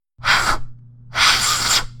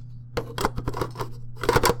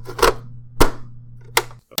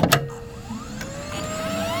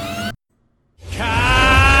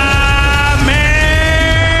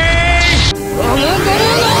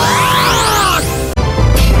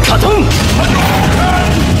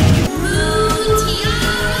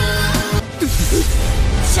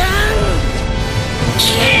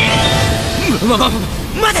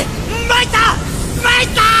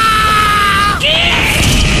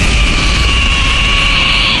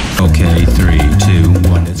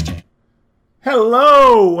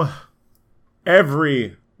Hello,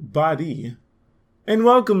 everybody, and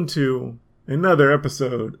welcome to another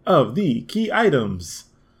episode of the Key Items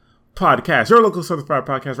Podcast, your local certified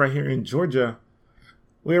podcast right here in Georgia.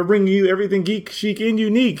 We are bringing you everything geek, chic, and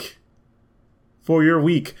unique for your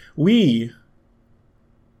week. We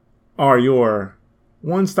are your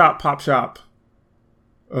one-stop pop shop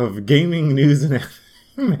of gaming news and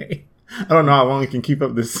anime. I don't know how long we can keep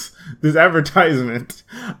up this advertisement.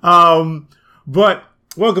 But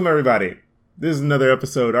welcome everybody. This is another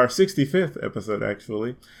episode, our 65th episode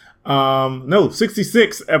actually. No,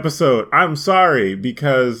 66th episode. I'm sorry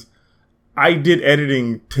because I did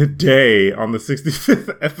editing today on the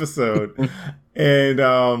 65th episode.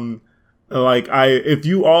 And if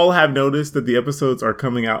you all have noticed that the episodes are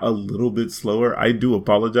coming out a little bit slower, I do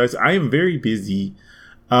apologize. I am very busy.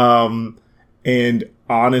 And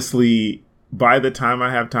honestly, by the time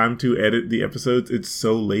I have time to edit the episodes, it's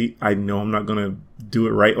so late. I know I'm not going to do it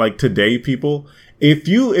right. Like today, people, if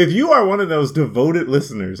you are one of those devoted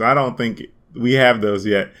listeners, I don't think we have those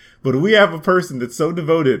yet, but we have a person that's so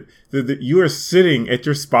devoted that you are sitting at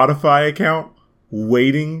your Spotify account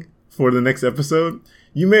waiting for the next episode.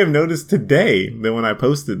 You may have noticed today that when I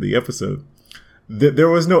posted the episode, that there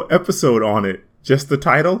was no episode on it, just the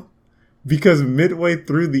title, because midway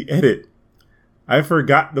through the edit, I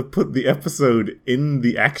forgot to put the episode in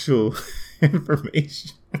the actual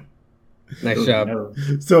information. Nice job.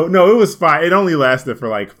 So, no, it was fine. It only lasted for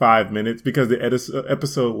like 5 minutes because the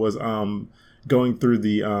episode was going through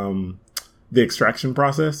the extraction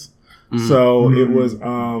process. Mm-hmm. So it was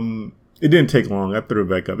it didn't take long. I threw it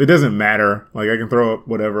back up. It doesn't matter. Like I can throw up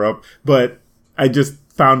whatever up, but I just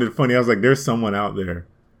found it funny. I was like, there's someone out there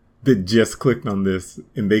that just clicked on this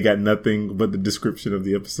and they got nothing but the description of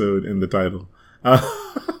the episode and the title.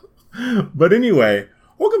 But anyway,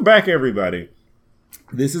 welcome back everybody.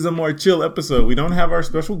 This is a more chill episode. We don't have our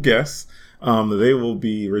special guests. They will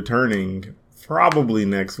be returning probably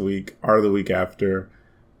next week or the week after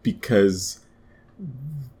because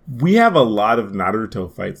we have a lot of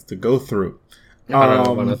Naruto fights to go through. I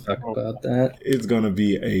don't want to talk about that. It's going to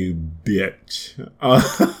be a bitch.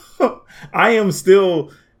 I am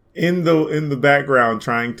still in the background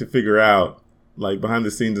trying to figure out, like behind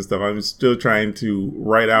the scenes and stuff, I'm still trying to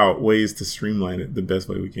write out ways to streamline it the best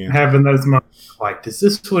way we can. Having those moments like, does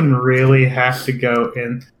this one really have to go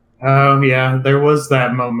in? Oh, yeah, there was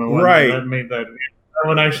that moment. Right. That made that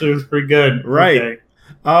one actually was pretty good. Right.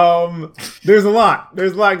 Okay. There's a lot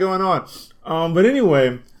going on. But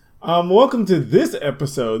anyway, welcome to this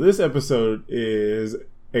episode. This episode is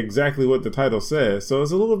exactly what the title says. So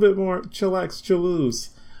it's a little bit more chillax,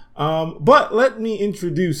 chilloos. But let me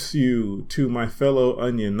introduce you to my fellow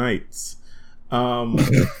Onion Knights.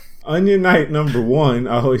 Onion Knight number 1,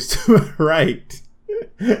 always to my right.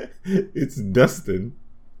 It's Dustin.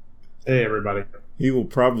 Hey, everybody. He will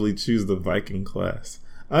probably choose the Viking class.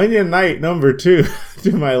 Onion Knight number 2,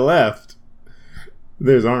 to my left.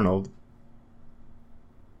 There's Arnold.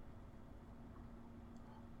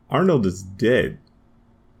 Arnold is dead.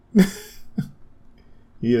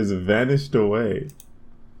 He has vanished away.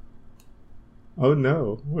 Oh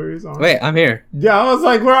no, where is Arnold? Wait, I'm here. Yeah, I was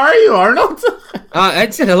like, where are you, Arnold? I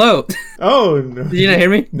said hello. Oh no. Did you not hear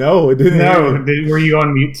me? No, it didn't. No, were you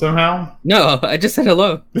on mute somehow? No, I just said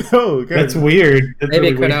hello. Oh, okay. That's weird. That's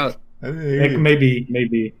Maybe really it cut out.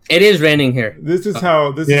 Maybe. It is raining here. This is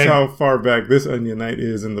how far back this Onion Knight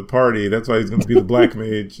is in the party. That's why he's going to be the black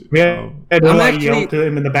mage. Yeah, I yelled to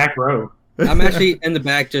him in the back row. I'm actually in the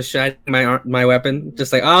back just shining my weapon.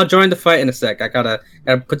 Just like, I'll join the fight in a sec. I gotta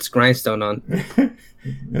put this grindstone on.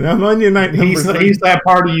 And I'm Onion Knight number he's that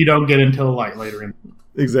party you don't get until like later in.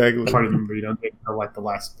 Exactly. Party member you don't get until like the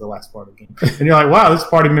last part of the game. And you're like, wow, this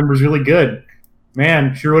party member's really good.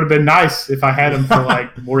 Man, sure would have been nice if I had him for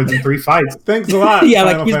like more than 3 fights. Thanks a lot. Yeah,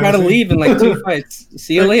 like he's got to leave in like 2 fights.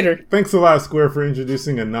 See you later. Thanks a lot, Square, for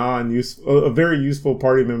introducing a very useful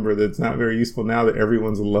party member that's not very useful now that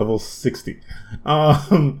everyone's level 60.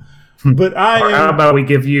 But how about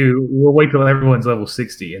we'll wait till everyone's level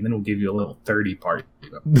 60 and then we'll give you a little 30 party.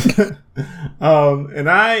 And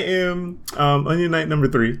I am Onion Knight number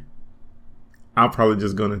 3. I'm probably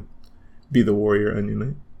just gonna be the warrior Onion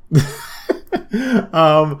Knight.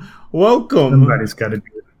 Welcome. Somebody's got to do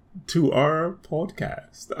it. To our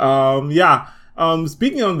podcast.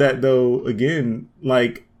 Speaking on that though, again,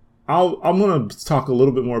 like I'm gonna talk a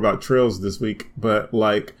little bit more about Trails this week, but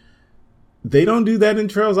like they don't do that in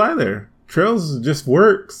Trails either. Trails just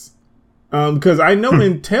works. Because I know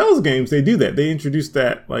in Tales games they do that. They introduce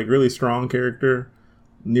that like really strong character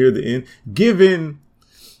near the end. Given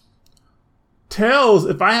Tales,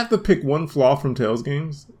 if I have to pick one flaw from Tales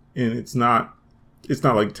games, and it's not it's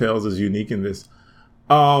not like Tails is unique in this.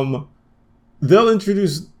 They'll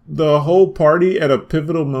introduce the whole party at a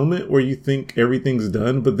pivotal moment where you think everything's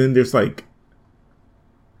done, but then there's like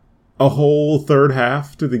a whole third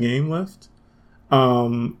half to the game left.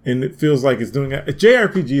 And it feels like it's doing it.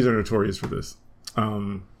 JRPGs are notorious for this.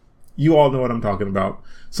 You all know what I'm talking about.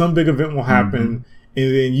 Some big event will happen,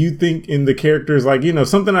 and then you think in the characters, like, you know,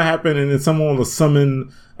 something will happen, and then someone will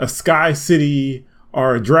summon a sky city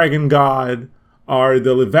or a dragon god, or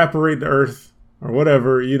they'll evaporate the earth or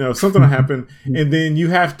whatever, you know, something will happen, and then you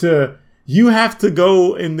have to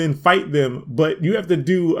go and then fight them, but you have to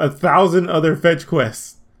do 1,000 other fetch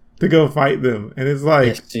quests to go fight them, and it's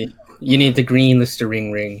like, yes, you need the green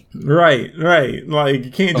Listerine ring. Right. Like, you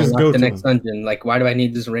can't just go to to the next dungeon. Like, why do I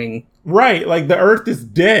need this ring? Right, like the earth is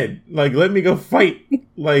dead. Like, let me go fight.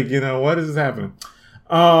 Like, you know, what is happening?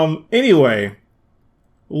 Anyway,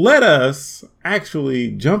 let us actually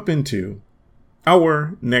jump into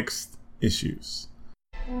our next issues.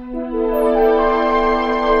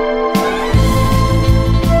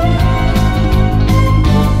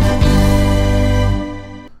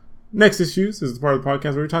 Next issues is the part of the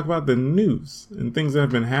podcast where we talk about the news and things that have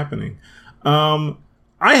been happening. I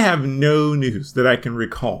have no news that I can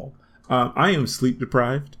recall. I am sleep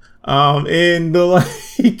deprived. And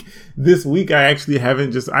this week I actually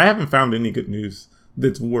haven't found any good news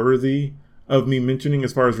that's worthy of me mentioning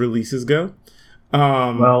as far as releases go.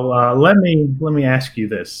 Let me ask you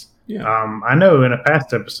this. Yeah. I know in a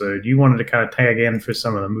past episode you wanted to kind of tag in for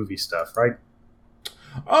some of the movie stuff, right?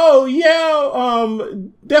 Oh yeah,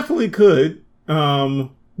 definitely could.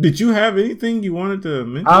 Did you have anything you wanted to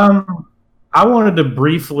mention? I wanted to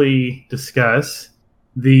briefly discuss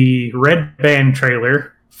the Red Band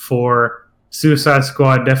trailer for Suicide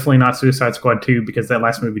Squad. Definitely not Suicide Squad 2 because that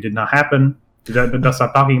last movie did not happen. Don't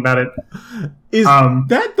stop talking about it. Is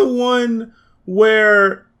that the one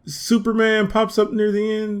where Superman pops up near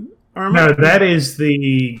the end? No, that is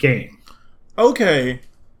the game. Okay.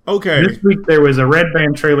 This week there was a Red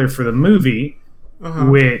Band trailer for the movie,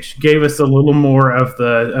 which gave us a little more of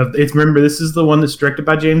it's. Remember, this is the one that's directed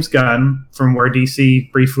by James Gunn, from where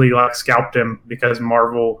DC briefly scalped him because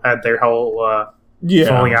Marvel had their whole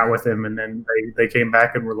falling out with him, and then they came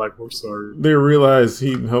back and were like, "We're sorry." They realized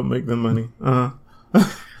he helped make them money.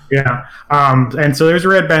 Yeah. And so there's a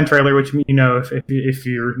Red Band trailer, which, you know, if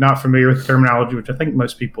you're not familiar with the terminology, which I think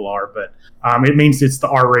most people are, but it means it's the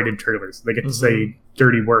R-rated trailers. They get to say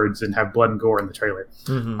dirty words and have blood and gore in the trailer.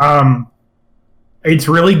 It's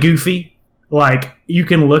really goofy. Like, you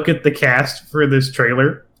can look at the cast for this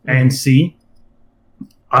trailer and see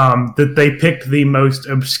that they picked the most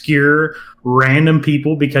obscure, random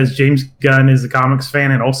people because James Gunn is a comics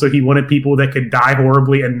fan, and also he wanted people that could die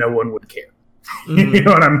horribly and no one would care. You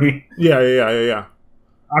know what I mean? Yeah.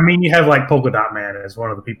 I mean, you have like Polka Dot Man as one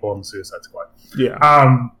of the people in the Suicide Squad. Yeah.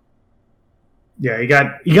 Yeah, you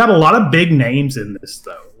got a lot of big names in this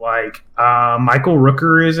though. Like Michael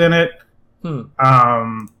Rooker is in it.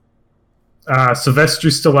 Sylvester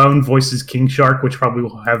Stallone voices King Shark, which probably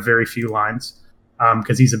will have very few lines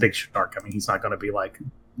because he's a big shark. I mean, he's not going to be like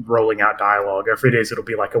rolling out dialogue. If it is, it'll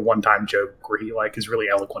be like a one-time joke where he like is really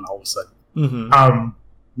eloquent all of a sudden.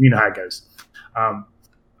 You know how it goes.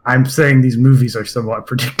 I'm saying these movies are somewhat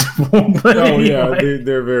predictable. But anyway.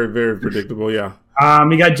 They're very, very predictable. Yeah.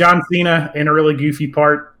 You got John Cena in a really goofy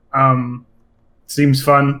part. Seems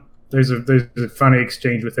fun. There's a funny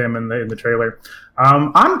exchange with him in the trailer.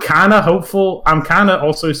 I'm kind of hopeful. I'm kind of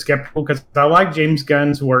also skeptical because I like James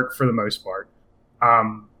Gunn's work for the most part.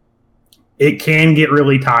 It can get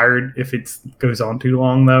really tired if it goes on too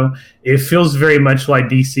long, though. It feels very much like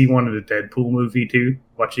DC wanted a Deadpool movie too.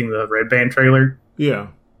 Watching the Red Band trailer, yeah,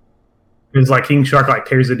 it's like King Shark like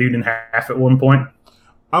tears a dude in half at one point.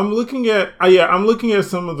 I'm looking at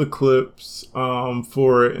some of the clips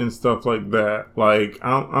for it and stuff like that. Like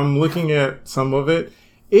I'm looking at some of it.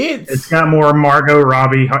 It's got more Margot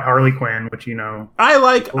Robbie, Harley Quinn, which you know I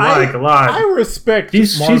like a lot. I respect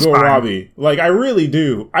Margot Robbie. Like I really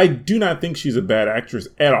do. I do not think she's a bad actress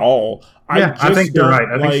at all. Yeah, I think you're right.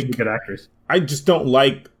 I think she's a good actress. I just don't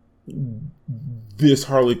like this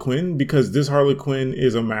Harley Quinn because this Harley Quinn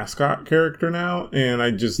is a mascot character now, and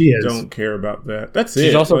I just don't care about that. That's it.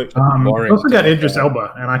 She's also like, don't forget Idris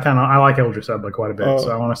Elba, and I like Idris Elba quite a bit,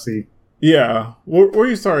 so I want to see. Yeah, what were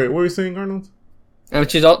you saying, Arnold?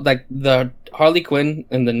 She's all like the Harley Quinn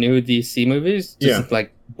in the new DC movies. Just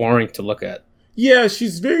like boring to look at. Yeah,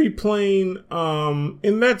 she's very plain,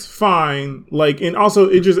 and that's fine. Like, and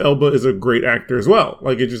also Idris Elba is a great actor as well.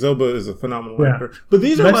 Like, Idris Elba is a phenomenal actor. But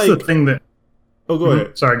that's the thing that. Oh, go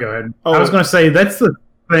ahead. Sorry, go ahead. Oh, I was going to say that's the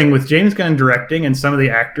thing with James Gunn directing and some of the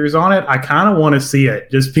actors on it. I kind of want to see it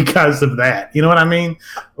just because of that. You know what I mean?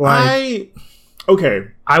 Like,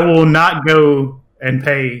 I will not go and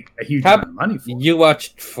pay a huge amount of money for it. You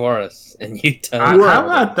watched Forrest and you tell me. How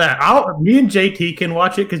about that? Me and JT can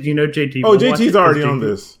watch it because you know JT. Oh, JT's already on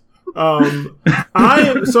this.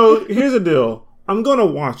 So here's the deal. I'm gonna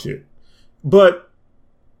watch it, but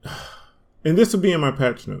and this will be in my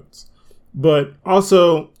patch notes. But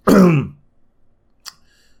also, how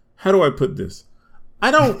do I put this?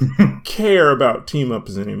 I don't care about team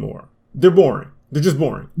ups anymore. They're boring. They're just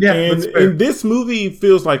boring. Yeah, and this movie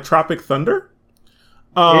feels like Tropic Thunder.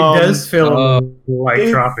 It does feel like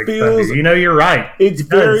Tropic Thunder. You know, you're right. It's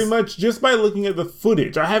very much, just by looking at the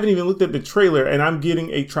footage. I haven't even looked at the trailer, and I'm getting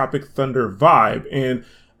a Tropic Thunder vibe. And,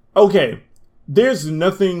 okay, there's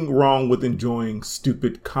nothing wrong with enjoying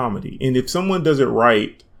stupid comedy. And if someone does it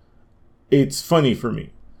right, it's funny for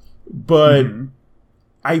me. But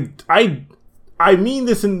I mean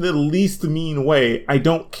this in the least mean way. I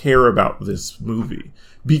don't care about this movie.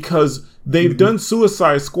 Because they've done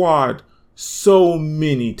Suicide Squad so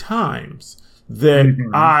many times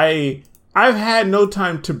that I've had no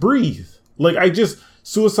time to breathe. Like, I just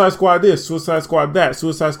Suicide Squad this, Suicide Squad that,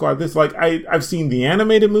 Suicide Squad this. Like, I've seen the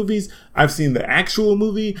animated movies, I've seen the actual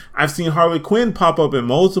movie, I've seen Harley Quinn pop up in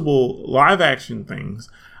multiple live action things.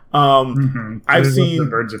 I've seen the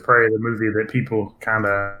Birds of Prey, the movie that people kind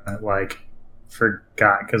of like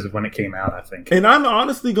forgot because of when it came out, I think. And I'm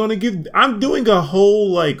honestly going to I'm doing a whole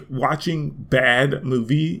like watching bad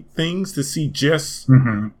movie things to see just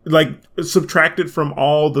like subtracted from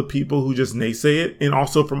all the people who just naysay it, and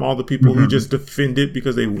also from all the people who just defend it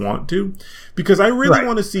because they want to, because I really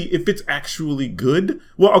want to see if it's actually good.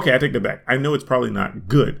 Well, okay, I take that back. I know it's probably not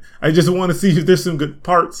good. I just want to see if there's some good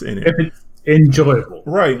parts in it. If it's enjoyable.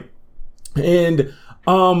 Right. And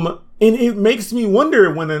it makes me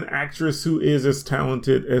wonder when an actress who is as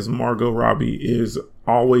talented as Margot Robbie is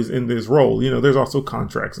always in this role. You know, there's also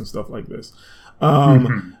contracts and stuff like this.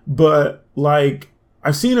 But like,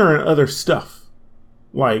 I've seen her in other stuff.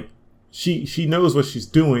 Like, she knows what she's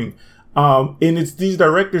doing. And it's these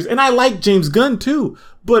directors, and I like James Gunn too,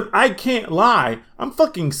 but I can't lie. I'm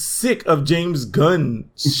fucking sick of James Gunn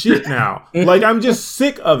shit now. Like, I'm just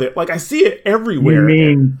sick of it. Like, I see it everywhere.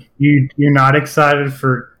 You mean you're not excited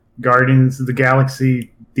for Guardians of the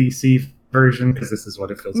Galaxy DC version, because this is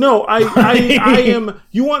what it feels like. No, I am.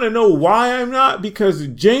 You want to know why I'm not? Because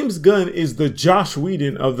James Gunn is the Josh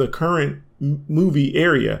Whedon of the current movie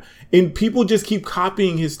area, and people just keep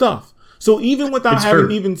copying his stuff. So even without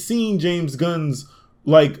having even seen James Gunn's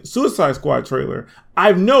like Suicide Squad trailer,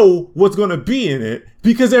 I know what's going to be in it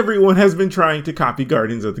because everyone has been trying to copy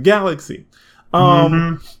Guardians of the Galaxy.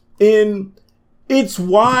 And it's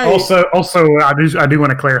why. Also, I do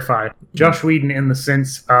want to clarify. Josh Whedon, in the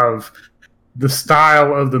sense of the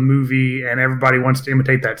style of the movie, and everybody wants to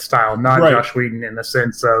imitate that style. Not Josh Whedon in the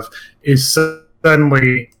sense of is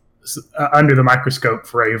suddenly under the microscope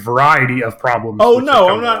for a variety of problems. Oh no,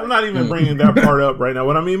 I'm not even bringing that part up right now.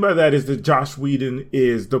 What I mean by that is that Josh Whedon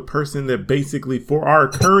is the person that basically, for our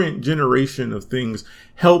current generation of things,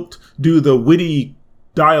 helped do the witty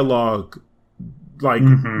dialogue, like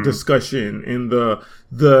discussion, and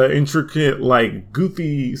the intricate, like,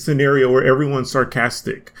 goofy scenario where everyone's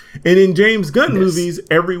sarcastic. And in James Gunn movies,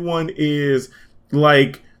 everyone is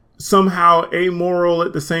like somehow amoral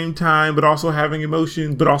at the same time, but also having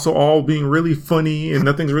emotions, but also all being really funny, and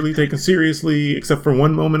nothing's really taken seriously except for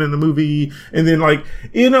one moment in the movie. And then, like,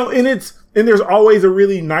 you know, and there's always a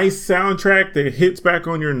really nice soundtrack that hits back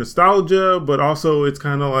on your nostalgia, but also it's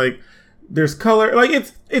kind of like there's color. Like,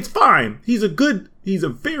 it's fine. He's a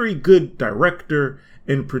very good director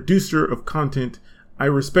and producer of content. I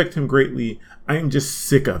respect him greatly. I am just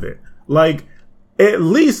sick of it. Like, at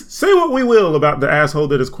least say what we will about the asshole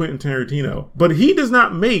that is Quentin Tarantino, but he does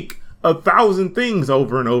not make 1,000 things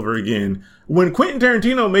over and over again. When Quentin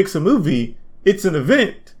Tarantino makes a movie, it's an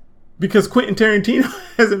event because Quentin Tarantino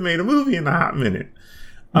hasn't made a movie in a hot minute.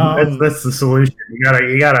 That's the solution.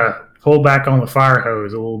 You gotta pull back on the fire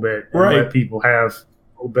hose a little bit and let people have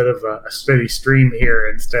a little bit of a steady stream here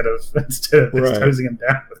instead of hosing them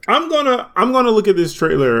down. I'm gonna look at this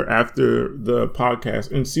trailer after the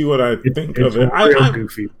podcast and see what I think of it.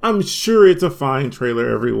 Goofy. I'm sure it's a fine trailer,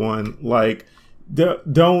 everyone. Like,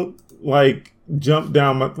 don't like jump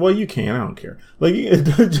down my. Well, you can. I don't care. Like,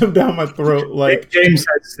 don't jump down my throat. Like, James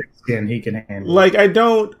has thick skin. He can handle. Like, I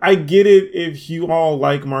get it if you all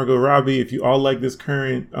like Margot Robbie, if you all like this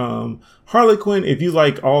current Harley Quinn, if you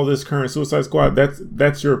like all this current Suicide Squad.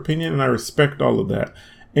 That's your opinion, and I respect all of that.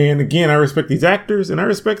 And again, I respect these actors, and I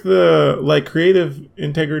respect the like creative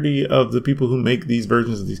integrity of the people who make these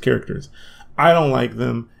versions of these characters. I don't like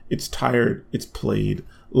them. It's tired. It's played.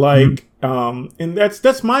 Like, and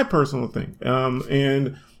that's my personal thing.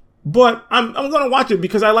 But I'm gonna watch it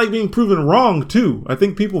because I like being proven wrong too. I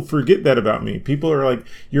think people forget that about me. People are like,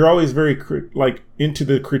 you're always very into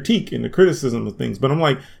the critique and the criticism of things. But I'm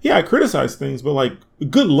like, yeah, I criticize things, but like,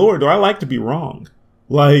 good Lord, do I like to be wrong?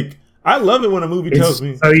 Like, I love it when a movie tells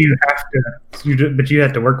me. So you have to, but you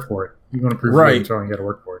have to work for it. You want to prove it's wrong, you got to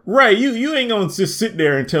work for it. Right. You ain't gonna just sit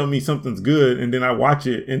there and tell me something's good, and then I watch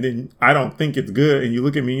it, and then I don't think it's good, and you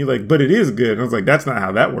look at me and you're like, but it is good. And I was like, that's not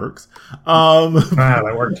how that works.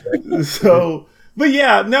 That works. So, but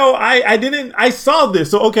yeah, no, I didn't. I saw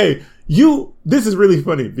this. So okay, this is really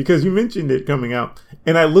funny because you mentioned it coming out,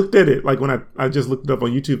 and I looked at it like when I just looked it up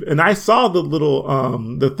on YouTube, and I saw the little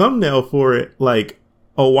the thumbnail for it like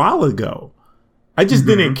a while ago. I just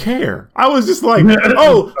didn't care. I was just like,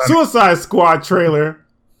 oh, Suicide Squad trailer.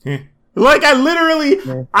 Like I literally,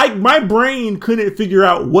 my brain couldn't figure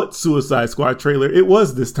out what Suicide Squad trailer it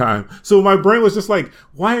was this time. So my brain was just like,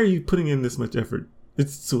 why are you putting in this much effort?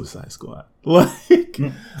 It's Suicide Squad. Like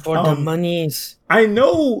for the monies. I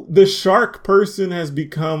know the shark person has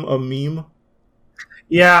become a meme.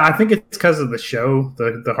 Yeah, I think it's because of the show,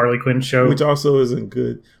 the Harley Quinn show, which also isn't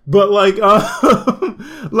good. But like,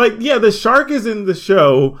 like yeah, the shark is in the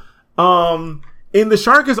show, and the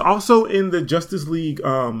shark is also in the Justice League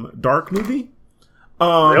Dark movie.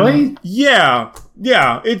 Really? Yeah.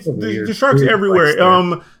 It's the shark's everywhere.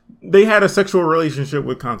 They had a sexual relationship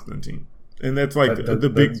with Constantine. And that's like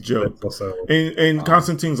the big joke. Also, and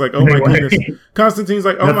Constantine's like, oh my goodness. Constantine's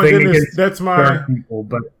like, oh my goodness, that's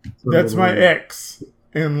my ex.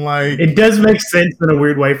 And like, it does make sense in a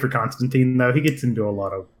weird way for Constantine, though. He gets into a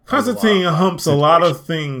lot of Constantine humps a lot of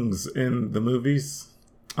things in the movies,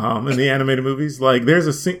 in the animated movies. Like, there's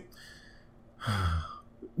a scene.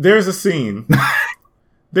 There's a scene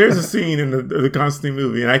in the Constantine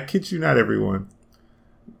movie, and I kid you not, everyone.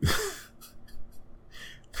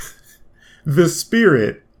 The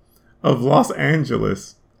spirit of Los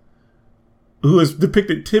Angeles, who is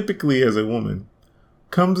depicted typically as a woman,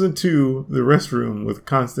 comes into the restroom with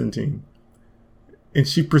Constantine, and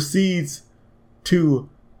she proceeds to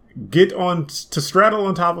straddle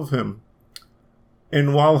on top of him,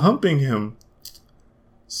 and while humping him,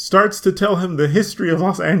 starts to tell him the history of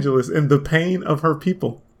Los Angeles and the pain of her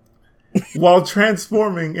people, while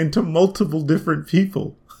transforming into multiple different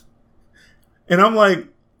people. And I'm like,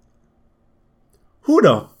 who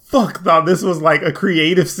the fuck thought this was like a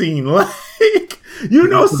creative scene? Like,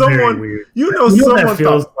 someone that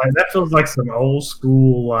feels like some old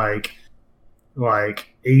school like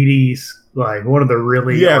 80s, like one of the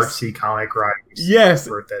really artsy comic writers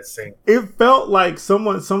wrote that scene. It felt like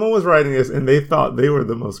someone was writing this and they thought they were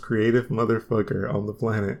the most creative motherfucker on the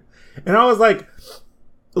planet. And I was like,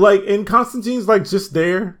 and Constantine's like just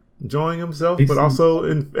there enjoying himself, but also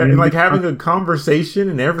in like having a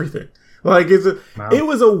conversation and everything. Like it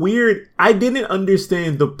was a weird. I didn't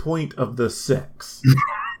understand the point of the sex.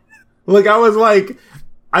 Like I was like,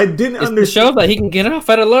 I didn't understand. It shows that he can get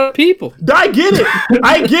off at a lot of people. I get it.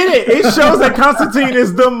 It shows that Constantine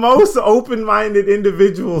is the most open-minded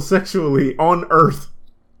individual sexually on Earth,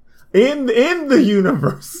 in the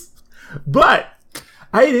universe. But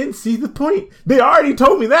I didn't see the point. They already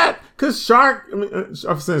told me that because Shark. I mean, I was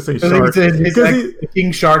going to say Shark because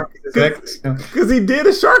King Shark is his ex. Because he did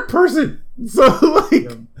a shark person. So like,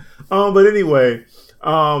 but anyway,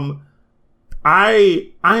 I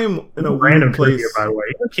am in a random place. Trivia, by the way,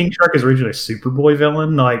 King Shark is originally a Superboy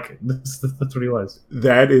villain. Like that's what he was.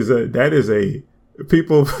 That is a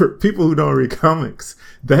people who don't read comics.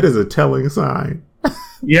 That is a telling sign.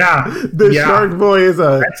 Yeah, the Shark Boy is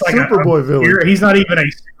a Superboy villain. He's not even a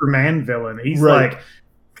Superman villain. He's like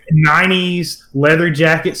 90s leather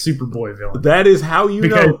jacket Superboy villain. That is how you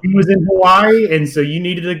because know. He was in Hawaii, and so you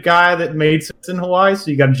needed a guy that made sense in Hawaii,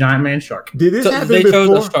 so you got a giant man shark. Did this happen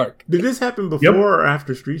before? Did this happen before or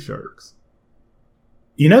after Street Sharks?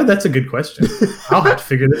 You know, that's a good question. I'll have to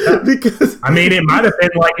figure that out. Because I mean, it might have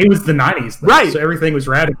been like it was the 90s, though, right? So everything was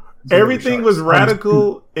radical. Everything was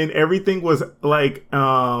radical, and everything was like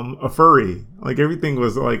a furry. Like everything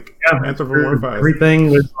was like anthropomorphized.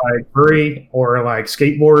 Everything was like furry or like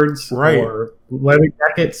skateboards, right? Or leather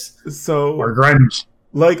jackets, or grunge.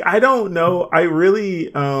 Like I don't know. I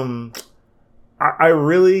really, I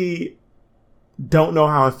really don't know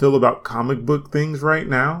how I feel about comic book things right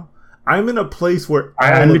now. I'm in a place where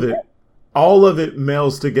all of it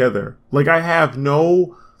melds together. Like I have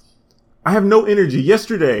no I have no energy.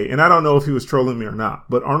 Yesterday, and I don't know if he was trolling me or not,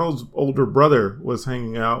 but Arnold's older brother was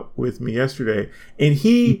hanging out with me yesterday, and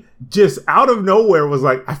he just out of nowhere was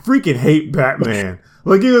like, I freaking hate Batman.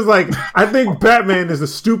 Like, he was like, I think Batman is the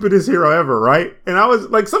stupidest hero ever, right? And I was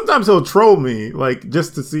like, sometimes he'll troll me, like,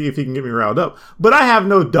 just to see if he can get me riled up. But I have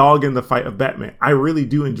no dog in the fight of Batman. I really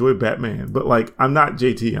do enjoy Batman. But, like, I'm not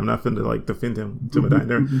JT. I'm not finna, like, defend him to my dying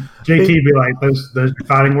there. JT be like, those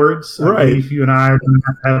fighting words. Right. If you and I are going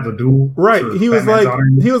to have a duel. Right. He was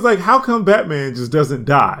Batman's like, how come Batman just doesn't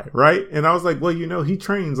die, right? And I was like, well, he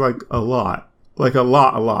trains, like, a lot. Like, a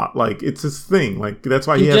lot. Like, it's his thing. Like, that's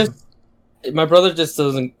why he has... My brother just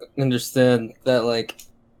doesn't understand that, like,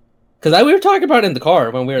 because we were talking about it in the car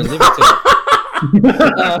when we were leaving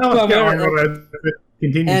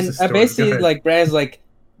and I basically, like, Brand's like,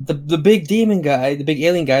 the big demon guy, the big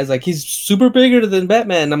alien guy is like, he's super bigger than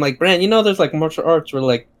Batman. And I'm like, Brand, there's, like, martial arts where,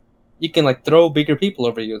 like, you can, like, throw bigger people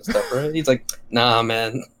over you and stuff, right? He's like, nah,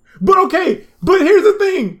 man. But here's the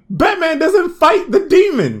thing. Batman doesn't fight the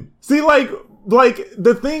demon. See, like,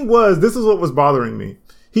 the thing was, this is what was bothering me.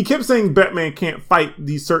 He kept saying Batman can't fight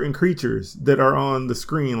these certain creatures that are on the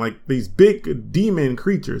screen, like these big demon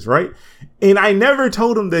creatures, right? And I never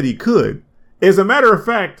told him that he could. As a matter of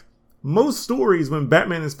fact, most stories when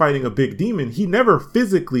Batman is fighting a big demon, he never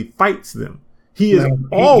physically fights them. He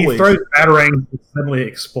always... He throws batarangs and suddenly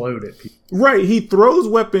explode at people. Right. He throws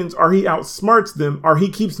weapons, or he outsmarts them, or he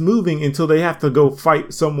keeps moving until they have to go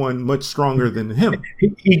fight someone much stronger than him.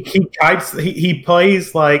 He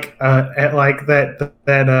plays like that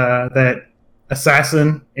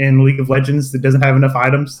assassin in League of Legends that doesn't have enough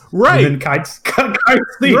items. Right. And then kites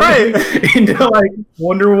the into like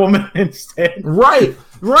Wonder Woman instead. Right.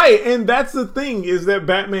 Right, and that's the thing, is that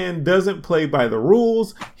Batman doesn't play by the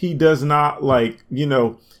rules. He does not, like,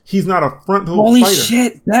 he's not a frontal Holy fighter.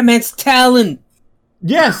 Shit, Batman's talent.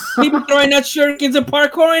 Yes. People throwing out shurikens and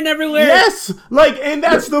parkouring everywhere. Yes, like, and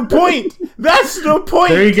that's the point. That's the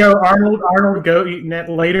point. There you go, Arnold, go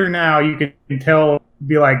later now. You can tell,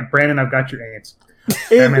 be like, Brandon, I've got your answer.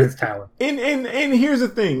 Batman's talent. And here's the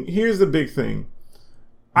thing. Here's the big thing.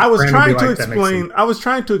 I was trying to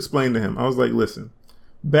explain to him. I was like, listen.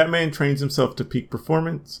 Batman trains himself to peak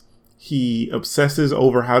performance. He obsesses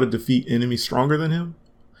over how to defeat enemies stronger than him.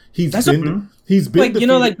 He's been like,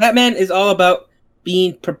 like Batman is all about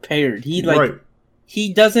being prepared. He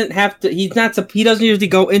doesn't have to. He doesn't usually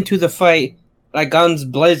go into the fight like guns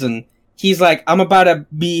blazing. He's like, I'm about to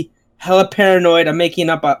be hella paranoid. I'm making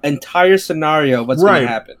up an entire scenario of what's going to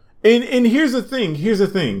happen. And here's the thing.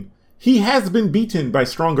 He has been beaten by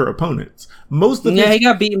stronger opponents. He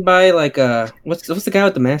got beaten by like what's the guy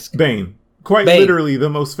with the mask? Bane. Quite literally the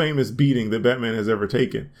most famous beating that Batman has ever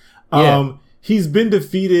taken. Yeah. He's been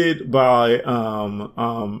defeated by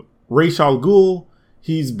Ra's al Ghul.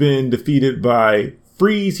 He's been defeated by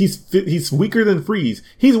Freeze. He's weaker than Freeze.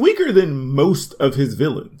 He's weaker than most of his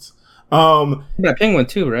villains. Yeah, Penguin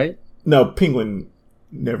too, right? No, Penguin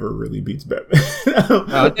never really beats Batman.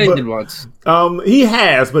 I think he did once. He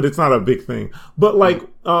has, but it's not a big thing. But like,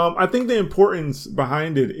 I think the importance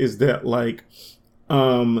behind it is that like,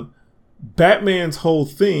 Batman's whole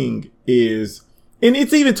thing is, and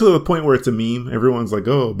it's even to the point where it's a meme. Everyone's like,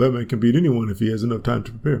 "Oh, Batman can beat anyone if he has enough time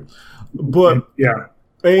to prepare." But yeah,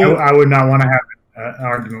 I would not want to have an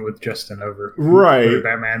argument with Justin over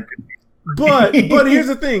Batman. But here's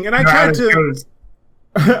the thing, and I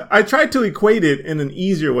tried to equate it in an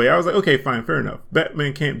easier way. I was like, okay, fine, fair enough.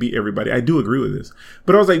 Batman can't beat everybody. I do agree with this.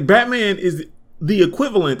 But I was like, Batman is the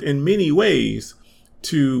equivalent in many ways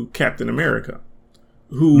to Captain America,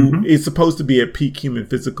 who is supposed to be at peak human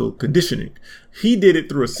physical conditioning. He did it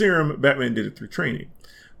through a serum. Batman did it through training.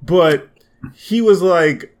 But he was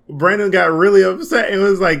like, Brandon got really upset and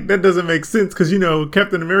was like, that doesn't make sense because,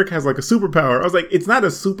 Captain America has like a superpower. I was like, it's not a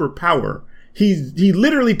superpower. He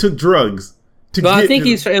literally took drugs. I think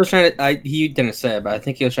he was trying to. He didn't say it, but I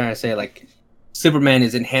think he was trying to say like Superman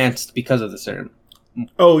is enhanced because of the serum.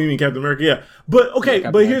 Oh, you mean Captain America? Yeah, but okay.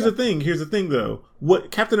 But here's the thing. Here's the thing, though. What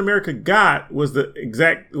Captain America got was the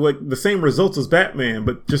exact the same results as Batman,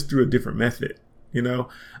 but just through a different method.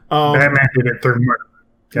 Batman did it through murder.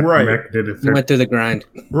 Captain America did it through. He went through the grind.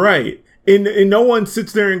 Right, and no one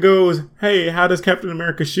sits there and goes, "Hey, how does Captain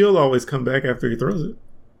America's shield always come back after he throws it?"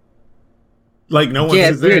 Like no one.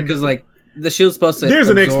 Yeah, it's weird because like. The shield's supposed to. There's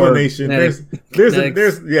an explanation. There's an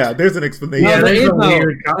explanation. Yeah, there is no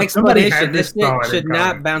explanation. This shit should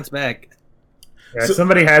not bounce back. Yeah,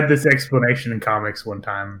 somebody had this explanation in comics one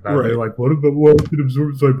time. They're like, "What if it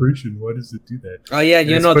absorbs vibration? Why does it do that?" Oh yeah,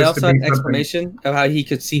 they also had explanation of how he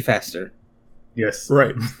could see faster. Yes.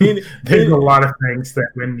 Right. There's a lot of things that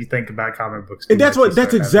when you think about comic books, and that's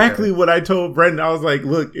exactly what I told Brendan. I was like,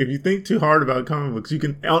 look, if you think too hard about comic books, you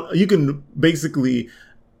can basically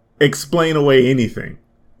explain away anything,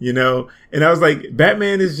 you know? And I was like,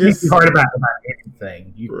 Batman is just hard about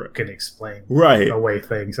anything. You can explain away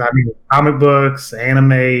things. I mean, comic books,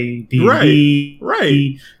 anime, D&D,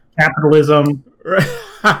 right. Capitalism. Right.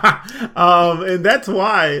 And that's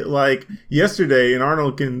why, like, yesterday, and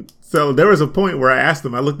Arnold can tell, there was a point where I asked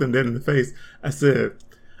him, I looked him dead in the face. I said,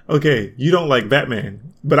 okay, you don't like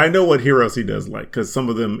Batman, but I know what heroes he does like, because some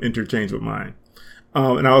of them interchange with mine.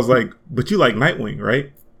 And I was like, but you like Nightwing,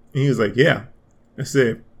 right? And he was like, yeah. I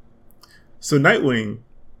said, so Nightwing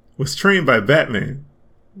was trained by Batman,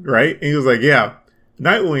 right? And he was like, yeah.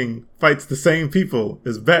 Nightwing fights the same people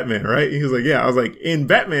as Batman, right? And he was like, yeah. I was like, and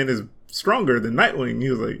Batman is stronger than Nightwing. He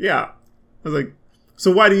was like, yeah. I was like,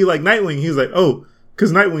 so why do you like Nightwing? He was like, oh,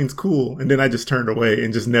 because Nightwing's cool. And then I just turned away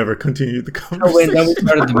and just never continued the conversation. Then we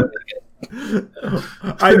started the movie again.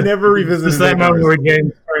 I never revisited just that moment where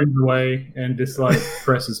James turns away and just like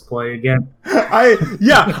presses play again. I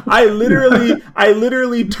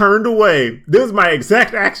literally turned away. This was my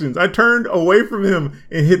exact actions. I turned away from him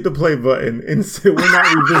and hit the play button and said, we're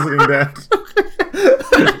not revisiting that.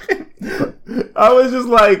 I was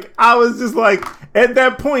just like, at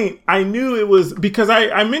that point, I knew it was because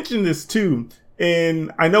I mentioned this too.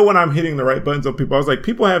 And I know when I'm hitting the right buttons on people, I was like,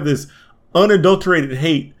 people have this unadulterated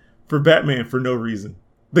hate for Batman for no reason.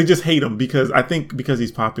 They just hate him because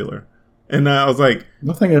he's popular. And I was like,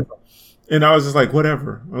 and I was just like,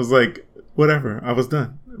 whatever. I was like, whatever. I was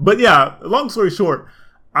done. But yeah, long story short,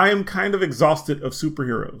 I am kind of exhausted of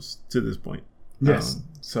superheroes to this point. Yes.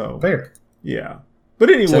 So fair. Yeah. But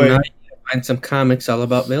anyway, so now you find some comics all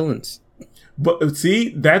about villains. But see,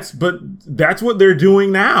 that's what they're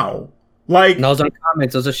doing now. Like, and those aren't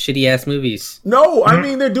comics; those are shitty ass movies. No, I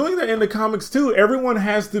mean they're doing that in the comics too. Everyone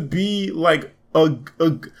has to be like all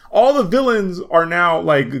the villains are now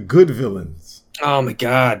like good villains. Oh my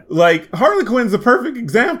god! Like Harley Quinn's a perfect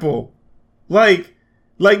example. Like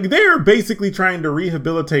they're basically trying to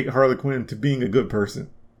rehabilitate Harley Quinn to being a good person.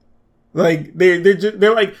 Like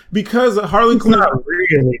they're like, because Harley Quinn not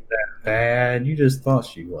really that bad. You just thought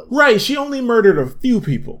she was. Right? She only murdered a few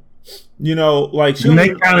people. You know, like they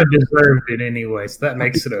kind of deserved it anyway, so that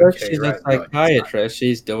makes it okay. She's a psychiatrist.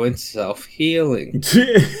 She's doing self-healing.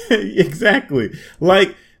 Exactly.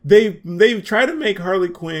 Like they try to make Harley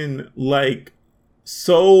Quinn like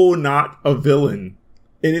so not a villain,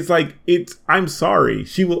 and it's like I'm sorry,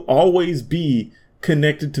 she will always be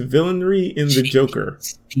connected to villainy in the Joker.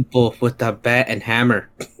 People with the bat and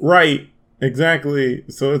hammer. Right. Exactly.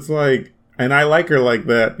 So it's like, and I like her like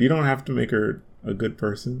that. You don't have to make her a good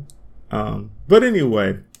person. But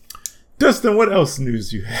anyway, Dustin, what else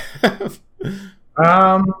news you have?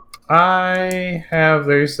 I have,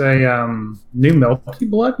 there's a new Melty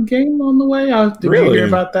Blood game on the way. Did you hear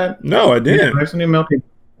about that? No, I didn't. Yeah, there's a new Melty.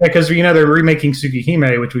 Because they're remaking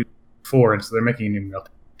Tsukihime, which we before, and so they're making a new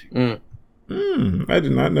Melty. I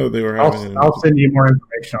did not know they were having. I'll send you more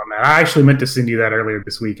information on that. I actually meant to send you that earlier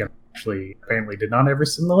this week, and apparently did not ever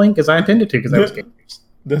send the link as I intended to because I was getting news.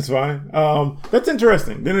 That's fine. That's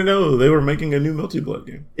interesting. Didn't know they were making a new Melty Blood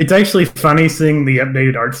game. It's actually funny seeing the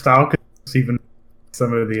updated art style because even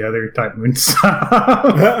some of the other Type Moon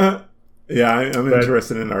stuff. Yeah, I'm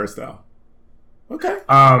interested in art style. Okay.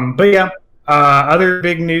 But yeah, other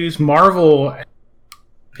big news: Marvel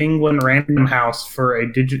Penguin Random House for a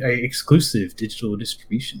exclusive digital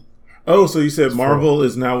distribution. Oh, so you said Marvel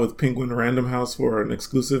is now with Penguin Random House for an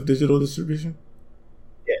exclusive digital distribution?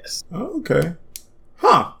 Yes. Oh, okay.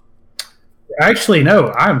 Huh. Actually,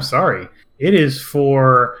 no, I'm sorry. It is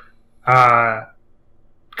for Comic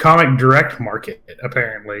Direct Market,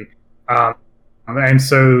 apparently. And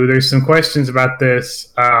so there's some questions about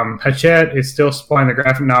this. Hachette is still supplying the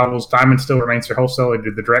graphic novels. Diamond still remains their wholesaler to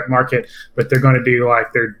the direct market, but they're going to do like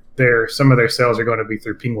some of their sales are going to be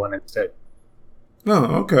through Penguin instead.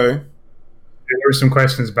 Oh, okay. There were some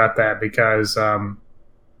questions about that because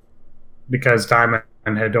Diamond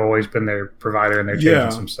had always been their provider, and they're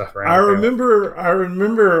changing some stuff around. I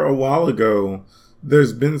remember a while ago.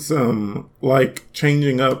 There's been some like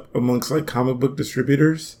changing up amongst like comic book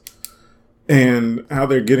distributors and how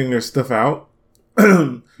they're getting their stuff out.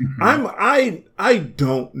 I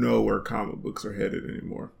don't know where comic books are headed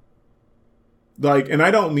anymore. Like, and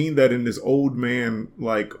I don't mean that in this old man,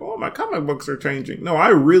 like, oh, my comic books are changing. No, I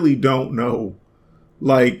really don't know.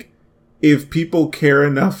 Like, if people care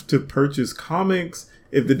enough to purchase comics,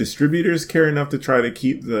 if the distributors care enough to try to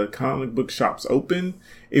keep the comic book shops open,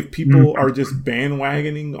 if people are just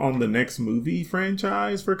bandwagoning on the next movie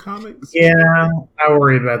franchise for comics. Yeah, I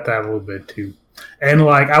worry about that a little bit too. And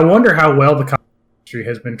like, I wonder how well the comic industry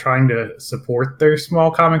has been trying to support their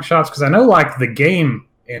small comic shops, because I know like the game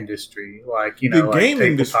industry, like, you know, the like game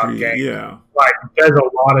tabletop industry, games, yeah, like does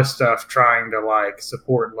a lot of stuff trying to like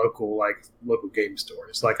support local game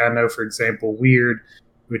stores. Like I know, for example, Weird,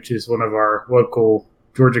 which is one of our local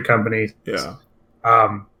Georgia companies, yeah,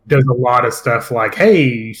 does a lot of stuff like,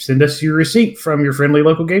 hey, send us your receipt from your friendly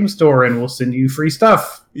local game store and we'll send you free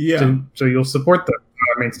stuff. Yeah, so you'll support them.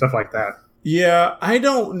 I mean, stuff like that. Yeah, I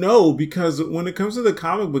don't know, because when it comes to the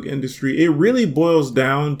comic book industry, it really boils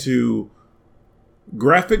down to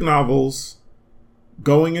graphic novels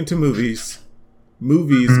going into movies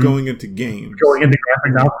going into games. Going into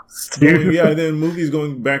graphic novels. And then movies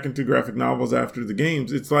going back into graphic novels after the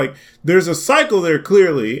games. It's like there's a cycle there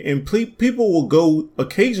clearly, and people will go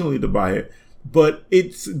occasionally to buy it, but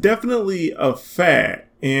it's definitely a fad.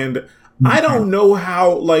 And I don't know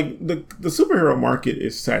how, like, the superhero market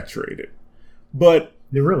is saturated, but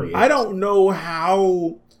it really is. I don't know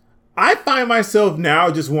how. I find myself now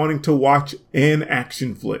just wanting to watch an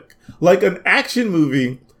action flick, like an action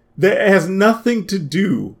movie that has nothing to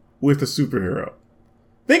do with a superhero.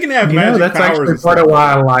 They can have magic that's powers. That's actually part of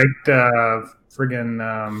why I liked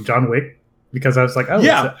friggin' John Wick, because I was like, it's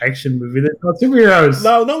an action movie that's not superheroes.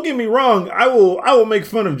 No, don't get me wrong. I will make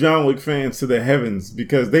fun of John Wick fans to the heavens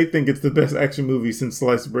because they think it's the best action movie since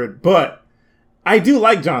sliced bread. But I do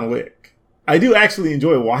like John Wick. I do actually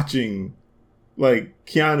enjoy watching, like,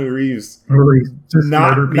 Keanu Reeves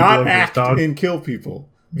not act and kill people,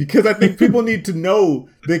 because I think people need to know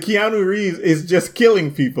that Keanu Reeves is just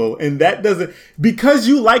killing people, and that doesn't, because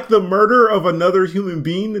you like the murder of another human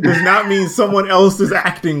being does not mean someone else is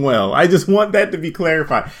acting well. I just want that to be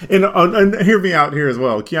clarified. And hear me out here as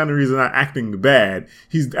well. Keanu Reeves is not acting bad.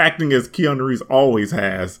 He's acting as Keanu Reeves always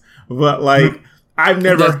has. But like, I've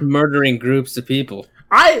never just murdering groups of people.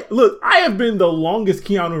 I have been the longest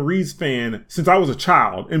Keanu Reeves fan since I was a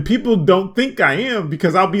child, and people don't think I am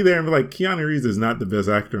because I'll be there and be like, Keanu Reeves is not the best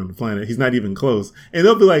actor on the planet. He's not even close. And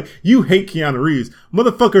they'll be like, you hate Keanu Reeves.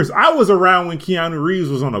 Motherfuckers, I was around when Keanu Reeves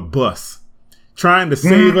was on a bus trying to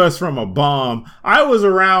save us from a bomb. I was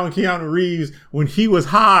around Keanu Reeves when he was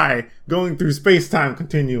high going through space-time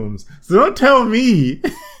continuums. So don't tell me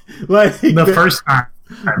like first time.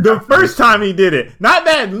 The first time he did it, not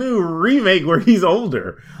that new remake where he's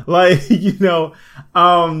older. Like, you know,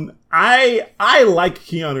 I like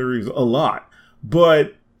Keanu Reeves a lot,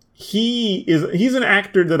 but he's an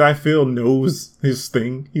actor that I feel knows his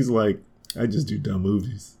thing. He's like, I just do dumb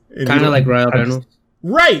movies. Kind of like Ryan Reynolds.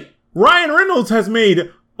 Right. Ryan Reynolds has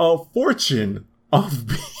made a fortune of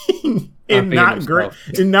being not great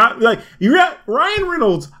and not like Ryan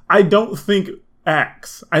Reynolds. I don't think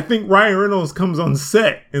acts. I think Ryan Reynolds comes on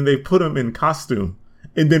set and they put him in costume,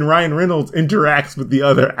 and then Ryan Reynolds interacts with the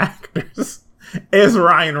other actors as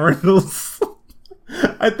Ryan Reynolds.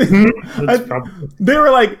 I think they were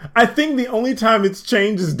like, I think the only time it's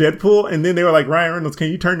changed is Deadpool, and then they were like, Ryan Reynolds, can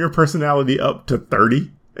you turn your personality up to 30?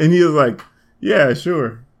 And he was like, yeah,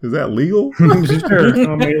 sure. Is that legal? Sure. Let me get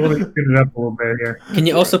it up a little bit here. Can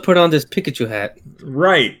you also put on this Pikachu hat?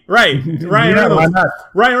 Right. Ryan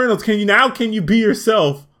Reynolds, can you be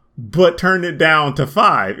yourself, but turn it down to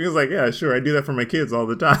 5? He was like, yeah, sure. I do that for my kids all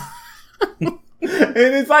the time. And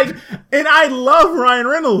it's like, and I love Ryan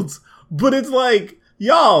Reynolds, but it's like,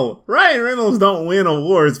 y'all, Ryan Reynolds don't win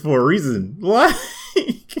awards for a reason. Like,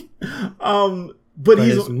 but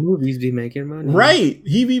his movies be making money. Right.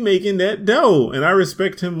 He be making that dough. And I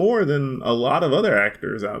respect him more than a lot of other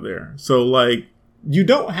actors out there. So, like, you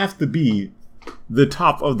don't have to be the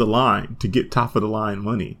top of the line to get top of the line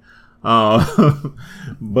money.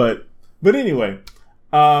 But anyway,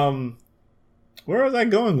 where was I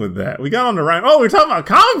going with that? We got on the right. Oh, we're talking about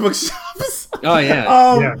comic book shops. Oh,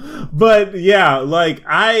 yeah. But yeah, like,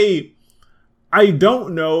 I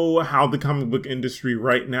don't know how the comic book industry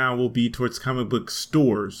right now will be towards comic book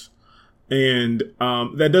stores. And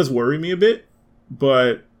that does worry me a bit.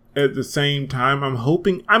 But at the same time, I'm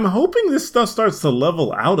hoping this stuff starts to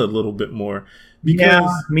level out a little bit more. Because, yeah,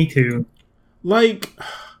 me too. Like,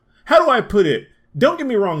 how do I put it? Don't get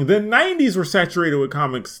me wrong. The 90s were saturated with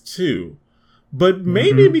comics too. But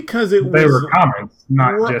maybe because they were comics,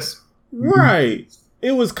 not just... Right.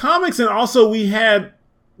 It was comics, and also we had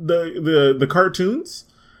the cartoons,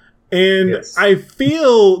 and yes. I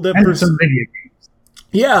feel that some video games.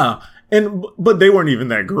 Yeah, but they weren't even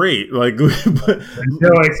that great. Like,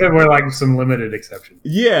 except for like some limited exceptions.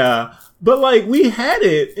 Yeah, but like we had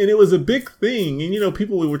it, and it was a big thing, and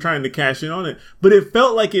people we were trying to cash in on it, but it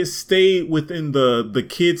felt like it stayed within the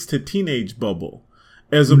kids to teenage bubble,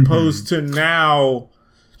 as opposed to now.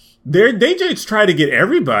 They just try to get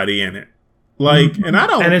everybody in it. Like, and I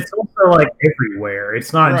don't. And it's also like everywhere.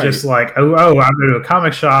 It's not just like, I go to a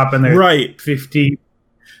comic shop and there's 50.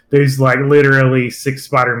 There's like literally 6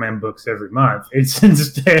 Spider-Man books every month. It's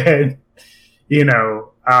instead, everywhere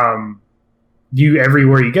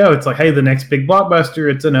you go, it's like, hey, the next big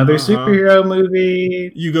blockbuster, it's another superhero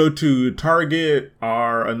movie. You go to Target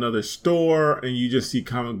or another store and you just see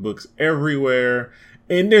comic books everywhere.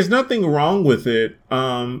 And there's nothing wrong with it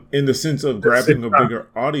in the sense of grabbing a bigger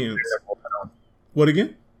audience. What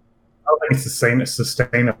again? I don't think it's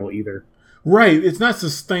sustainable either. Right, it's not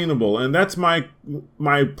sustainable, and that's my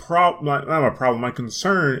problem. Not my problem. My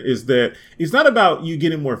concern is that it's not about you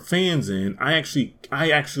getting more fans in. I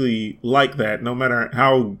actually like that, no matter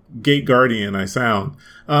how Gate Guardian I sound.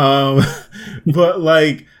 But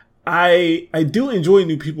like, I do enjoy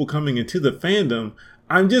new people coming into the fandom.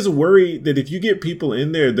 I'm just worried that if you get people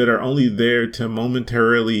in there that are only there to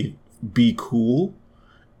momentarily be cool,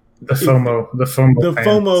 the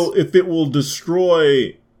FOMO, if it will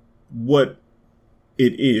destroy what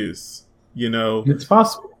it is, it's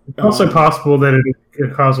possible. It's also possible that it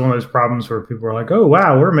could cause one of those problems where people are like, "Oh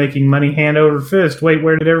wow, we're making money hand over fist. Wait,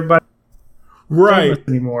 where did everybody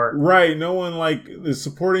anymore?" Right, no one like is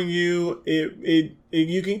supporting you.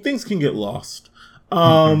 Things can get lost.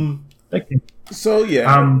 So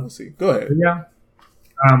yeah, we'll see. Go ahead. Yeah.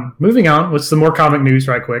 Moving on with some more comic news,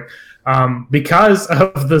 right quick. Because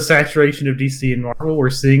of the saturation of DC and Marvel, we're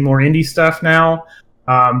seeing more indie stuff now.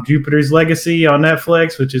 Jupiter's Legacy on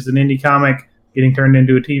Netflix, which is an indie comic getting turned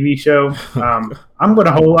into a TV show. I'm going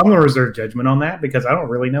to reserve judgment on that because I don't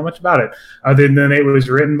really know much about it, other than it was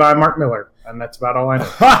written by Mark Miller, and that's about all I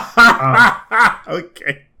know.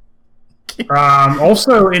 Okay.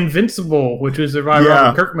 Also, Invincible, which was by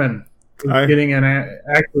Robert Kirkman,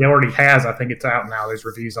 actually already has. I think it's out now. There's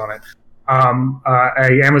reviews on it.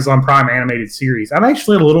 A Amazon Prime animated series. I'm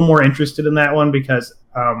actually a little more interested in that one because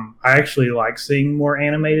I actually like seeing more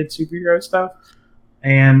animated superhero stuff,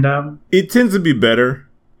 and it tends to be better.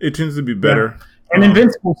 Yeah. And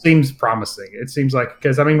Invincible seems promising. It seems like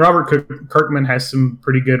because Robert Kirkman has some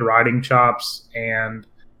pretty good writing chops, and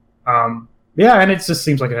and it just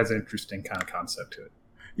seems like it has an interesting kind of concept to it.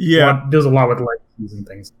 Yeah, it does a lot with legacies and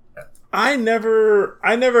things. I never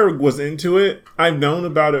was into it. I've known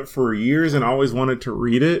about it for years and always wanted to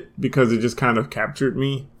read it because it just kind of captured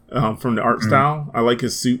me from the art style. I like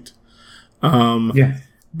his suit. But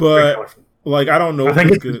like, I don't know. I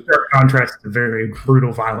think it's a stark contrast to very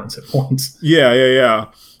brutal violence at once.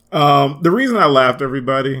 Yeah. The reason I laughed,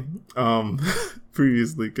 everybody,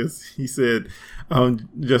 previously, because he said,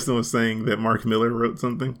 Justin was saying that Mark Miller wrote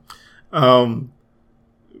something,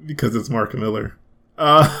 because it's Mark Miller.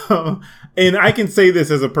 And I can say this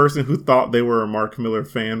as a person who thought they were a Mark Miller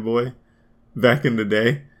fanboy back in the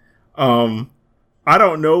day. I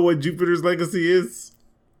don't know what Jupiter's Legacy is.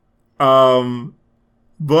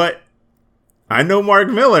 But I know Mark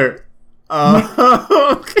Miller.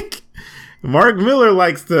 Mark Miller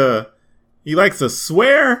likes to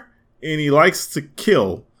swear and he likes to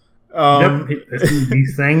kill.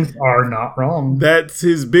 These things are not wrong. That's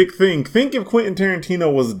his big thing. Think if Quentin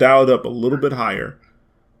Tarantino was dialed up a little bit higher.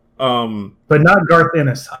 But not Garth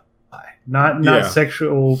Ennis high. Not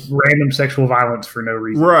random sexual violence for no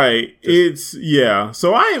reason. Right.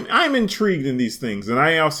 So I'm intrigued in these things, and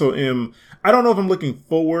I also am. I don't know if I'm looking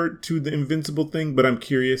forward to the Invincible thing, but I'm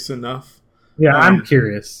curious enough. Yeah, I'm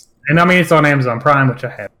curious, and it's on Amazon Prime, which I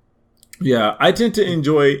have. Yeah, I tend to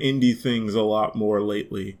enjoy indie things a lot more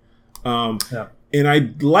lately, and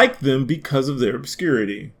I like them because of their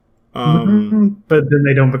obscurity. But then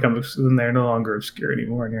they don't become. Then they're no longer obscure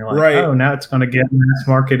anymore, and you're like, oh, now it's going to get mass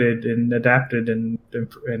marketed and adapted and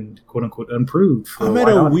quote unquote improved. I'm at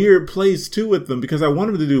a weird place too with them because I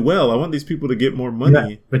want them to do well. I want these people to get more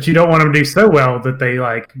money, but you don't want them to do so well that they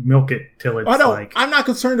like milk it till it's I'm not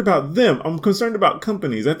concerned about them. I'm concerned about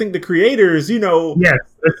companies. I think the creators, Yes,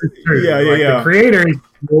 this is true. Yeah. The creators,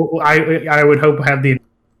 I would hope have the.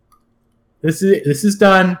 This is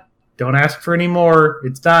done. Don't ask for any more.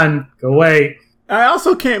 It's done. Go away. I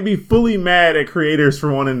also can't be fully mad at creators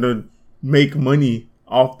for wanting to make money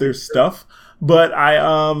off their stuff, but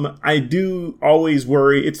I do always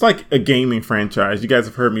worry. It's like a gaming franchise. You guys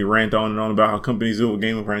have heard me rant on and on about how companies do with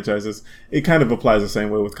gaming franchises. It kind of applies the same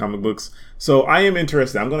way with comic books. So I am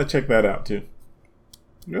interested. I'm going to check that out too.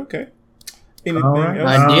 Okay. Anything Alright.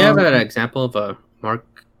 else? Do you have an example of a Mark,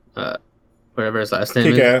 whatever his last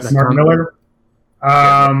name Kick-Ass. is? Mark Miller.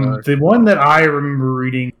 Yeah, The one that I remember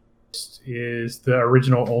reading is the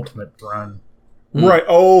original Ultimate run. Right.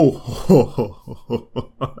 Oh.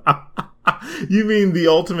 You mean the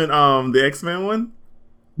Ultimate, the X-Men one?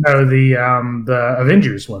 No, the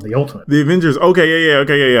Avengers one, the Ultimate. The Avengers. Okay,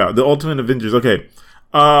 yeah. The Ultimate Avengers. Okay.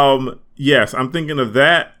 Yes, I'm thinking of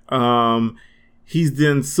that. He's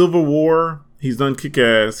done Civil War. He's done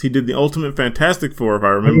Kick-Ass. He did the Ultimate Fantastic Four, if I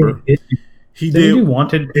remember. He did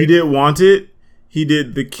Wanted. He did Wanted. He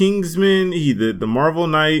did the Kingsman. He did the Marvel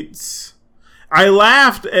Knights. I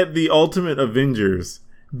laughed at the Ultimate Avengers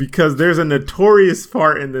because there's a notorious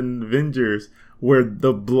part in the Avengers where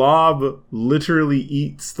the Blob literally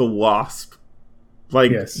eats the Wasp.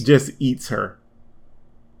 Like, just eats her.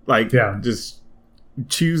 Like, just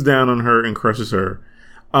chews down on her and crushes her.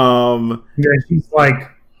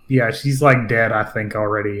 She's like dead, I think,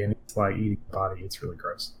 already, and it's like eating the body. It's really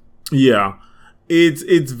gross. Yeah.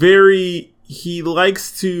 It's very, he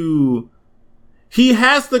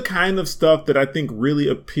has the kind of stuff that I think really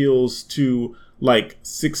appeals to like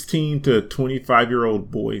 16 to 25-year-old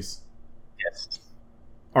boys. Yes.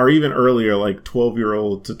 Or even earlier, like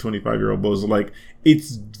 12-year-old to 25-year-old boys. Like,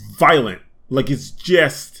 it's violent. Like, it's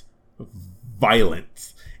just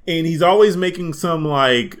violence. And he's always making some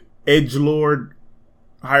like edgelord,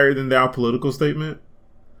 higher than thou political statement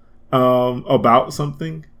about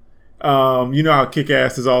something. You know how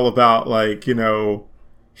Kick-Ass is all about, like, you know,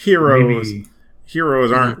 heroes. Maybe.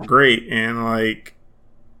 Heroes aren't great, and like,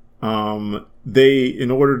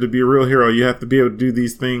 in order to be a real hero, you have to be able to do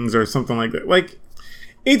these things or something like that. Like,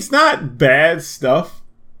 it's not bad stuff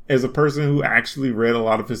as a person who actually read a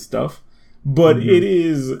lot of his stuff, but it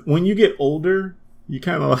is, when you get older, you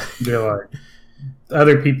kind of like, they're like,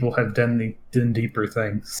 other people have done deeper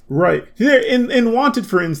things. Right. In Wanted,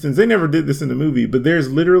 for instance, they never did this in the movie, but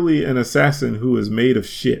there's literally an assassin who is made of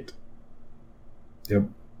shit. Yep.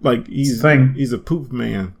 Like, he's a poop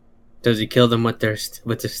man. Does he kill them with their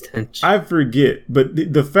stench? I forget, but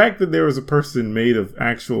the fact that there was a person made of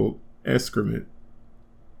actual excrement.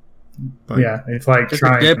 Like, it's like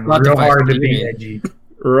trying real hard to be edgy.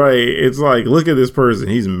 Right. It's like, look at this person.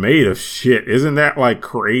 He's made of shit. Isn't that like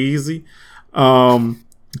crazy? Yeah.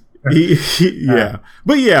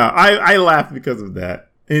 But yeah, I laugh because of that.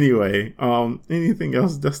 Anyway, anything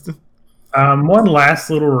else, Dustin? One last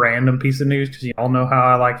little random piece of news, because you all know how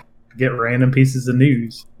I like to get random pieces of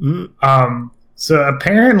news. Mm-hmm. So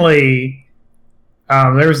apparently,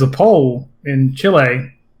 there was a poll in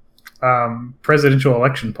Chile, presidential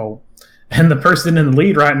election poll, and the person in the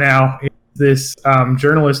lead right now is this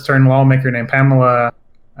journalist turned lawmaker named Pamela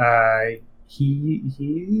Hele,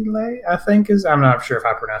 I think is. I'm not sure if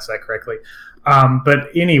I pronounced that correctly, but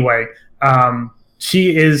anyway,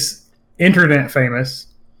 she is internet famous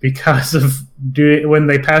because of when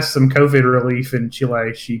they passed some COVID relief in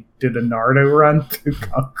Chile. She did a Naruto run through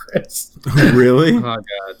Congress. Really? Oh god!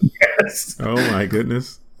 Yes. Oh my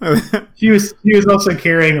goodness. She was also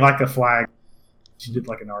carrying like a flag. She did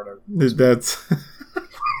like a Naruto.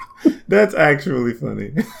 That's actually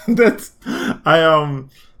funny.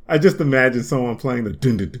 I just imagine someone playing the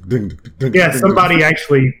ding, ding, ding, ding, ding. Yeah, somebody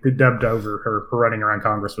actually dubbed over her running around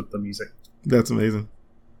Congress with the music. That's amazing.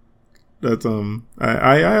 That's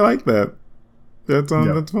I like that. That's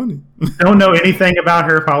funny. Don't know anything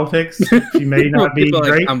about her politics. She may not be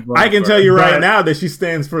great. I can tell you right now that she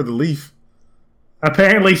stands for the leaf.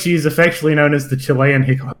 Apparently, she's affectionately known as the Chilean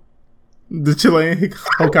Hikage. The Chilean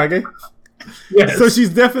Hokage? Yes. So she's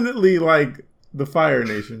definitely like the Fire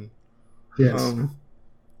Nation. Yes.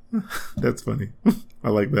 That's funny. I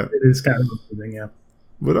like that. It is kind of amazing, yeah.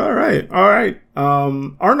 But all right.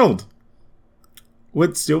 Arnold,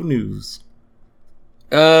 what's your news?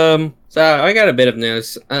 So I got a bit of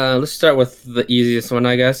news. Let's start with the easiest one,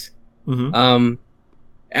 I guess. Mm-hmm.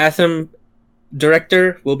 Anthem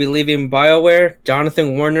director will be leaving BioWare.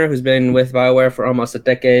 Jonathan Warner, who's been with BioWare for almost a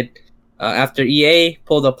decade, after EA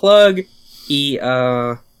pulled the plug, he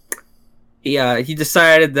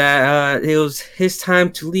decided that it was his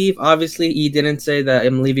time to leave. Obviously, he didn't say that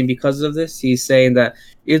I'm leaving because of this. He's saying that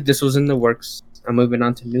if this was in the works, I'm moving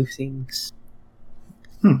on to new things.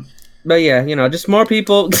 But yeah, just more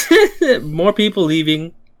people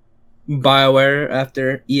leaving BioWare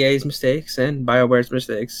after EA's mistakes and BioWare's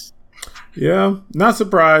mistakes. Yeah, not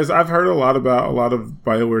surprised. I've heard a lot of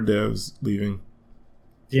BioWare devs leaving.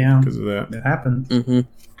 Yeah, because of that. It happened. Mm-hmm.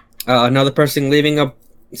 Another person leaving a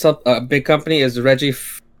big company is Reggie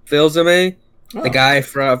Fils-Aimé, the guy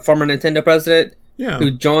from former Nintendo president,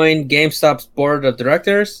 who joined GameStop's board of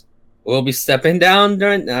directors. will be stepping down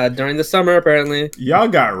during the summer. Apparently, y'all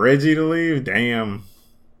got Reggie to leave. Damn.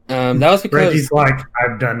 That was because Reggie's like,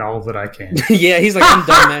 I've done all that I can. Yeah, he's like, I'm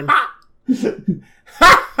done, man.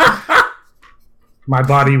 My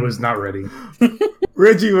body was not ready.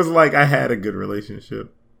 Reggie was like, I had a good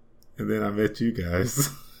relationship, and then I met you guys.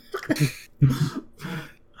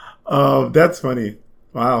 That's funny.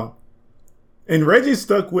 Wow. And Reggie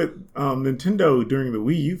stuck with Nintendo during the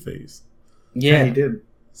Wii U phase. Yeah, he did.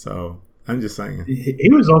 So I'm just saying, he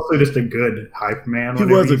was also just a good hype man. He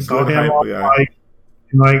was a good hype guy,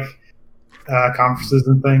 like conferences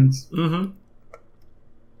and things. Mm-hmm.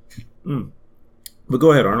 But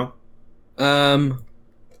go ahead, Arnold.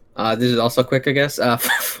 This is also quick, I guess.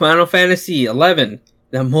 Final Fantasy 11,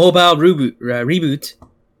 the mobile reboot,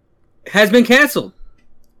 has been canceled.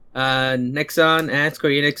 Nexon and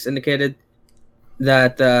Square Enix indicated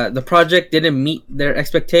that the project didn't meet their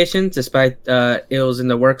expectations, despite it was in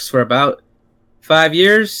the works for about 5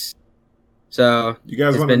 years. So you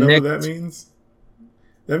guys want to know what that means?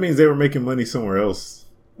 That means they were making money somewhere else,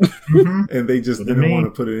 and they just didn't want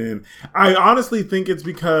to put it in. I honestly think it's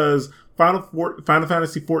because Final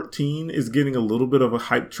Fantasy 14 is getting a little bit of a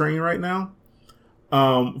hype train right now.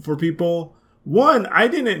 For people, one, I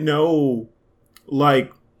didn't know,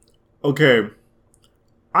 like, okay,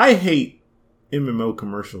 I hate MMO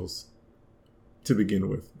commercials to begin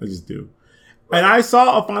with. I just do. And I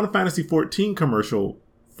saw a Final Fantasy 14 commercial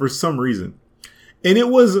for some reason. And it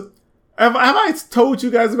was... Have I told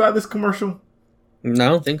you guys about this commercial? No, I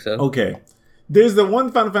don't think so. Okay. There's the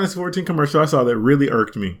one Final Fantasy 14 commercial I saw that really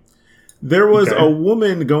irked me. There was a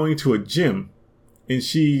woman going to a gym, and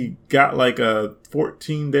she got like a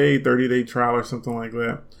 14-day, 30-day trial or something like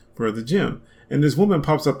that for the gym. And this woman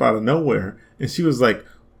pops up out of nowhere, and she was like,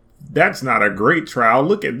 that's not a great trial.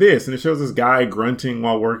 Look at this. And it shows this guy grunting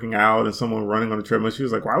while working out and someone running on a treadmill. She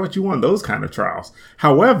was like, why would you want those kind of trials?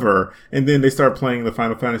 However, and then they start playing the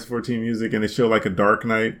Final Fantasy 14 music, and they show like a Dark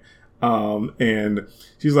Knight. And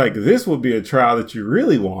she's like, this will be a trial that you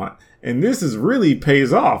really want. And this is really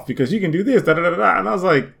pays off because you can do this, da da da da. And I was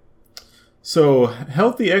like, so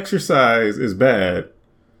healthy exercise is bad.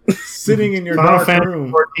 Sitting in your dark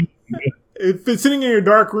room. If it's sitting in your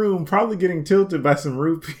dark room, probably getting tilted by some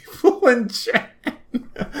rude people in chat.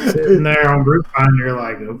 Sitting there on Groupon, you're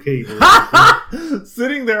like, okay.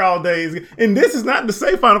 Sitting there all day. And this is not to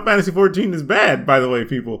say Final Fantasy 14 is bad, by the way,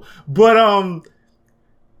 people. But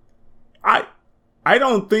I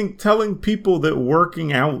don't think telling people that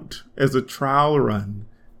working out as a trial run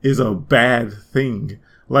is a bad thing.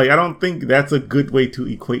 Like, I don't think that's a good way to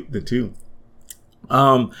equate the two.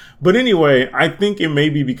 But anyway, I think it may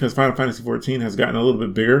be because Final Fantasy 14 has gotten a little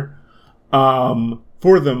bit bigger.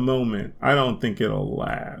 For the moment, I don't think it'll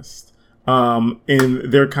last. And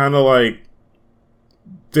they're kind of like,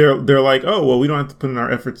 they're like, oh, well, we don't have to put in our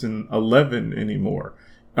efforts in 11 anymore.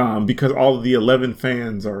 Because all of the 11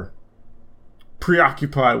 fans are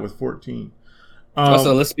preoccupied with 14.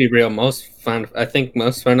 Also, let's be real. I think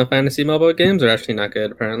most Final Fantasy mobile games are actually not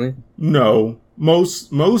good. Apparently, no. Most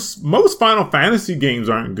Final Fantasy games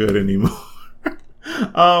aren't good anymore.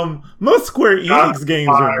 Most Square Enix games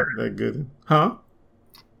aren't that good, huh?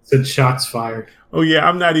 Said shots fired. Oh yeah,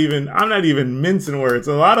 I'm not even mincing words.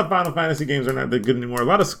 A lot of Final Fantasy games are not that good anymore. A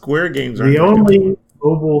lot of Square games aren't. The only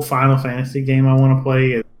mobile Final Fantasy game I want to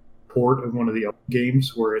play is a port of one of the old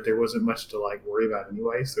games where there wasn't much to like worry about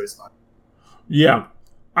anyway. So it's not. Yeah.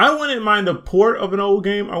 I wouldn't mind a port of an old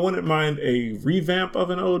game. I wouldn't mind a revamp of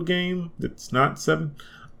an old game that's not 7.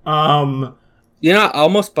 I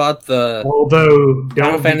almost bought the... Although,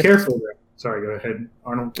 don't be careful there. Sorry, go ahead,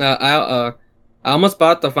 Arnold. I almost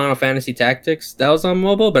bought the Final Fantasy Tactics. That was on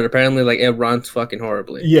mobile, but apparently like it runs fucking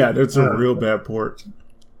horribly. Yeah, that's a real bad port.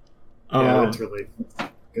 Yeah, that's really...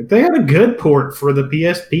 They had a good port for the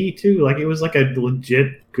PSP, too. Like, it was like a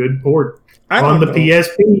legit good port on the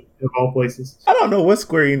PSP. Of all places, I don't know what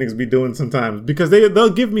Square Enix be doing sometimes because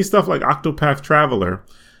they'll give me stuff like Octopath Traveler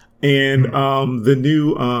and the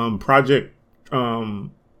new Project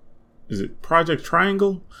is it Project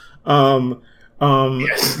Triangle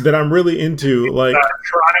yes. that I'm really into, like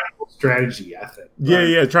Triangle Strategy, I think.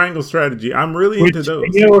 Yeah, Triangle Strategy. I'm really into those.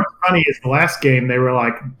 You know what's funny is the last game they were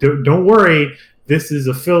like, "Don't worry, this is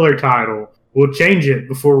a filler title. We'll change it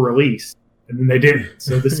before release." And then they didn't.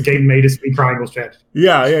 So this game made us be Triangle Strategy.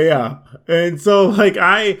 Yeah. And so, like,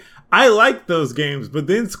 I like those games. But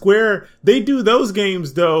then Square, they do those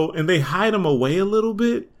games, though, and they hide them away a little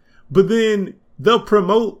bit. But then they'll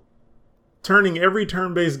promote turning every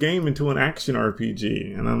turn-based game into an action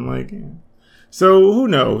RPG. And I'm like, yeah. So who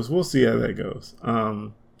knows? We'll see how that goes.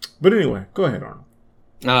 But anyway, go ahead, Arnold.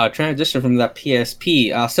 Transition from the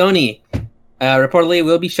PSP. Sony reportedly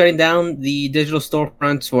will be shutting down the digital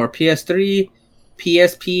storefronts for PS3,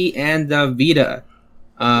 PSP, and the Vita.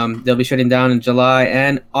 They'll be shutting down in July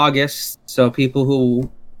and August. So people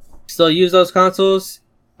who still use those consoles,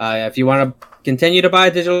 if you want to continue to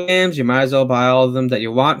buy digital games, you might as well buy all of them that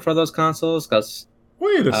you want for those consoles. Because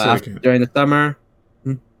wait a second, during the summer.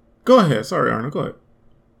 Go ahead. Sorry, Arnold. Go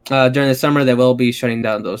ahead. During the summer, they will be shutting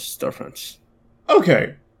down those storefronts.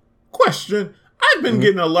 Okay. Question. I've been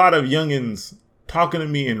getting a lot of youngins talking to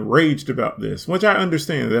me enraged about this, which I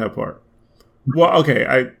understand that part. Well,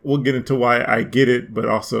 okay, we'll get into why I get it, but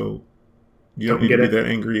also you don't need to be that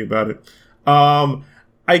angry about it.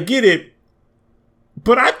 I get it,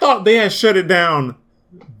 but I thought they had shut it down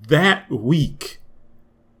that week.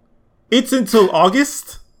 It's until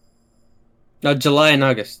August? No, July and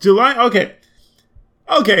August. July? Okay.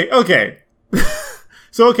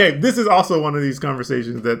 So, okay, this is also one of these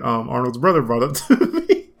conversations that Arnold's brother brought up to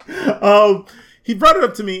me. He brought it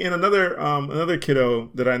up to me, and another kiddo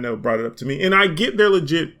that I know brought it up to me, and I get their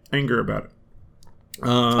legit anger about it.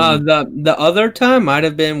 The other time might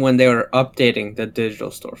have been when they were updating the digital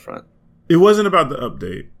storefront. It wasn't about the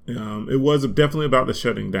update. It was definitely about the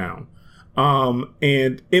shutting down.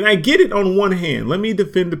 And I get it on one hand. Let me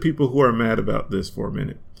defend the people who are mad about this for a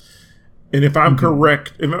minute. And if I'm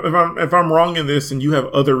correct, if I'm wrong in this, and you have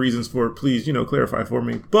other reasons for it, please, clarify for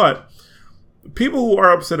me. But people who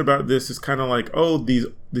are upset about this is kind of like, oh, these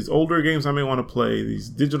older games I may want to play, these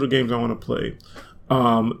digital games I want to play,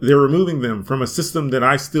 they're removing them from a system that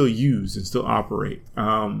I still use and still operate.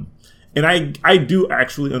 And I do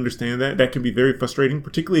actually understand that. That can be very frustrating,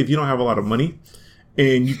 particularly if you don't have a lot of money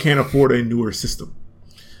and you can't afford a newer system.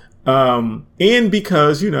 And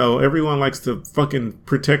because, everyone likes to fucking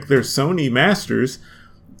protect their Sony masters,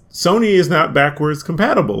 Sony is not backwards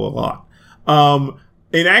compatible a lot.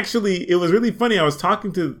 And actually, it was really funny. I was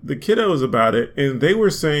talking to the kiddos about it, and they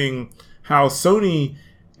were saying how Sony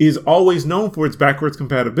is always known for its backwards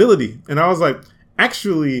compatibility. And I was like,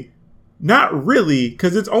 actually, not really,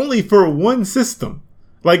 because it's only for one system.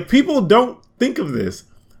 Like, people don't think of this.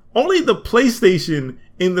 Only the PlayStation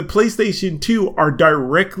and the PlayStation 2 are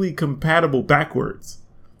directly compatible backwards.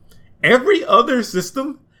 Every other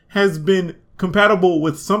system has been compatible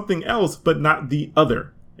with something else, but not the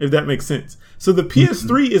other, if that makes sense. So the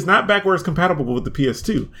PS3 is not backwards compatible with the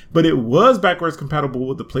PS2, but it was backwards compatible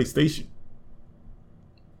with the PlayStation.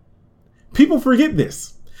 People forget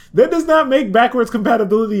this. That does not make backwards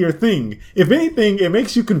compatibility your thing. If anything, it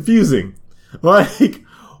makes you confusing. Like,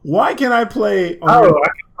 why can I play...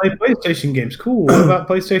 I can play PlayStation games. Cool. What about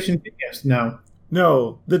PlayStation games?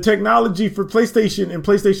 No, the technology for PlayStation and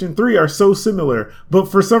PlayStation 3 are so similar,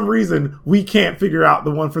 but for some reason, we can't figure out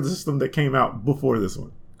the one for the system that came out before this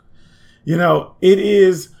one. It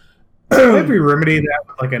is... Maybe remedy that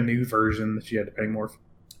with like a new version that you had to pay more for.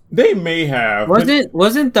 They may have.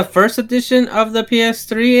 Wasn't the first edition of the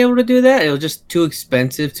PS3 able to do that? It was just too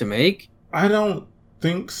expensive to make? I don't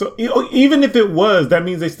think so. Even if it was, that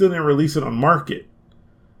means they still didn't release it on market.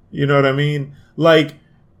 You know what I mean? Like,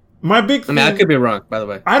 my big thing... I could be wrong, by the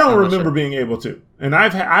way. I don't remember being able to. And I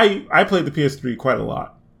played the PS3 quite a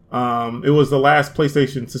lot. It was the last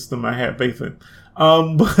PlayStation system I had faith in.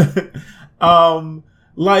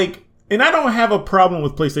 And I don't have a problem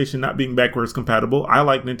with PlayStation not being backwards compatible. I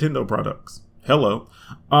like Nintendo products. Hello.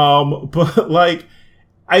 But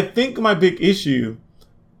I think my big issue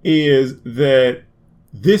is that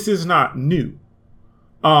this is not new.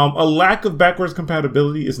 A lack of backwards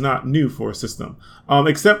compatibility is not new for a system,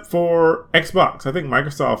 except for Xbox. I think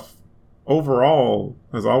Microsoft overall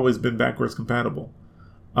has always been backwards compatible.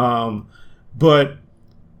 But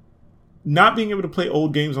not being able to play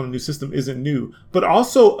old games on a new system isn't new. But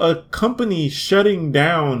also a company shutting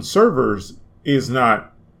down servers is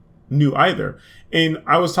not new either. And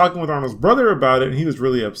I was talking with Arnold's brother about it, and he was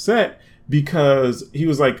really upset because he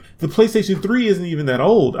was like, the PlayStation 3 isn't even that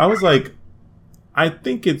old. I was like, I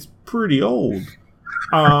think it's pretty old.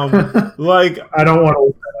 I don't want to look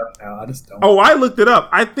that up now. I just don't. Oh, I looked it up.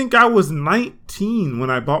 I think I was 19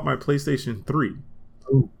 when I bought my PlayStation 3.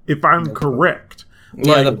 Ooh, if I'm correct.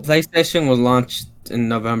 Yeah, the PlayStation was launched in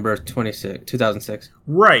November 2006.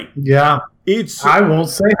 Right. Yeah. I won't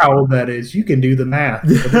say how old that is. You can do the math,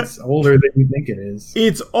 but it's older than you think it is.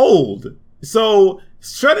 It's old. So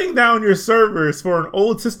shutting down your servers for an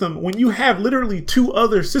old system when you have literally two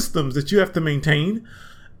other systems that you have to maintain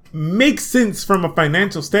makes sense from a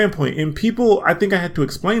financial standpoint. And people, I think I had to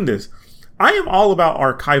explain this. I am all about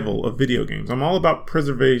archival of video games. I'm all about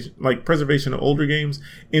preservation of older games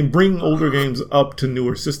and bringing older games up to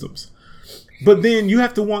newer systems. But then you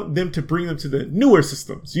have to want them to bring them to the newer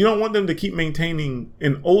systems. You don't want them to keep maintaining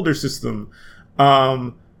an older system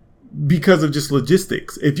because of just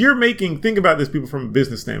logistics. If you're think about this, people, from a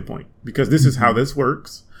business standpoint, because this is how this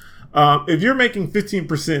works. If you're making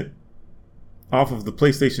 15% off of the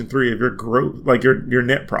PlayStation 3 of your growth, like your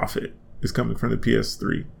net profit is coming from the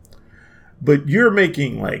PS3, but you're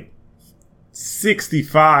making like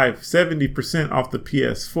 65-70% off the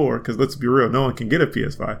PS4, because let's be real, no one can get a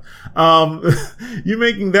PS5. You're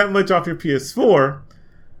making that much off your PS4.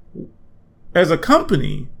 As a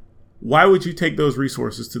company, why would you take those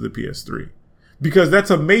resources to the PS3? Because that's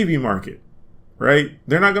a maybe market, right?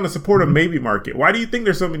 They're not going to support a maybe market. Why do you think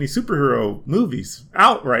there's so many superhero movies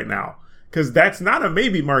out right now? Because that's not a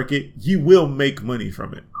maybe market. You will make money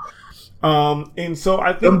from it. And so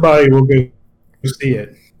I think somebody will go see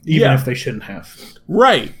it, even if they shouldn't have.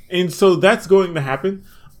 Right. And so that's going to happen.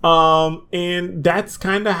 And that's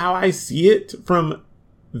kind of how I see it from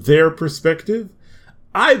their perspective.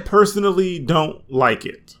 I personally don't like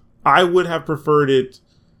it. I would have preferred it.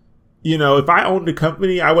 You know, if I owned a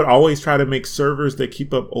company, I would always try to make servers that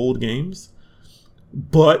keep up old games.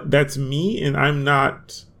 But that's me, and I'm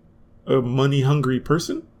not a money-hungry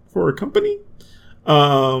person for a company.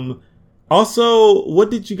 Also,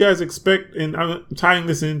 what did you guys expect? And I'm tying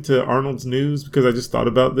this into Arnold's news because I just thought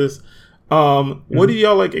about this. What do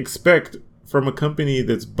y'all expect from a company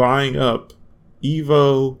that's buying up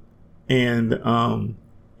Evo and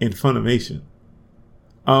Funimation?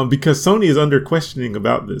 Because Sony is under questioning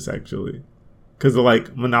about this, actually, because of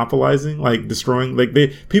monopolizing, destroying.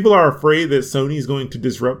 People are afraid that Sony is going to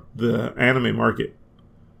disrupt the anime market,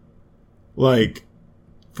 for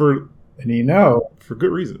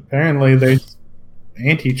good reason. Apparently, there's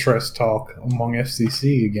antitrust talk among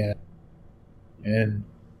FCC again, and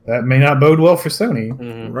that may not bode well for Sony.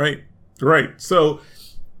 Mm-hmm. Right. So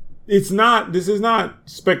this is not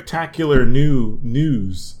spectacular new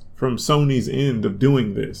news from Sony's end of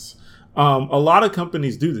doing this. A lot of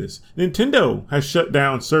companies do this. Nintendo has shut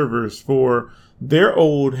down servers for their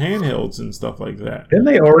old handhelds and stuff like that. Didn't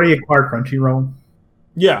they already acquire Crunchyroll?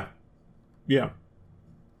 Yeah.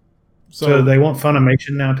 So they want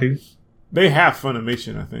Funimation now too? They have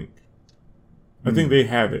Funimation, I think. I think they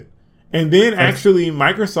have it. And then actually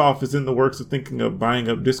Microsoft is in the works of thinking of buying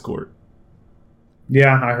up Discord.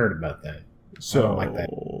 Yeah, I heard about that. So I don't like that.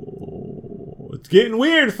 It's getting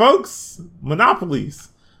weird, folks. Monopolies.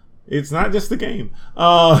 It's not just a game.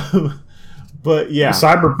 But yeah.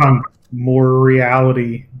 Cyberpunk, more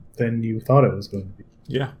reality than you thought it was going to be.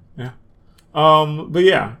 Yeah. But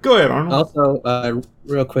yeah, go ahead, Arnold. Also,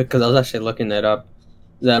 real quick, because I was actually looking that up.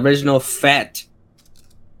 The original Fat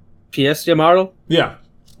PS model. Yeah.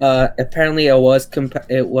 Apparently, it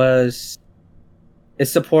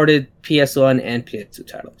supported PS1 and PS2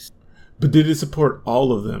 titles. But did it support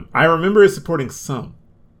all of them? I remember it supporting some.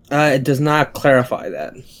 It does not clarify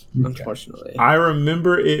that, unfortunately. I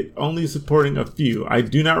remember it only supporting a few. I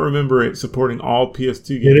do not remember it supporting all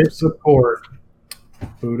PS2 games. Did it support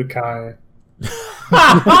Budokai?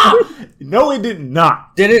 No, it did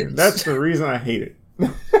not. Did it? That's the reason I hate it.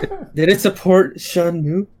 Did it support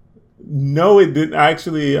Shenmue? No, it didn't.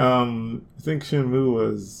 Actually, I think Shenmue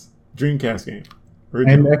was Dreamcast game.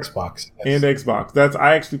 Original. And Xbox. Yes. And Xbox.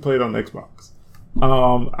 I actually played on Xbox.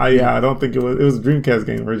 I don't think it was a Dreamcast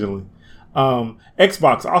game originally.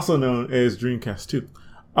 Xbox, also known as Dreamcast 2.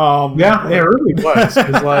 Yeah, it really was.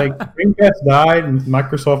 Because Dreamcast died and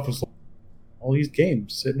Microsoft was like, all these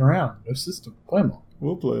games sitting around, no system, play them all.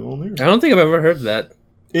 We'll play them on there. I don't think I've ever heard that.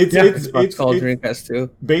 It's called Dreamcast 2.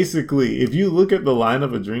 Basically, if you look at the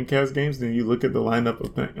lineup of Dreamcast games, then you look at the lineup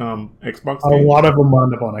of Xbox games. A lot of them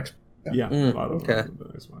wound up on Xbox. Yeah, a lot of them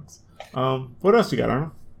on Xbox. What else you got,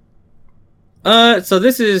 Arnold? So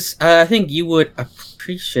this is, I think you would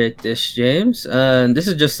appreciate this, James. This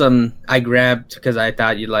is just some I grabbed because I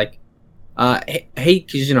thought you'd like. Hey,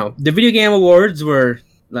 because the video game awards were,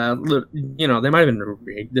 they might have been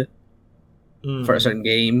rigged for a certain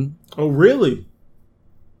game. Oh, really?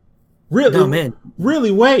 Really? No, man.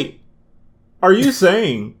 Really? Wait. Are you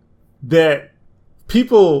saying that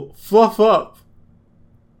people fluff up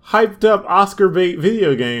hyped up Oscar bait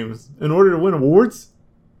video games in order to win awards?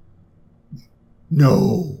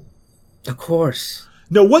 No. Of course.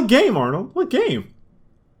 No, what game, Arnold? What game?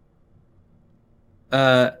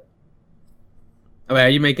 Are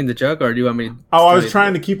you making the joke, or do you want me to... Oh, I was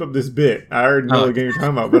trying to keep up this bit. I already know what game you're talking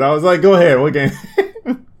about, but I was like, go ahead, what game?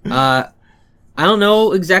 I don't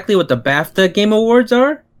know exactly what the BAFTA Game Awards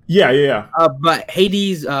are. Yeah. But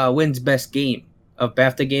Hades wins Best Game of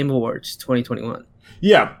BAFTA Game Awards 2021.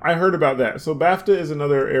 Yeah, I heard about that. So BAFTA is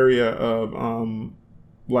another area of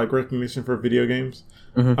like recognition for video games.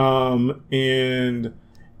 Mm-hmm. And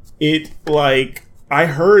it like I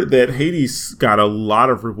heard that Hades got a lot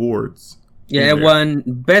of rewards. Yeah, it won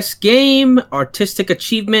Best Game, Artistic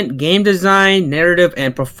Achievement, Game Design, Narrative,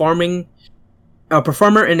 and Performer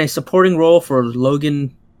in a Supporting Role for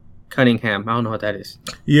Logan Cunningham. I don't know what that is.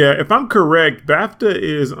 Yeah, if I'm correct, BAFTA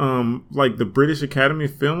is like the British Academy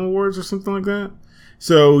Film Awards or something like that.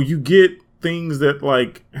 So you get things that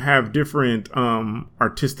like have different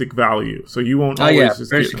artistic value. So you won't always just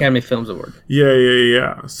British get Academy Films Award.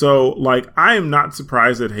 Yeah. So like I am not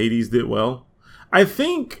surprised that Hades did well. I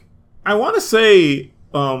want to say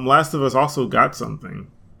Last of Us also got something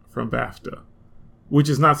from BAFTA, which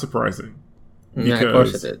is not surprising. Yeah, of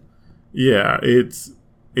course it did. Yeah, it's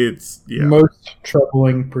most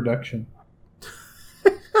troubling production.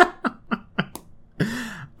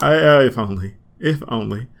 If only.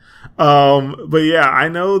 But yeah, I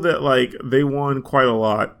know that like they won quite a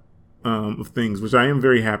lot of things, which I am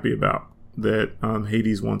very happy about. That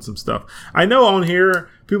Hades won some stuff. I know on here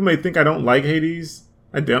people may think I don't like Hades.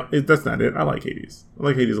 I don't. That's not it. I like Hades. I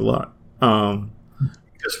like Hades a lot.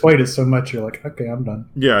 Just played it so much, you're like, okay, I'm done.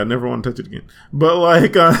 Yeah, I never want to touch it again. But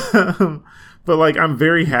like, I'm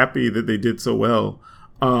very happy that they did so well.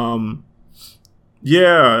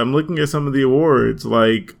 Yeah, I'm looking at some of the awards.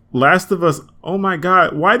 Like Last of Us. Oh my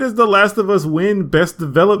God, why does The Last of Us win Best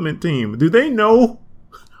Development Team? Do they know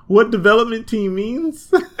what development team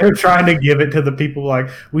means? They're trying to give it to the people like,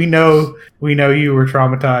 we know you were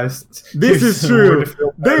traumatized. This is true.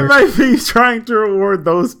 They might be trying to reward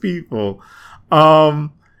those people.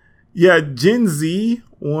 Yeah, Gen Z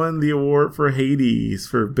won the award for Hades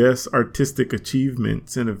for Best Artistic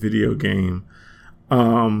Achievements in a Video Game.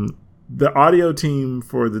 The audio team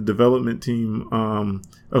for the development team of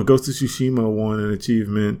Ghost of Tsushima won an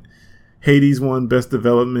achievement. Hades won Best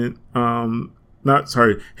Development.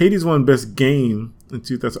 Hades won Best Game in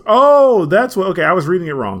 2000. Oh, that's what. Okay, I was reading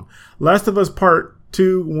it wrong. Last of Us Part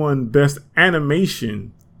 2 won Best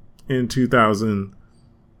Animation in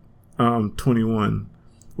 2021,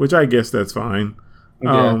 which I guess that's fine.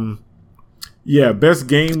 Yeah, Best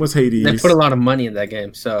Game was Hades. They put a lot of money in that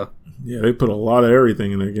game, so. Yeah, they put a lot of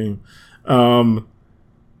everything in that game.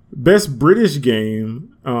 Best British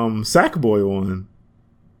Game, Sackboy won.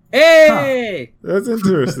 Hey! Huh. That's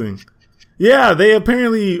interesting. Yeah, they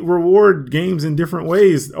apparently reward games in different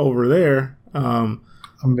ways over there.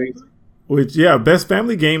 Amazing. Which, yeah, Best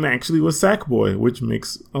Family Game actually was Sackboy, which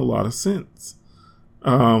makes a lot of sense.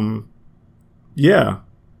 Yeah.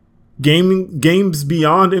 Games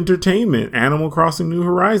Beyond Entertainment, Animal Crossing New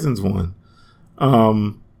Horizons won.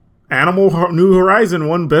 Animal New Horizon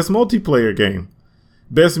won Best Multiplayer Game.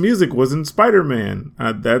 Best Music was in Spider-Man.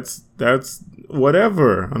 That's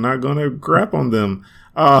whatever. I'm not gonna crap on them.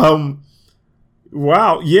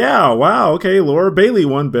 Wow. Yeah. Wow. Okay. Laura Bailey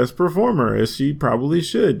won Best Performer, as she probably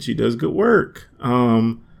should. She does good work.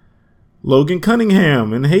 Logan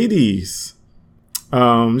Cunningham in Hades.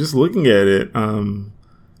 Just looking at it.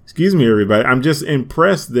 Excuse me, everybody. I'm just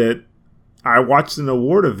impressed that I watched an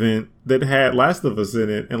award event that had Last of Us in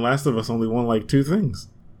it, and Last of Us only won like 2 things.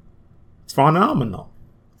 It's phenomenal.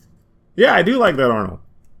 Yeah, I do like that, Arnold.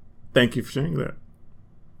 Thank you for sharing that.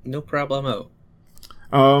 No problemo.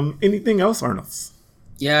 Anything else, Arnold?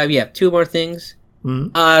 Yeah, we have 2 more things.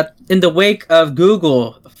 Mm-hmm. In the wake of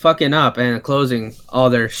Google fucking up and closing all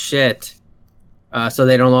their shit, so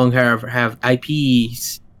they no longer have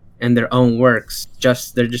IPs and their own works.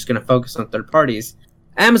 They're just gonna focus on third parties.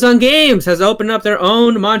 Amazon Games has opened up their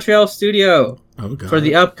own Montreal studio for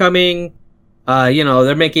the upcoming.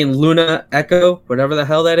 They're making Luna Echo, whatever the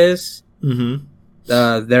hell that is. Mm-hmm.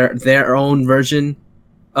 Their own version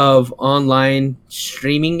of online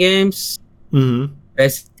streaming games. Mm-hmm.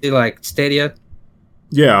 Basically like Stadia.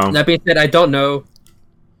 Yeah. That being said, I don't know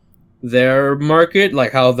their market,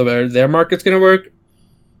 like how their market's gonna work.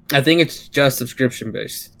 I think it's just subscription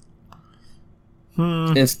based.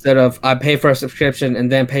 Instead of I pay for a subscription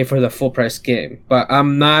and then pay for the full price game. But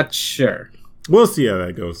I'm not sure. We'll see how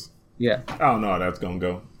that goes. Yeah. I don't know how that's gonna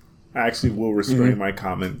go. I actually will restrain my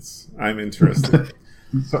comments. I'm interested.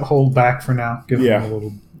 So hold back for now. Give them a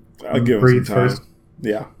little. I'll give them some time. First.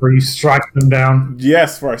 Yeah. Where you strike them down.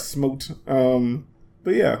 Yes, for I smoked.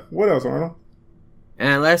 But yeah, what else, Arnold?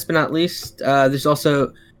 And last but not least, there's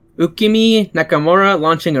also Ukimi Nakamura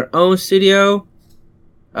launching her own studio.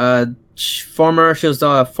 She was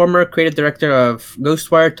the former creative director of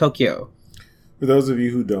Ghostwire Tokyo. For those of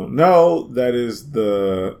you who don't know, that is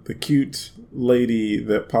the cute lady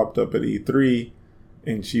that popped up at E3,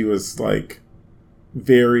 and she was like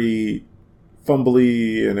very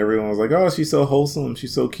fumbly, and everyone was like, "Oh, she's so wholesome,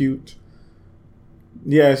 she's so cute."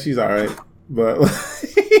 Yeah, she's all right, but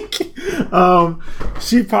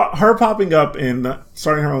her popping up and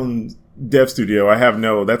starting her own dev studio.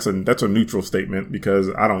 That's a neutral statement because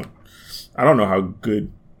I don't know how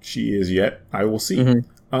good she is yet. I will see. Mm-hmm.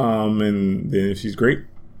 And then if she's great,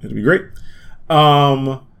 it'll be great.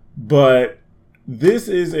 But this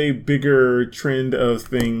is a bigger trend of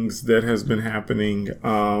things that has been happening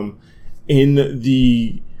in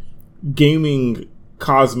the gaming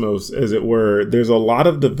cosmos, as it were. There's a lot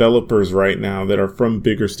of developers right now that are from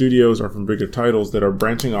bigger studios or from bigger titles that are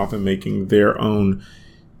branching off and making their own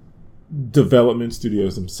development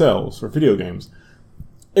studios themselves for video games.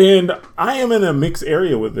 And I am in a mixed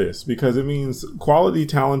area with this because it means quality,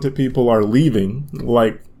 talented people are leaving,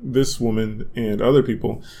 like this woman and other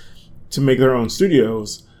people, to make their own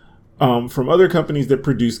studios from other companies that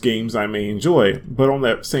produce games I may enjoy. But on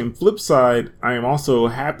that same flip side, I am also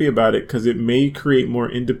happy about it because it may create more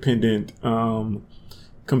independent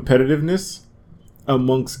competitiveness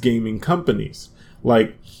amongst gaming companies.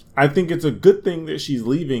 Like, I think it's a good thing that she's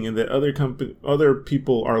leaving and that other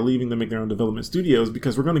people are leaving to make their own development studios,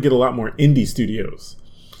 because we're going to get a lot more indie studios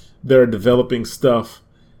that are developing stuff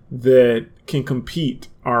that can compete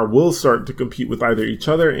or will start to compete with either each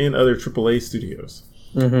other and other AAA studios.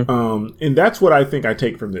 Mm-hmm. And that's what I think I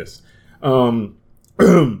take from this. I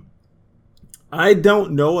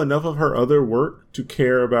don't know enough of her other work to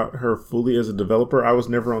care about her fully as a developer. I was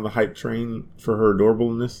never on the hype train for her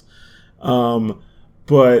adorableness.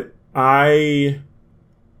 But I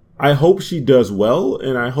hope she does well,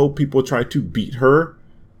 and I hope people try to beat her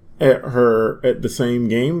at the same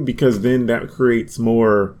game, because then that creates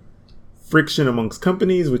more friction amongst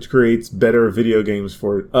companies, which creates better video games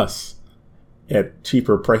for us at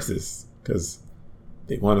cheaper prices because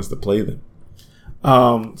they want us to play them.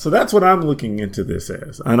 So that's what I'm looking into this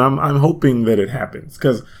as, and I'm hoping that it happens,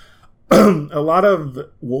 because a lot of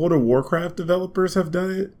World of Warcraft developers have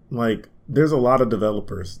done it. Like, there's a lot of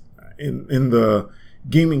developers in the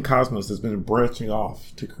gaming cosmos that's been branching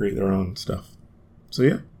off to create their own stuff. So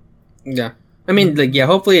yeah. I mean,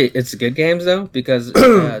 hopefully it's good games though, because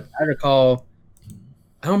I recall,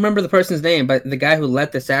 I don't remember the person's name, but the guy who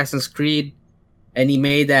led Assassin's Creed, and he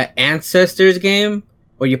made that Ancestors game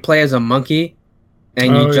where you play as a monkey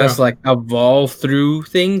and you just evolve through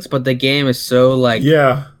things, but the game is so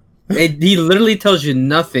he literally tells you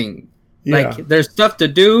nothing. Yeah. Like, there's stuff to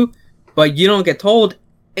do, but you don't get told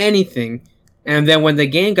anything. And then when the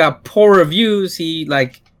game got poor reviews, he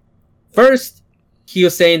was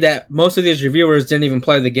saying that most of these reviewers didn't even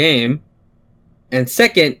play the game. And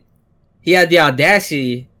second, he had the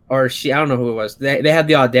audacity, I don't know who it was. They had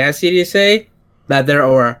the audacity to say that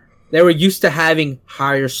they were used to having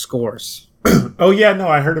higher scores. Oh yeah, no,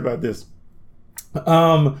 I heard about this.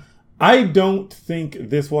 I don't think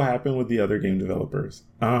this will happen with the other game developers.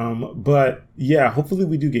 But yeah, hopefully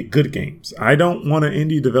we do get good games. I don't want an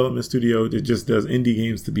indie development studio that just does indie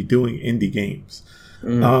games to be doing indie games.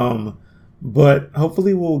 But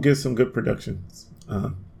hopefully we'll get some good productions.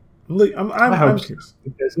 I'm curious.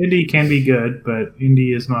 Because indie can be good, but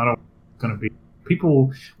indie is not going to be.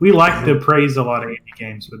 People, we like to praise a lot of indie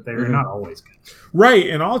games, but they're not always good. Right,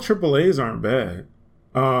 and all AAAs aren't bad.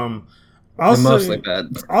 Mostly bad.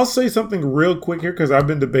 I'll say something real quick here, because I've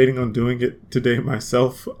been debating on doing it today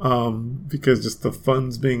myself, because just the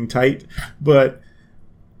funds being tight. But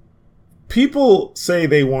people say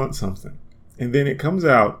they want something, and then it comes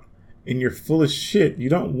out, and you're full of shit. You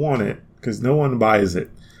don't want it because no one buys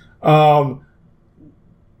it.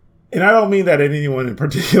 And I don't mean that at anyone in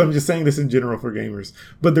particular. I'm just saying this in general for gamers.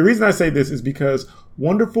 But the reason I say this is because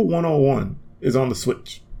Wonderful 101 is on the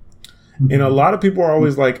Switch. And a lot of people are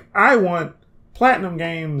always like, I want Platinum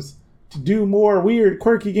Games to do more weird,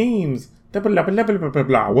 quirky games. Blah, blah, blah, blah, blah,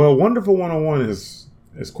 blah. Well, Wonderful 101 is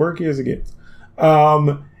as quirky as it gets.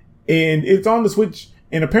 And it's on the Switch.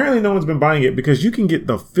 And apparently no one's been buying it because you can get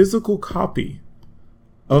the physical copy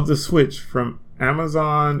of the Switch from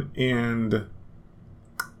Amazon and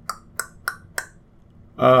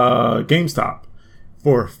GameStop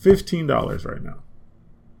for $15 right now.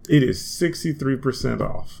 It is 63%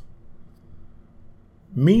 off.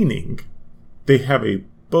 Meaning they have a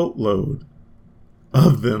boatload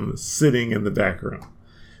of them sitting in the background.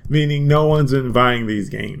 Meaning no one's been buying these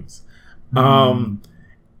games.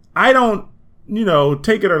 I don't,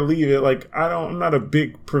 take it or leave it. Like, I'm not a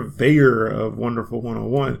big purveyor of Wonderful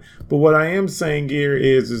 101. But what I am saying here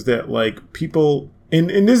is that, like, people, and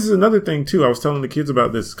this is another thing too, I was telling the kids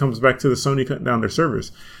about this, comes back to the Sony cutting down their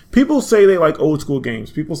servers. People say they like old school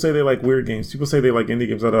games. People say they like weird games. People say they like indie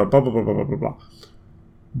games, blah, blah, blah, blah, blah, blah, blah.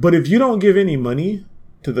 But if you don't give any money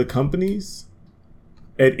to the companies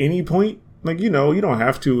at any point, Like, you don't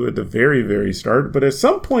have to at the very, very start. But at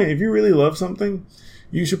some point, if you really love something,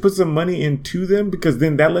 you should put some money into them, because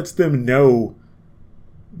then that lets them know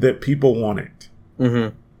that people want it.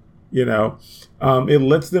 Mm-hmm. It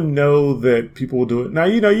lets them know that people will do it. Now,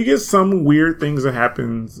 you get some weird things that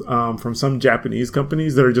happens from some Japanese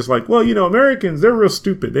companies that are just like, well, Americans, they're real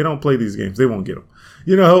stupid. They don't play these games. They won't get them.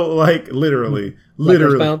 Like literally. Like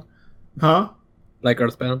Earthbound? Huh? Like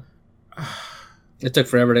Earthbound? It took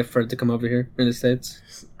forever for it to come over here in the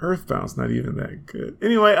States. Earthbound's not even that good.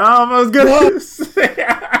 Anyway, I was gonna say.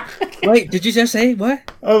 Wait, did you just say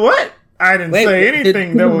what? Oh, what? I didn't say anything.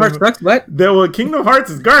 Kingdom Hearts sucks? What? Kingdom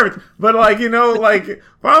Hearts is garbage. But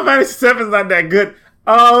Final Fantasy VII is not that good.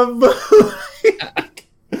 I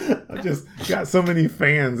just got so many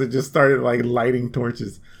fans that just started lighting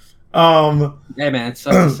torches. Hey man, it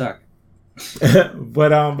sucks to suck.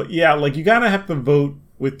 but yeah, you gotta have to vote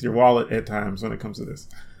with your wallet at times when it comes to this.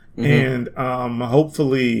 Mm-hmm. And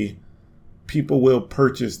hopefully people will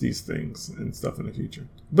purchase these things and stuff in the future.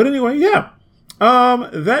 But anyway, yeah.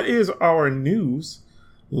 That is our news.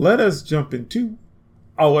 Let us jump into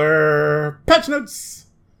our patch notes.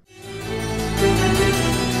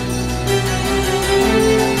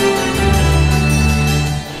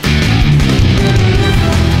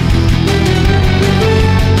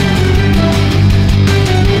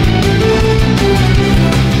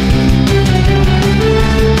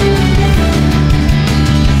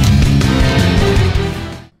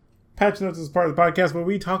 Patch Notes is part of the podcast where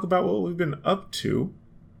we talk about what we've been up to.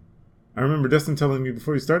 I remember Dustin telling me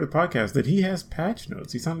before we started the podcast that he has patch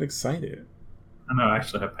notes. He sounded excited. I know, I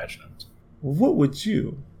actually have patch notes. What would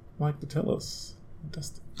you like to tell us,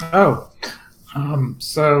 Dustin?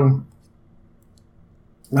 So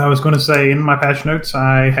I was going to say in my patch notes,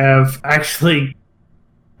 I have actually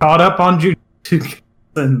caught up on Jujutsu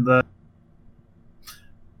and the.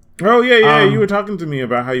 Oh yeah, you were talking to me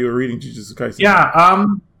about how you were reading Jujutsu Kaisen. Yeah,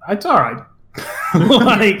 it's all right.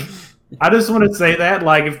 I just want to say that,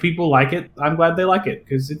 if people like it, I'm glad they like it,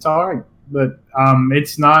 because it's all right. But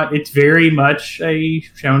it's not. It's very much a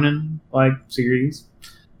shonen series.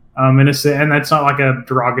 And that's not a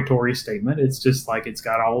derogatory statement. It's just it's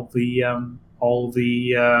got all the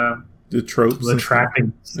tropes, the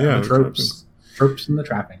trappings, the tropes and the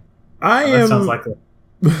trapping. Sounds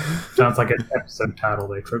like an episode title.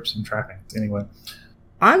 The tropes and trappings. Anyway.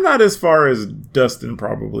 I'm not as far as Dustin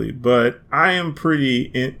probably, but I am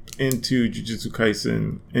pretty into Jujutsu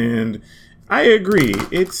Kaisen, and I agree.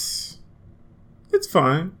 It's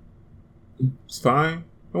fine. It's fine.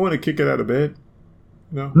 I want to kick it out of bed.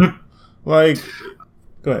 Go ahead.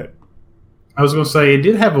 I was going to say, it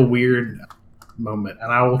did have a weird moment,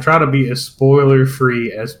 and I will try to be as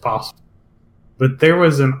spoiler-free as possible. But there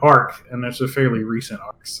was an arc, and there's a fairly recent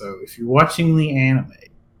arc, so if you're watching the anime,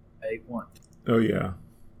 I want Oh, yeah.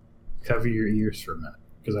 Cover your ears for a minute,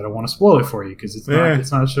 because I don't want to spoil it for you, because it's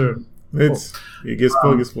not sure. It gets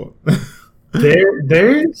spoiled.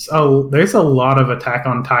 There's a lot of Attack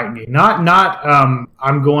on Titan. Not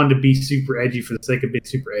I'm going to be super edgy for the sake of being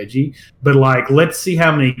super edgy, but let's see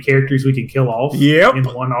how many characters we can kill off in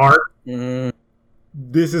one arc. Mm.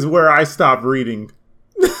 This is where I stopped reading.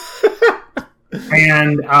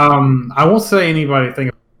 And I won't say anybody think,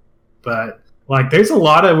 but there's a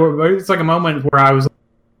lot of it's a moment where I was.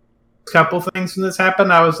 Couple things when this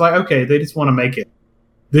happened, I was like, okay, they just want to make it.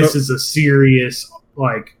 This is a serious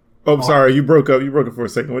I'm sorry, you broke up. You broke up for a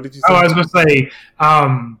second. What did you say? Oh, I was going to say,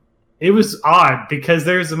 it was odd because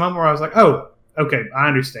there's a moment where I was like, oh, okay, I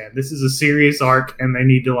understand. This is a serious arc, and they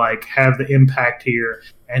need to have the impact here.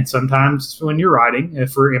 And sometimes when you're writing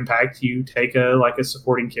for impact, you take a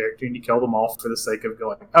supporting character and you kill them off for the sake of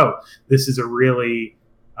going, oh, this is a really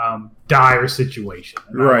dire situation.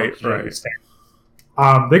 Right. There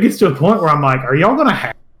gets to a point where I'm like, are y'all going to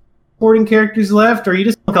have supporting characters left, or are you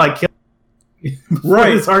just going to kill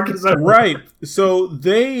right. This arc is over? Right. So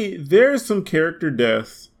there's some character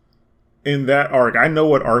deaths in that arc. I know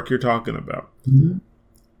what arc you're talking about. Mm-hmm.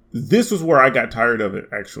 This was where I got tired of it,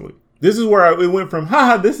 actually. This is where it went from,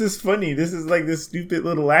 this is funny. This is this stupid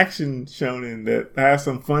little action shonen that has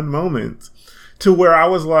some fun moments, to where I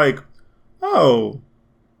was like, oh,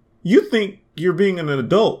 you think you're being an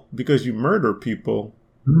adult because you murder people.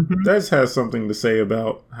 Mm-hmm. That has something to say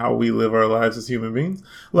about how we live our lives as human beings.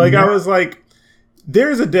 I was like,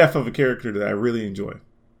 there's a death of a character that I really enjoy.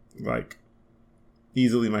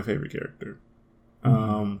 Easily my favorite character.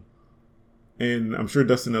 Mm-hmm. And I'm sure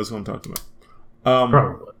Dustin knows who I'm talking about.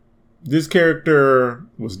 Probably. This character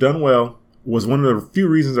was done well, was one of the few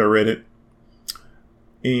reasons I read it.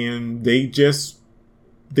 And they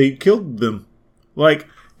killed them.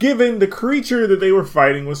 Given the creature that they were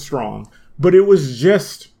fighting was strong, but it was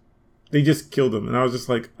just they just killed him, and I was just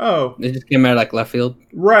like, oh, it just came out like left field,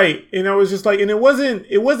 right? And I was just like, and it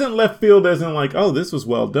wasn't left field as in like, oh, this was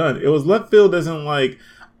well done. It was left field as in like,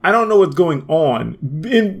 I don't know what's going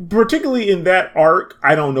on, particularly in that arc.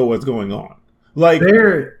 I don't know what's going on. Like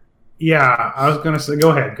yeah, I was gonna say, go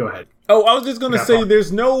ahead. Oh, I was just gonna say,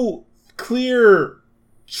 there's no clear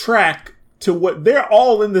track to what they're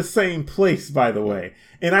all in the same place, by the way,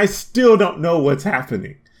 and I still don't know what's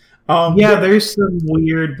happening. There's some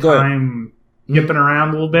weird time skipping around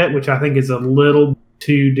a little bit, which I think is a little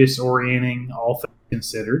too disorienting, all things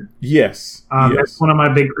considered. Yes. That's one of my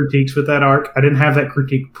big critiques with that arc. I didn't have that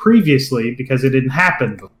critique previously because it didn't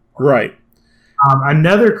happen before. Right.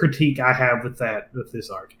 Another critique I have with this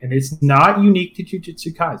arc, and it's not unique to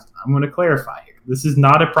Jujutsu Kaisen. I'm going to clarify here. This is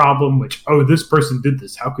not a problem which, oh, this person did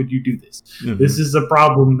this. How could you do this? Mm-hmm. This is a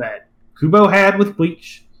problem that Kubo had with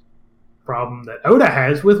Bleach. Problem that Oda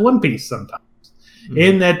has with One Piece sometimes. Mm-hmm.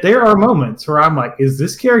 In that there are moments where I'm like, is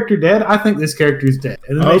this character dead? I think this character is dead.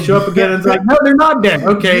 And then they show up again and it's like, no, they're not dead.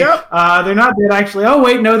 Okay, yep. They're not dead actually. Oh,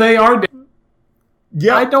 wait, no, they are dead.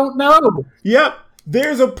 Yep. I don't know. Yep.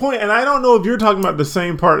 There's a point, and I don't know if you're talking about the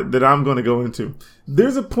same part that I'm going to go into.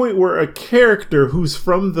 There's a point where a character who's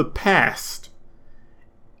from the past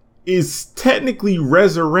is technically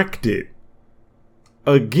resurrected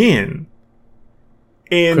again.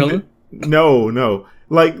 And Krillin? No.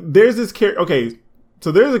 Like, there's this character. Okay,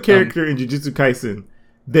 so there's a character in Jujutsu Kaisen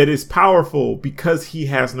that is powerful because he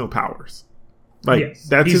has no powers. Like,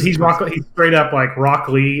 yes. He's straight up like Rock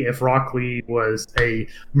Lee if Rock Lee was a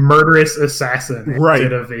murderous assassin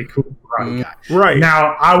instead of a cool karate guy. Right.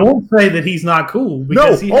 Now, I won't say that he's not cool.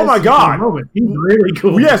 Because my God. He's really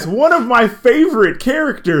cool. Yes, one of my favorite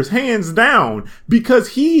characters, hands down, because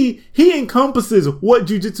he encompasses what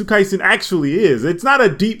Jujutsu Kaisen actually is. It's not a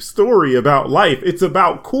deep story about life. It's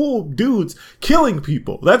about cool dudes killing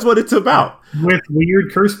people. That's what it's about. With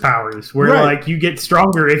weird curse powers, where like you get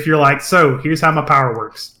stronger if you're like, so here's how my power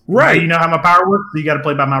works. Right. Now you know how my power works, so you got to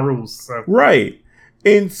play by my rules. So. Right.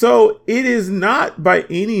 And so it is not by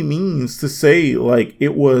any means to say like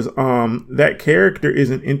it was that character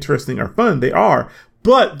isn't interesting or fun. They are.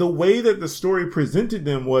 But the way that the story presented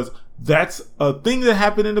them was that's a thing that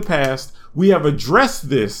happened in the past. We have addressed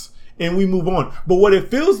this and we move on. But what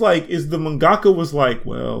it feels like is the mangaka was like,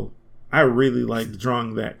 well, I really like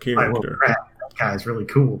drawing that character. That guy's really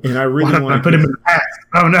cool. And I really want to put him in the past.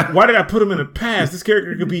 Oh no. Why did I put him in the past? This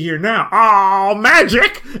character could be here now. Oh,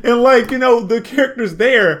 magic. And like, you know, the character's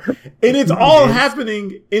there. And it's all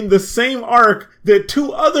happening in the same arc that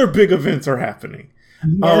two other big events are happening.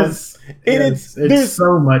 Yes. And there's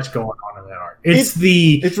so much going on in that arc. It's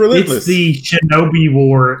relentless. It's the Shinobi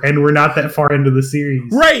War, and we're not that far into the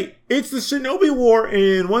series. Right. It's the Shinobi War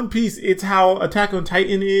in One Piece. It's how Attack on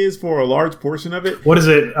Titan is for a large portion of it. What is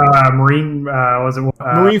it?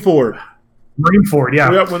 Marineford. Marineford,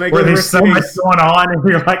 yeah. Yep, where there's so much going on, and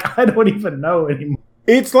you're like, I don't even know anymore.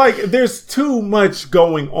 It's like there's too much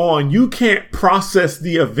going on. You can't process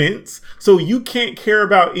the events, so you can't care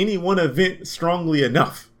about any one event strongly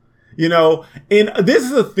enough. You know, and this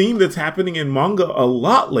is a theme that's happening in manga a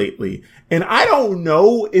lot lately. And I don't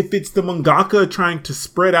know if it's the mangaka trying to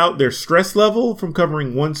spread out their stress level from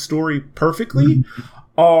covering one story perfectly,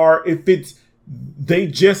 or if it's they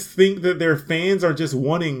just think that their fans are just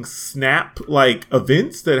wanting snap like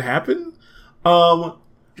events that happen.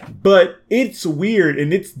 But it's weird,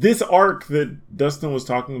 and it's this arc that Dustin was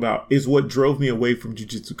talking about is what drove me away from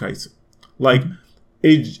Jujutsu Kaisen. Like,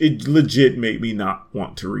 it legit made me not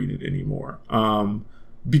want to read it anymore.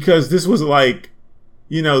 Because this was like,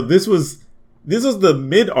 you know, this was the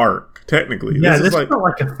mid arc technically. Yeah, this felt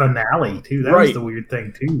like a finale too. That was the weird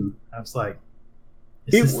thing too. I was like,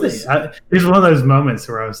 it was one of those moments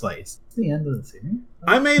where I was like, is this the end of the series?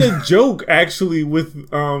 I made a joke actually with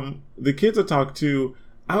the kids I talked to.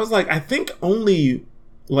 I was like, I think only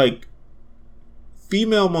like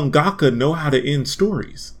female mangaka know how to end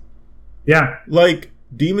stories. Yeah. Like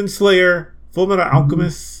Demon Slayer, Fullmetal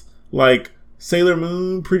Alchemist, like Sailor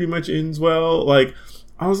Moon pretty much ends well. Like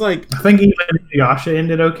I was like, I think even Inuyasha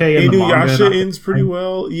ended okay. Inuyasha ends pretty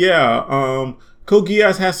well. Yeah. Code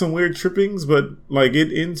Geass has some weird trippings, but like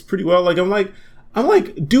it ends pretty well. Like I'm like,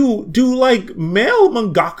 do like male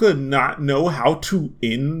mangaka not know how to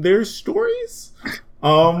end their stories?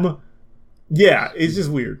 Yeah, it's just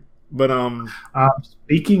weird. But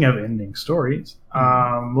speaking of ending stories,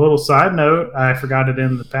 little side note, I forgot it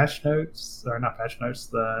in the patch notes, or not patch notes,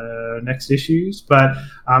 the next issues, but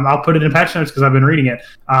I'll put it in patch notes because I've been reading it.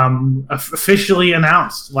 Officially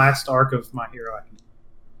announced last arc of My Hero Academia.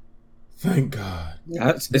 Thank God.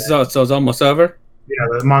 So it's almost over?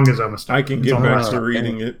 Yeah, the manga's almost done. I can get back to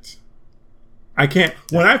reading it. I can't.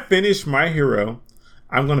 When I finish My Hero,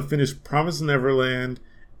 I'm going to finish Promised Neverland,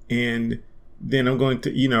 and then I'm going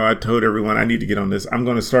to, I told everyone I need to get on this. I'm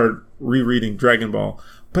going to start rereading Dragon Ball.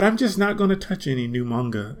 But I'm just not going to touch any new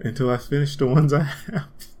manga until I finish the ones I have.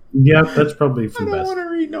 Yeah, that's probably for the best. I don't want to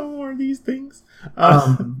read no more of these things.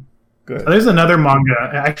 Good. There's another manga.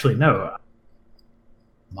 Actually, no.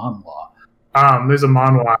 Manhwa. There's a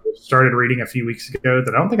manhwa I started reading a few weeks ago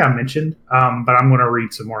that I don't think I mentioned, but I'm going to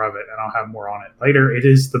read some more of it, and I'll have more on it later. It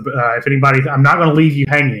is if anybody, I'm not going to leave you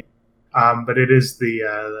hanging, but it is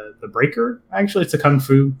the Breaker. Actually, it's a kung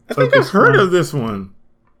fu. I think I've heard of this one.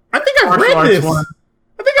 I think I've read this one.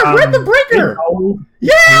 I think I've read the Breaker.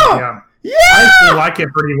 Yeah. I actually like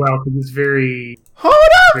it pretty well because it's very. Hold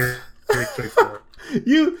up. Very, very straightforward.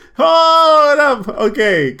 You hold up,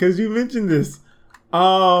 okay? Because you mentioned this.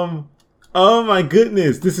 Oh my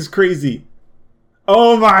goodness, this is crazy.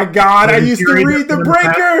 Oh my god, I used to read The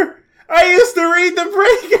Breaker. I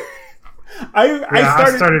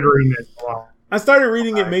started reading it a while. I started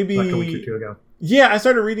reading it maybe like a week or two ago. Yeah, I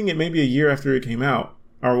started reading it maybe a year after it came out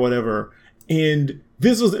or whatever. And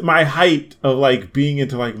this was my height of like being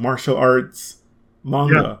into like martial arts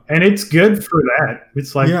manga. Yeah, and it's good for that.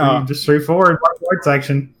 It's like just straightforward martial arts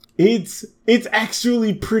action. It's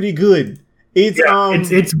actually pretty good.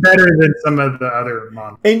 It's better than some of the other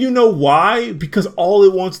manga. And you know why? Because all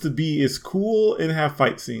it wants to be is cool and have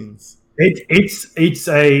fight scenes. It's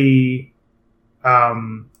a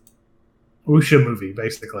wuxia movie,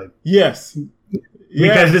 basically. Yes.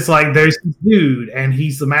 Because it's like there's this dude and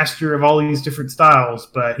he's the master of all these different styles,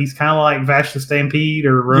 but he's kind of like Vash the Stampede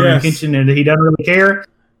or Ronan Kenshin, and he doesn't really care.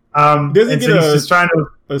 He's just trying to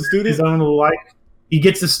a student his own little life. He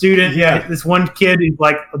gets a student. Yeah, this one kid is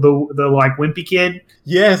like the like wimpy kid.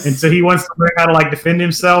 Yes, and so he wants to learn how to like defend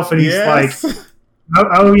himself, and he's like,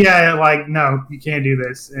 oh yeah, like no, you can't do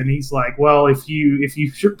this. And he's like, well, if you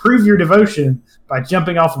prove your devotion by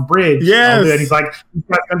jumping off a bridge, yes. And he's like,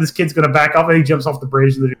 this kid's gonna back off, and he jumps off the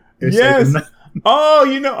bridge. Yes.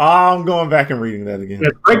 I'm going back and reading that again.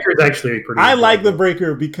 Yeah, the Breaker is actually pretty. I like the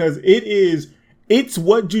Breaker because it's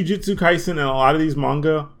what Jujutsu Kaisen and a lot of these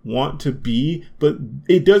manga want to be, but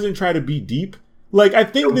it doesn't try to be deep. Like, I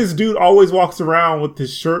think this dude always walks around with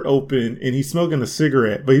his shirt open and he's smoking a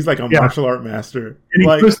cigarette, but he's like a martial art master. And he's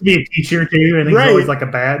like, supposed to be a teacher too, and he's always like a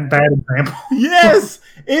bad example. Yes!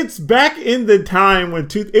 It's back in the time when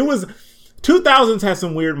 2000s had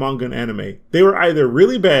some weird manga and anime. They were either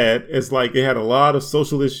really bad, as like they had a lot of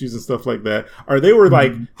social issues and stuff like that, or they were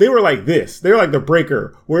like this. They were like The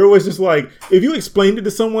Breaker, where it was just like if you explained it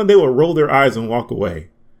to someone, they would roll their eyes and walk away.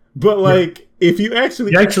 But like if you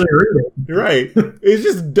actually read it, right? It's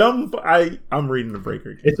just dumb. I'm reading The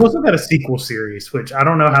Breaker. It's also got a sequel series, which I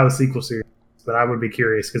don't know how the sequel series is, but I would be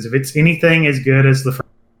curious because if it's anything as good as the first,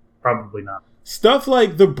 probably not. Stuff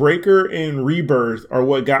like The Breaker and Rebirth are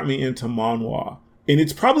what got me into manhwa. And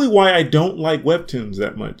it's probably why I don't like webtoons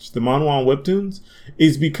that much. The manhwa and webtoons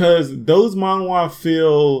is because those manhwa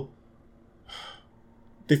feel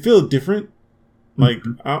different. Like,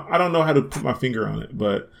 I don't know how to put my finger on it,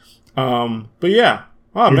 but yeah.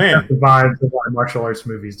 Oh, it's man. Got the vibes of like martial arts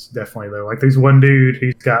movies, definitely, though. Like, there's one dude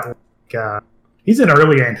who's got, like, he's an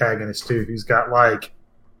early antagonist, too. He's got, like,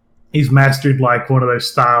 he's mastered like one of those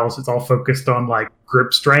styles. It's all focused on like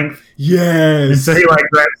grip strength. Yes. And so he'll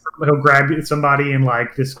grab somebody and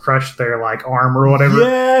like just crush their like arm or whatever.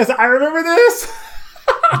 Yes, I remember this.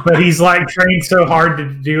 But he's like trained so hard to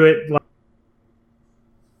do it. Like,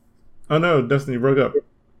 oh no, Destiny broke up.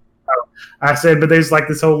 I said, but there's like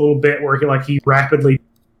this whole little bit where he rapidly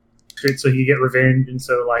so he get revenge, and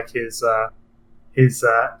so like his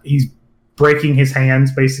he's breaking his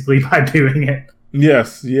hands basically by doing it.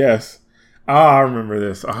 Yes. Oh, I remember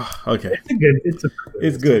this. Oh, okay.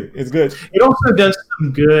 It's good. It also does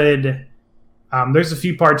some good. There's a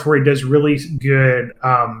few parts where it does really good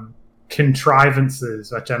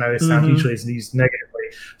contrivances, which I know it sounds usually is used negatively.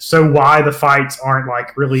 So why the fights aren't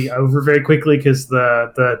like really over very quickly because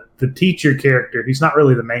the teacher character, he's not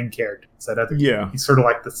really the main character. It's that other. Yeah. He's sort of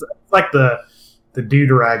like the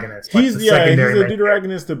deuteragonist. He's the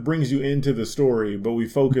deuteragonist that brings you into the story, but we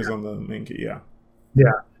focus on the main character. Yeah.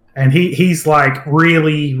 Yeah, and he's like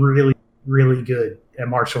really, really, really good at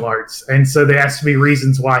martial arts, and so there has to be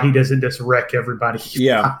reasons why he doesn't just wreck everybody.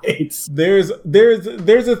 Yeah, there's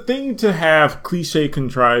a thing to have cliche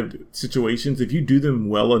contrived situations. If you do them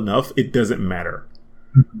well enough, it doesn't matter.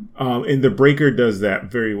 And The Breaker does that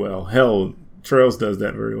very well. Hell, Trails does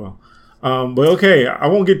that very well. But okay, I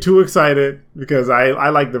won't get too excited because I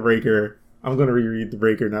like The Breaker. I'm gonna reread The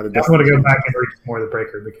Breaker. Not a. I want to go back and read more of The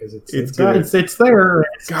Breaker because it's there.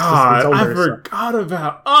 God, I forgot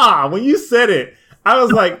about. When you said it, I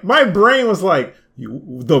was like, my brain was like,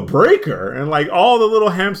 The Breaker, and like all the little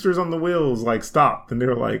hamsters on the wheels like stopped, and they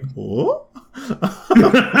were like, what?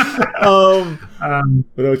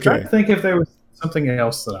 But okay. I think if there was something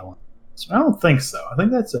else that I want, I don't think so. I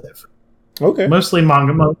think that's it. Okay. Mostly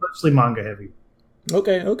manga heavy.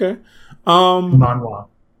 Okay. Manhwa.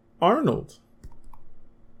 Arnold,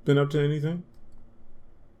 been up to anything?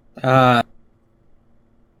 Not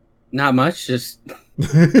much. Just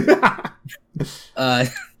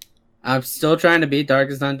I'm still trying to beat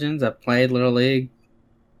Darkest Dungeons. I've played Little League.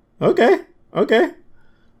 Okay. Well,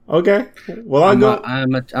 I'm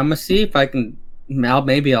gonna see if I can.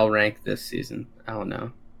 Maybe I'll rank this season. I don't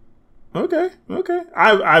know. Okay.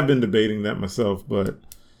 I've been debating that myself, but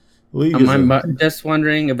League I'm just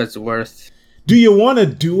wondering if it's worth. Do you want a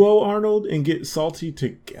duo, Arnold, and get salty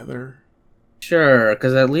together? Sure,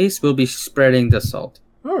 because at least we'll be spreading the salt.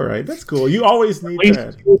 All right, that's cool. You always need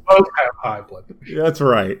that. We'll both have high blood pressure. That's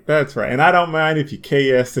right. And I don't mind if you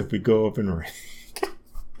KS if we go up in rank.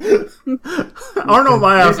 Arnold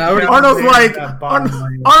laughs. Arnold's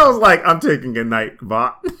like, I'm taking a night,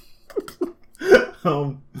 bot.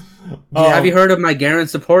 Have you heard of my Garen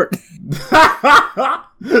support?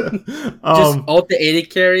 Just ult the 80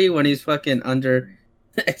 carry when he's fucking under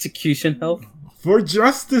execution health. For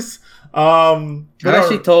justice. I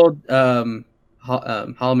actually told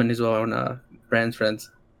Holloman, who's one of Brand's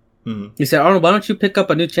friends. Mm-hmm. He said, Arnold, why don't you pick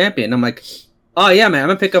up a new champion? I'm like, oh yeah, man, I'm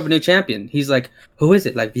gonna pick up a new champion. He's like, who is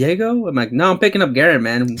it? Like Viego? I'm like, no, I'm picking up Garen,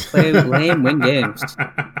 man. Play lame, win games.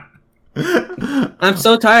 I'm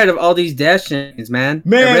so tired of all these dash champions, man.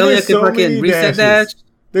 Really, I could fucking reset dash.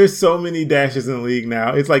 There's so many dashes in the league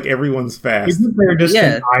now. It's like everyone's fast. Isn't there just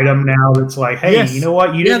an item now that's like, hey, you know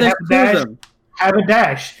what? You didn't have a dash. Have a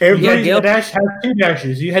dash. Dash has 2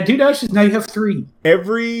 dashes. You had 2 dashes. Now you have 3.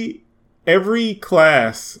 Every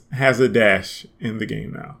class has a dash in the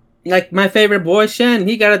game now. Like my favorite boy Shen,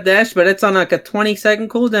 he got a dash, but it's on like a 20-second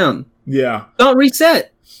cooldown. Yeah. Don't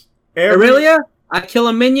reset. Aurelia, I kill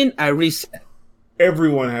a minion, I reset.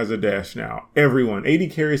 Everyone has a dash now. Everyone. 80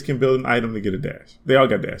 carries can build an item to get a dash. They all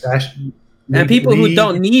got dashes. And people who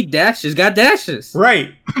don't need dashes got dashes.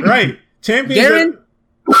 Right. Champions. Garen,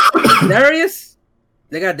 Darius,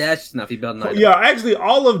 they got dashes now if you build an item. Yeah, actually,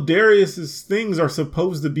 all of Darius's things are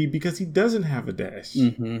supposed to be because he doesn't have a dash.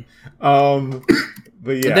 Mm-hmm.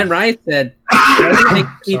 But yeah. And then Riot said, doesn't make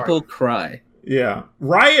people cry. Yeah.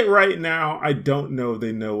 Riot right now, I don't know if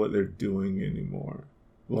they know what they're doing anymore.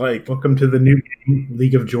 Like, welcome to the new game,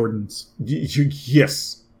 League of Jordans.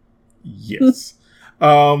 Yes.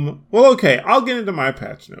 Well, okay. I'll get into my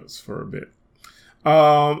patch notes for a bit.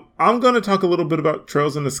 I'm going to talk a little bit about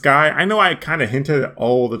Trails in the Sky. I know I kind of hinted at it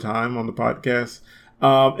all the time on the podcast.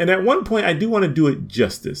 And at one point, I do want to do it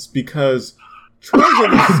justice because Trails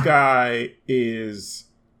in the Sky is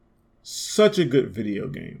such a good video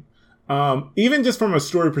game. Even just from a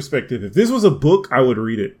story perspective, if this was a book, I would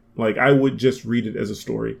read it. Like, I would just read it as a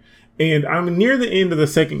story. And I'm near the end of the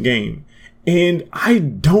second game. And I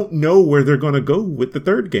don't know where they're going to go with the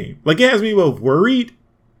third game. Like, it has me both worried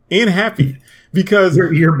and happy. Because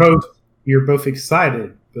you're both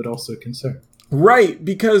excited, but also concerned. Right.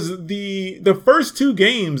 Because the first 2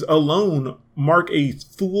 games alone mark a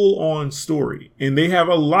full-on story. And they have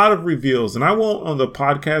a lot of reveals. And I won't, on the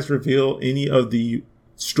podcast, reveal any of the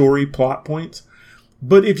story plot points.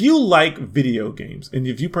 But if you like video games, and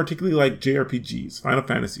if you particularly like JRPGs, Final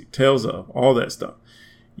Fantasy, Tales of, all that stuff,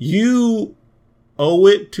 you owe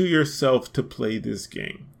it to yourself to play this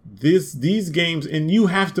game. These games, and you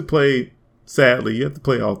have to play, sadly, you have to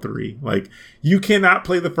play all 3. Like, you cannot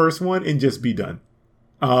play the first one and just be done.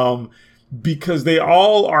 Because they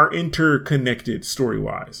all are interconnected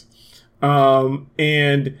story-wise.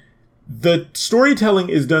 And the storytelling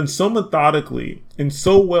is done so methodically and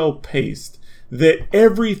so well-paced that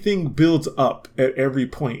everything builds up at every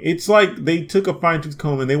point. It's like they took a fine-tooth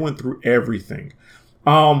comb and they went through everything.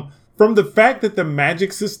 From the fact that the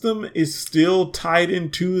magic system is still tied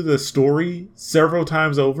into the story several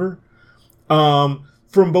times over,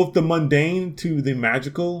 from both the mundane to the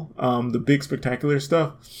magical, the big spectacular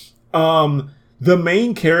stuff, the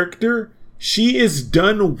main character, she is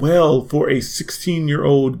done well for a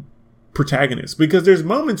 16-year-old protagonist, because there's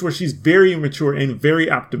moments where she's very immature and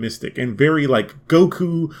very optimistic and very like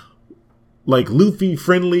Goku, like Luffy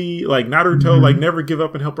friendly, like Naruto, like never give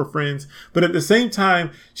up and help her friends. But at the same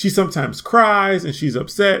time, she sometimes cries and she's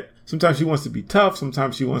upset. Sometimes she wants to be tough.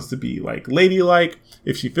 Sometimes she wants to be like ladylike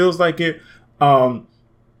if she feels like it.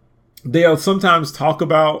 they'll sometimes talk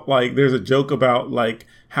about, like, there's a joke about, like,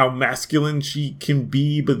 how masculine she can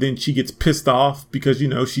be, but then she gets pissed off because, you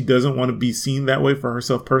know, she doesn't want to be seen that way for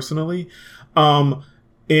herself personally.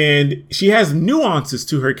 And she has nuances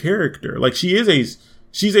to her character. Like, she's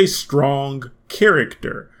a strong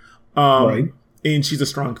character. Right. And she's a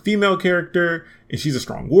strong female character, and she's a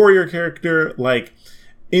strong warrior character. Like,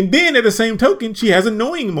 and then at the same token, she has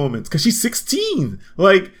annoying moments because she's 16.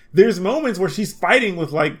 Like, there's moments where she's fighting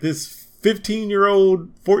with, like, this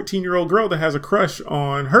 15-year-old, 14-year-old girl that has a crush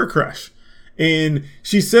on her crush. And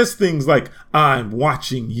she says things like, "I'm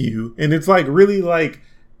watching you." And it's, like, really, like,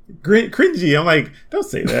 cringy. I'm like, don't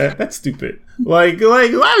say that. That's stupid. Like,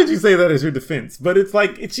 why would you say that as your defense? But it's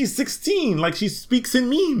like, she's 16. Like, she speaks in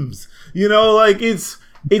memes. You know, like, it's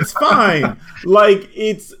fine. Like,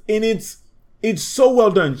 it's so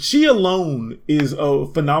well done. She alone is a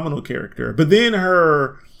phenomenal character. But then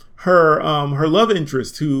her love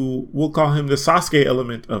interest, who we'll call him the Sasuke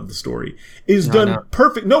element of the story, is done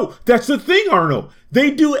perfect. No, that's the thing, Arno.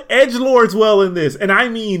 They do edgelords well in this. And I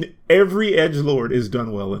mean, every edgelord is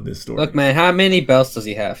done well in this story. Look, man, how many belts does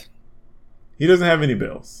he have? He doesn't have any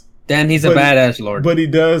bells. Then he's a bad edgelord. But he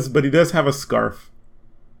does have a scarf.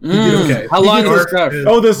 Okay. How long is the scarf?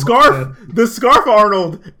 Oh, the scarf,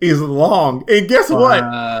 Arnold, is long. And guess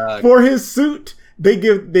what? For his suit,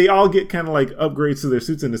 they all get kind of like upgrades to their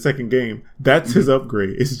suits in the second game. That's his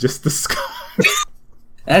upgrade. It's just the scarf.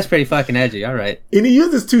 That's pretty fucking edgy. All right. And he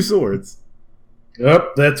uses 2 swords.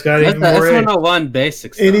 Yep, that's got even more. That's 101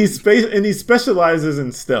 basics. And he specializes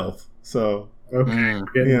in stealth. So we're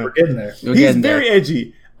getting there. He's very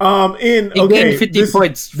edgy. And okay, 50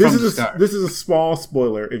 points. This is a small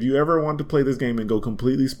spoiler. If you ever want to play this game and go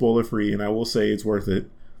completely spoiler free, and I will say it's worth it,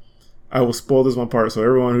 I will spoil this one part, so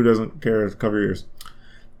everyone who doesn't care, cover your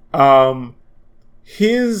ears.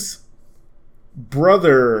 His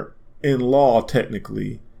brother-in-law,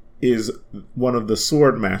 technically, is one of the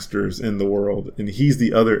sword masters in the world, and he's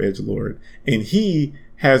the other edgelord. And he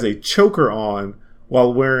has a choker on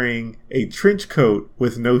while wearing a trench coat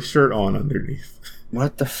with no shirt on underneath.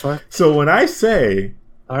 What the fuck? So when I say...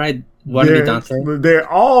 All right, what did Dante? They're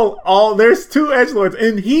all there's 2 edgelords,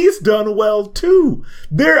 and he's done well too.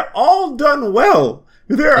 They're all done well.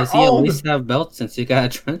 Does he at least have belts since he got a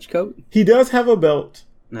trench coat? He does have a belt.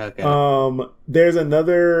 Okay. There's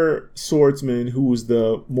another swordsman who's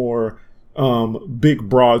the more big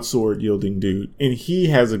broadsword yielding dude, and he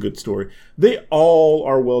has a good story. They all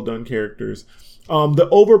are well done characters. The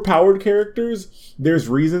overpowered characters, there's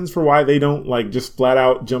reasons for why they don't like just flat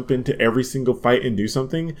out jump into every single fight and do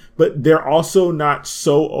something, but they're also not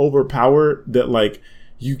so overpowered that like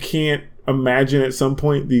you can't imagine at some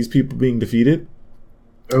point these people being defeated.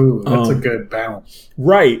 Oh, that's a good balance.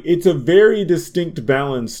 Right. It's a very distinct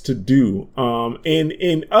balance to do. And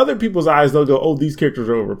in other people's eyes, they'll go, oh, these characters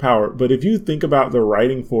are overpowered. But if you think about the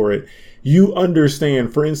writing for it, you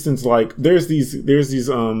understand, for instance, like there's these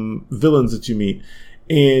villains that you meet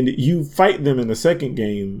and you fight them in the second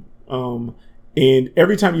game. And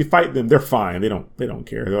every time you fight them, they're fine. They don't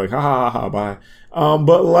care. They're like, ha ha ha, bye.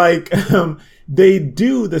 But like, they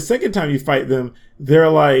do the second time you fight them, they're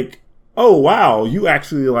like, oh wow, you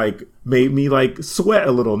actually like made me like sweat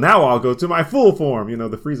a little. Now I'll go to my full form, you know,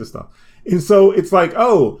 the Frieza stuff. And so it's like,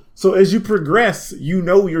 oh, so as you progress, you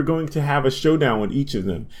know you're going to have a showdown with each of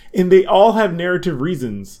them. And they all have narrative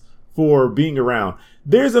reasons for being around.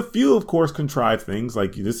 There's a few, of course, contrived things,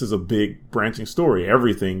 like this is a big branching story.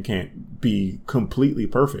 Everything can't be completely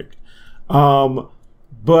perfect.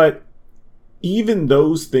 But even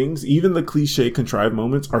those things, even the cliche contrived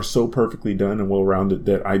moments are so perfectly done and well-rounded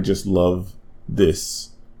that I just love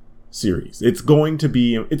this series. It's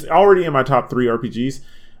already in my top 3 RPGs.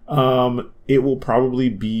 It will probably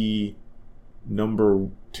be number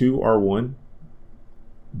 2 or 1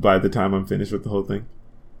 by the time I'm finished with the whole thing.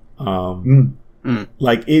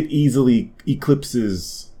 Like it easily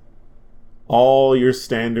eclipses all your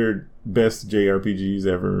standard best JRPGs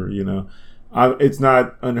ever, you know. It's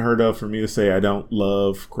not unheard of for me to say I don't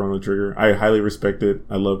love Chrono Trigger. I highly respect it.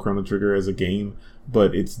 I love Chrono Trigger as a game,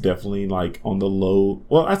 but it's definitely like on the low,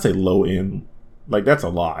 well, I'd say low end. Like that's a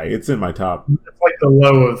lie. It's in my top. It's like the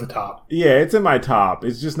low of the top. Yeah, it's in my top.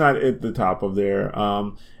 It's just not at the top of there.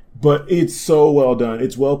 But it's so well done.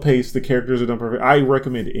 It's well paced. The characters are done perfect. I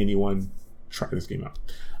recommend anyone try this game out.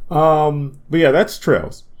 But yeah, that's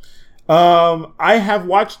Trails. I have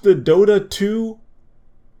watched the Dota 2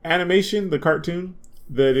 animation, the cartoon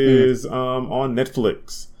that is on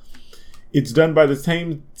Netflix. It's done by the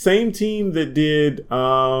same team that did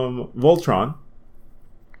Voltron,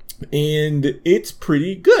 and it's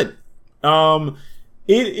pretty good. I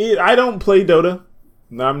don't play Dota,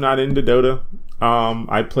 I'm not into Dota.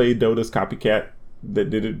 I played Dota's copycat that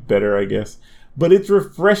did it better, I guess. But it's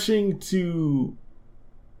refreshing to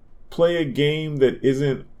play a game that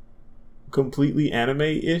isn't completely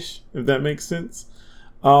anime-ish, if that makes sense.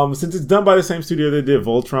 Since it's done by the same studio that did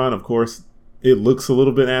Voltron, of course, it looks a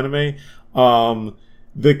little bit anime.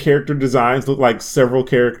 The character designs look like several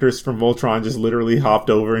characters from Voltron just literally hopped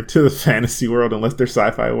over into the fantasy world and left their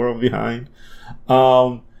sci-fi world behind.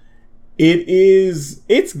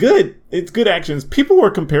 It's good. It's good actions. People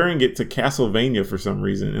were comparing it to Castlevania for some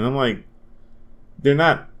reason, and I'm like, they're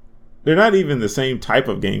not even the same type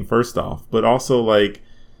of game, first off, but also like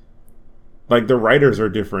the writers are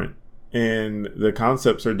different and the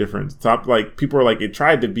concepts are different. Top, like, people are like, it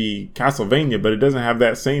tried to be Castlevania, but it doesn't have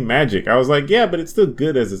that same magic. I was like, yeah, but it's still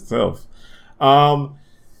good as itself.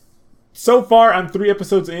 So far, I'm 3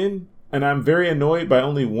 episodes in, and I'm very annoyed by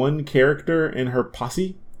only one character in her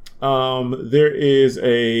posse. There is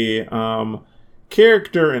a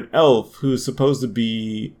character, an elf, who's supposed to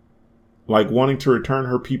be like wanting to return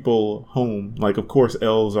her people home. Like, of course,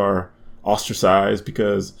 elves are ostracized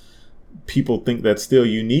because people think that's still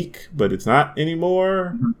unique, but it's not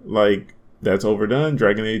anymore. Mm-hmm. Like, that's overdone.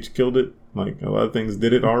 Dragon Age killed it. Like, a lot of things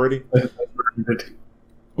did it already. They murdered it.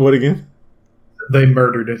 What again? They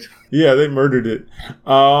murdered it. Yeah, they murdered it.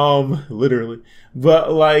 Literally.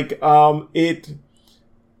 But like,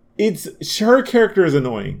 it's her character is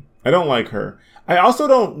annoying. I don't like her. I also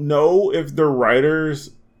don't know if the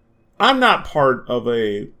writers. I'm not part of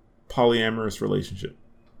a polyamorous relationship.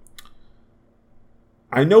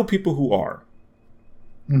 I know people who are.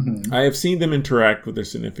 Mm-hmm. I have seen them interact with their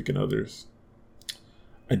significant others.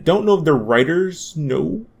 I don't know if the writers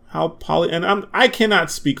know how and I cannot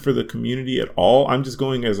speak for the community at all. I'm just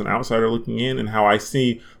going as an outsider looking in and how I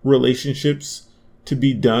see relationships to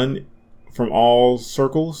be done from all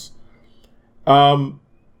circles.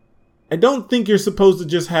 I don't think you're supposed to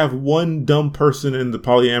just have one dumb person in the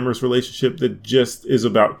polyamorous relationship that just is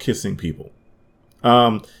about kissing people.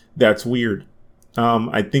 That's weird.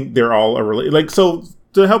 I think they're all so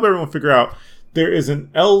to help everyone figure out, there is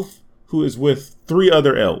an elf who is with 3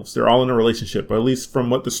 other elves. They're all in a relationship, or at least from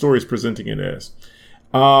what the story is presenting it as.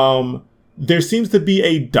 There seems to be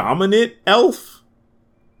a dominant elf.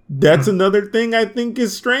 That's another thing I think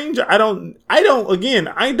is strange. I don't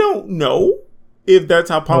know if that's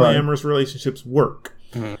how polyamorous relationships work.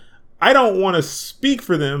 Mm-hmm. I don't want to speak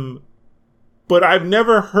for them, but I've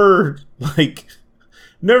never heard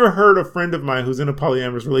a friend of mine who's in a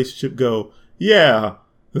polyamorous relationship go, yeah,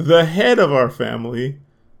 the head of our family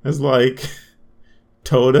has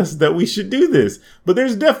told us that we should do this. But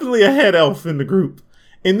there's definitely a head elf in the group.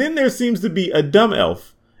 And then there seems to be a dumb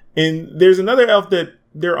elf. And there's another elf that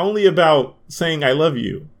they're only about saying I love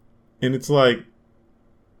you. And it's like,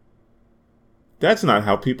 that's not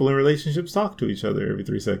how people in relationships talk to each other every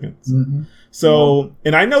 3 seconds. Mm-hmm. So,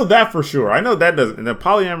 and I know that for sure. I know that doesn't, and they're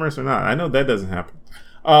polyamorous or not, I know that doesn't happen.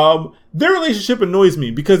 Their relationship annoys me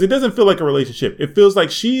because it doesn't feel like a relationship. It feels like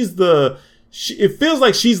she's leading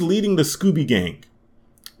the Scooby Gang.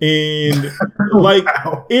 And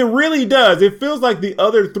wow. It really does. It feels like the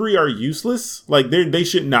other 3 are useless. Like they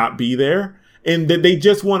should not be there. And that they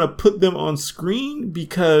just want to put them on screen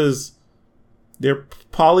because they're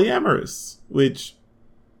polyamorous, which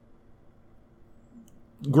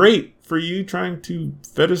great for you trying to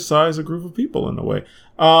fetishize a group of people in a way.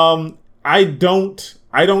 I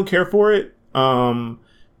don't care for it.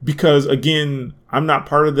 Because again, I'm not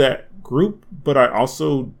part of that group, but I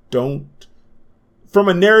also don't, from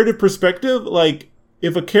a narrative perspective, like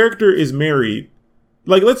if a character is married,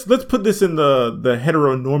 like let's put this in the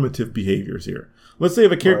heteronormative behaviors here. Let's say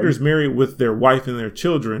if a character is married with their wife and their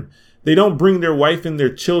children, they don't bring their wife and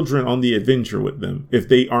their children on the adventure with them if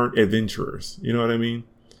they aren't adventurers. You know what I mean?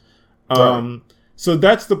 So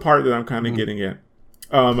that's the part that I'm kind of getting at.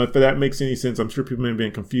 If that makes any sense, I'm sure people may be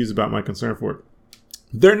confused about my concern for it.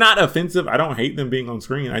 They're not offensive. I don't hate them being on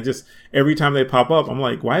screen. I just, every time they pop up, I'm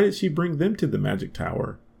like, why did she bring them to the magic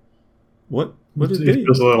tower? What did they? It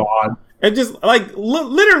feels a little odd. And just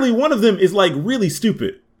literally one of them is really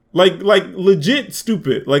stupid. Like legit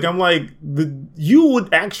stupid. Like I'm like, you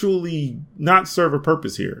would actually not serve a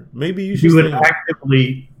purpose here. Maybe you would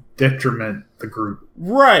actively detriment the group.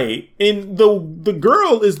 Right. And the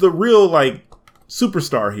girl is the real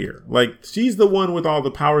superstar here. Like she's the one with all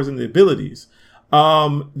the powers and the abilities.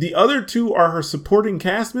 The other 2 are her supporting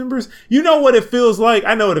cast members. You know what it feels like?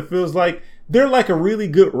 I know what it feels like. They're like a really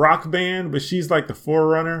good rock band, but she's like the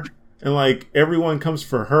forerunner, and everyone comes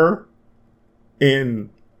for her, and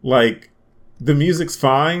the music's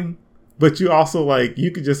fine, but you also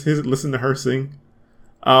you could just listen to her sing.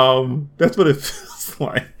 That's what it feels was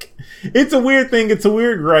like, it's a weird thing. It's a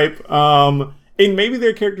weird gripe. And maybe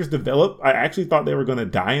their characters develop. I actually thought they were going to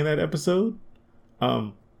die in that episode.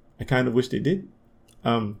 I kind of wish they did.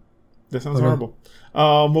 That sounds horrible.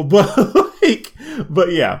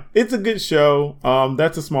 But yeah, it's a good show.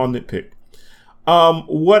 That's a small nitpick.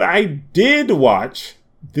 What I did watch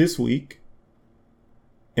this week,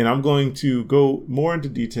 and I'm going to go more into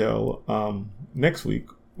detail next week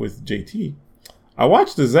with JT. I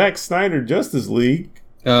watched the Zack Snyder Justice League.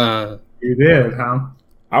 You did, huh?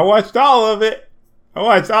 I watched all of it. I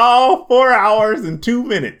watched all 4 hours and 2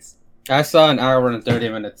 minutes. I saw an hour and 30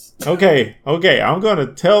 minutes. Okay. I'm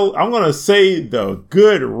gonna say the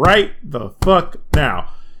good right the fuck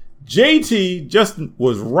now. JT just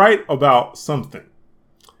was right about something.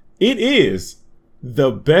 It is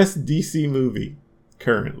the best DC movie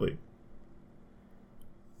currently.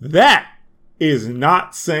 That is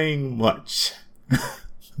not saying much.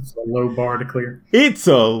 It's a low bar to clear. It's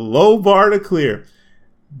a low bar to clear.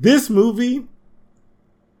 This movie.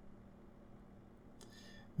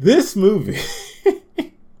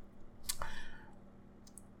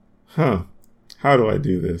 Huh. How do I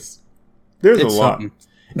do this? There's a lot. Something.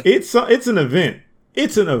 It's an event.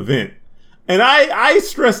 It's an event. And I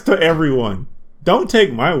stress to everyone, don't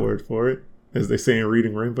take my word for it, as they say in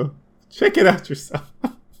Reading Rainbow. Check it out yourself.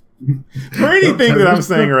 For anything that I'm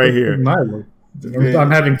saying right here.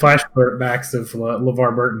 I'm having flashbacks of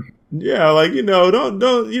LeVar Burton. Yeah, like,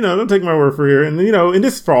 don't take my word for it. And, and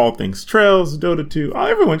this is for all things. Trails, Dota 2.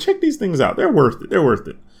 Everyone, check these things out. They're worth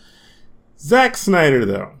it. Zack Snyder,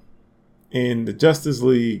 though, in the Justice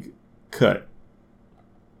League cut.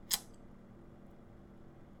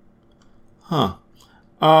 Huh.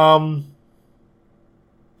 I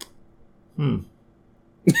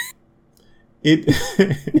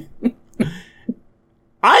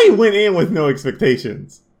went in with no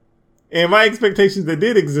expectations. And my expectations that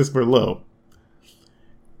did exist were low.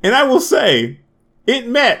 And I will say, it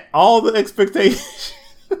met all the expectations.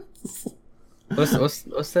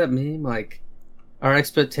 What's that meme? Like, our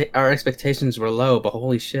expectations were low, but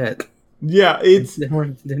holy shit. Yeah,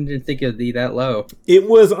 didn't think it'd be that low. It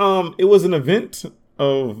was an event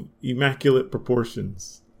of immaculate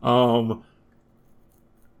proportions.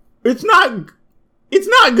 It's not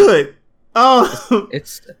good.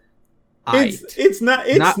 It's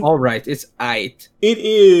not all right. It's aight. It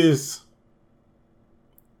is.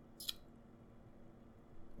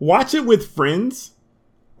 Watch it with friends,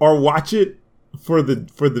 or watch it for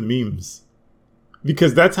the memes,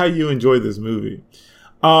 because that's how you enjoy this movie.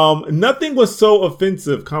 Nothing was so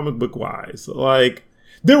offensive comic book wise. Like,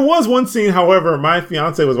 there was one scene, however, my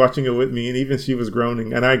fiance was watching it with me, and even she was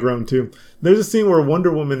groaning, and I groaned too. There's a scene where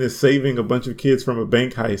Wonder Woman is saving a bunch of kids from a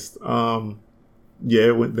bank heist. Yeah,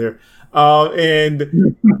 it went there.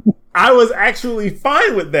 And I was actually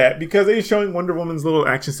fine with that, because they were showing Wonder Woman's little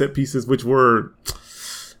action set pieces, which were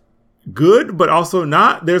good, but also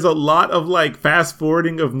not. There's a lot of like fast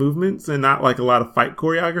forwarding of movements and not like a lot of fight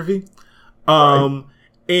choreography. Right.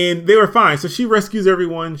 And they were fine. So she rescues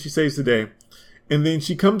everyone. She saves the day. And then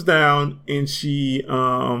she comes down and she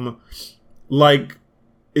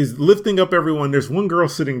is lifting up everyone. There's one girl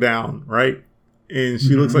sitting down, right? And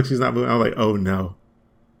she looks like she's not moving. I'm like, oh no.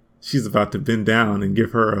 She's about to bend down and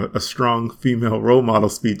give her a strong female role model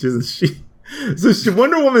speech, isn't she? So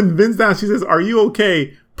Wonder Woman bends down. She says, "Are you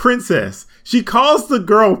okay, princess?" She calls the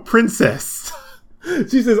girl princess.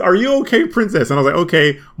 She says, "Are you okay, princess?" And I was like,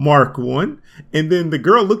 okay, Mark 1. And then the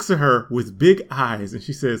girl looks at her with big eyes and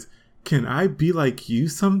she says, "Can I be like you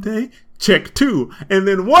someday?" Check 2. And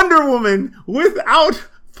then Wonder Woman, without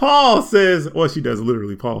pause, says, well, she does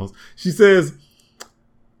literally pause. She says,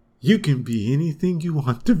 "You can be anything you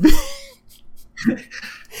want to be."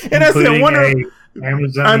 And I said,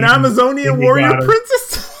 an Amazonian warrior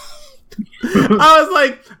princess?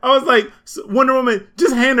 I was like, Wonder Woman,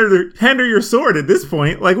 just hand her your sword at this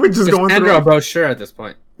point. Like, we're just going through a brochure at this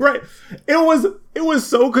point. Right. It was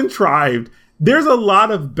so contrived. There's a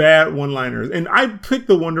lot of bad one-liners, and I picked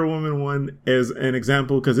the Wonder Woman one as an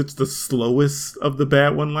example because it's the slowest of the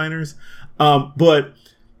bad one-liners. But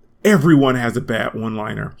everyone has a bad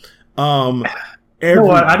one-liner. You know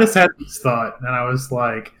what? I just had this thought, and I was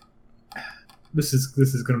like, this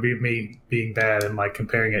is going to be me being bad and like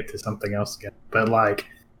comparing it to something else again. But like,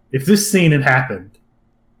 if this scene had happened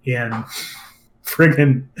in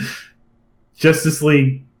friggin' Justice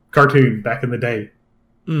League cartoon back in the day,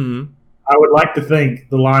 I would like to think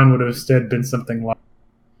the line would have instead been something like,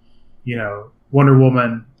 Wonder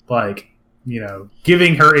Woman, like,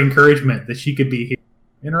 giving her encouragement that she could be here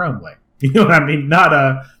in her own way. You know what I mean? Not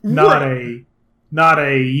a not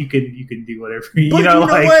a you can do whatever. But you know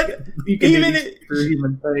like, what? You can Even do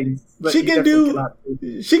human things. She can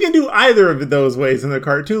do either of those ways in the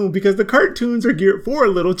cartoon because the cartoons are geared for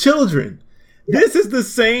little children. Yeah. This is the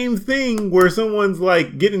same thing where someone's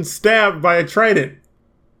like getting stabbed by a trident,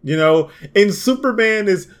 you know. And Superman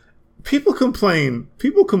is people complain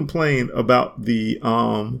about the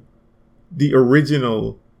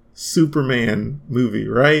original Superman movie,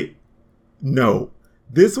 right? No.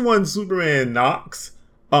 This one, Superman knocks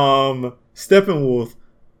Steppenwolf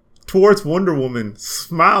towards Wonder Woman,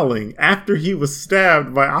 smiling after he was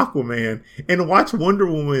stabbed by Aquaman, and watch Wonder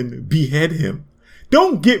Woman behead him.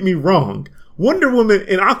 Don't get me wrong. Wonder Woman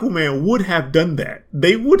and Aquaman would have done that.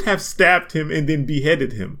 They would have stabbed him and then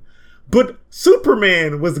beheaded him. But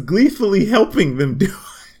Superman was gleefully helping them do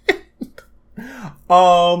it.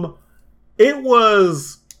 It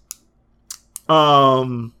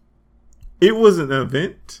was an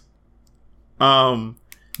event.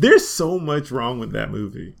 There's so much wrong with that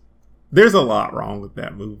movie. There's a lot wrong with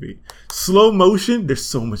that movie. Slow motion. There's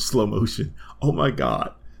so much slow motion. Oh my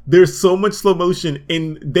God. There's so much slow motion.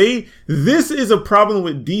 And this is a problem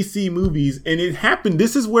with DC movies. And it happened.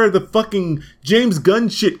 This is where the fucking James Gunn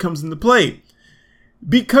shit comes into play.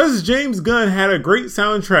 Because James Gunn had a great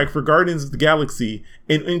soundtrack for Guardians of the Galaxy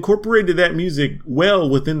and incorporated that music well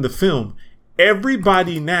within the film,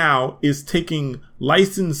 everybody now is taking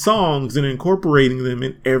licensed songs and incorporating them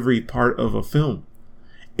in every part of a film.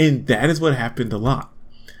 And that is what happened a lot.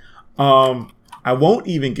 I won't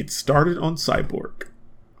even get started on Cyborg.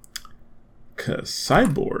 Because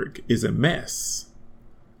Cyborg is a mess.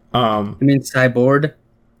 You mean Cyborg?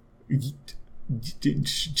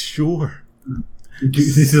 Sure.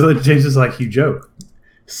 This is James is like, you joke.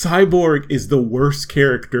 Cyborg is the worst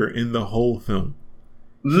character in the whole film.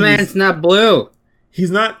 Man's not blue.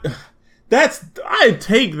 He's not. I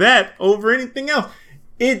take that over anything else.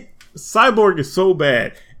 Cyborg is so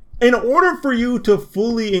bad. In order for you to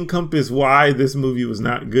fully encompass why this movie was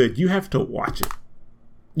not good, you have to watch it.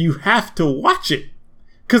 You have to watch it.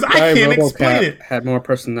 Because I can't explain it. Had more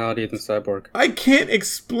personality than Cyborg. I can't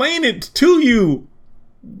explain it to you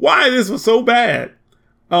why this was so bad.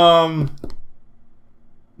 But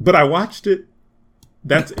I watched it.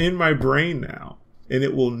 That's in my brain now. And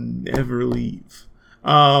it will never leave.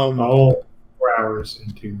 All 4 hours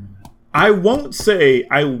and 2 minutes. I won't say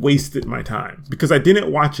I wasted my time because I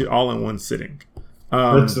didn't watch it all in one sitting.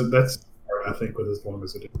 That's I think with as long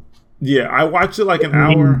as it is. Yeah, I watched it like an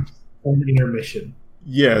hour. An intermission.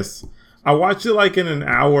 Yes, I watched it like in an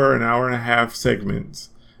hour and a half segments,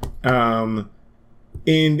 and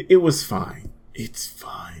it was fine. It's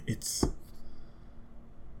fine.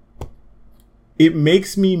 It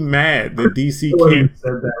makes me mad that DC can't.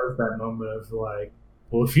 Said that was that moment of like,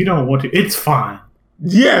 well, if you don't want to, it's fine.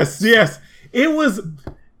 Yes.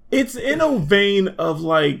 It's in a vein of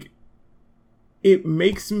like, it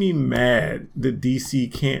makes me mad that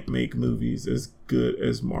DC can't make movies as good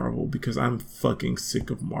as Marvel because I'm fucking sick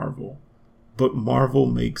of Marvel. But Marvel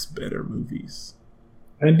makes better movies.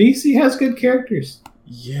 And DC has good characters.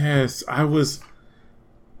 Yes, I was.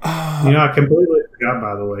 I completely forgot,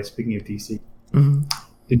 by the way, speaking of DC. Mm-hmm.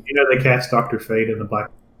 Did you know they cast Dr. Fate in the Black?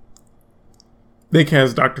 They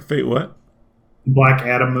cast Dr. Fate what? Black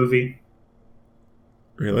Adam movie.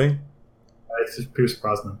 Really? It's just Pierce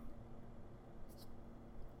Brosnan.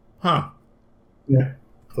 Huh. Yeah.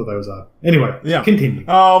 I thought that was odd. Anyway, yeah. Continue.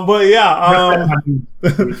 But yeah.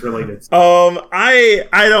 It's related. I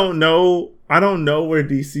don't know. I don't know where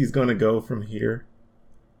DC's gonna go from here.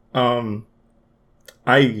 I'm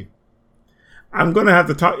gonna have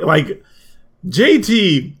to talk like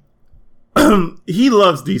JT. He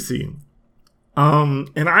loves DC.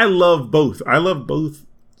 And I love both. I love both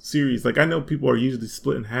series. Like I know people are usually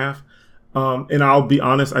split in half. And I'll be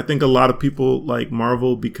honest, I think a lot of people like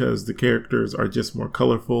Marvel because the characters are just more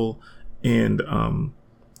colorful and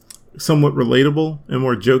somewhat relatable and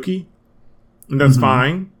more jokey. And that's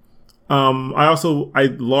fine.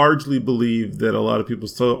 I largely believe that a lot of people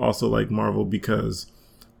still also like Marvel because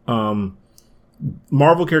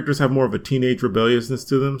Marvel characters have more of a teenage rebelliousness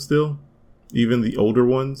to them still, even the older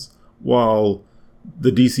ones, while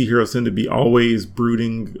the DC heroes tend to be always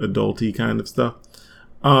brooding, adulty kind of stuff.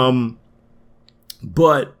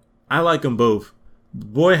 But I like them both.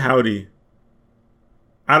 Boy, howdy.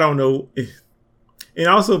 I don't know. And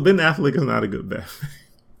also, Ben Affleck is not a good Batman.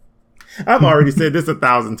 I've already said this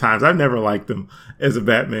 1,000 times. I've never liked him as a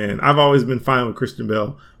Batman. I've always been fine with Christian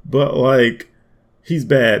Bale. But, like, he's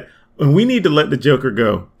bad. And we need to let the Joker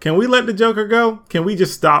go. Can we let the Joker go? Can we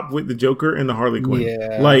just stop with the Joker and the Harley Quinn?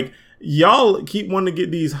 Yeah. Like, y'all keep wanting to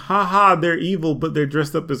get these haha they're evil but they're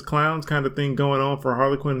dressed up as clowns kind of thing going on for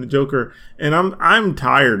Harley Quinn and the Joker, and I'm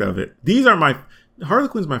tired of it. Harley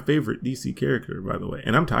Quinn's my favorite DC character, by the way,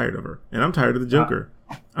 and I'm tired of her, and I'm tired of the Joker.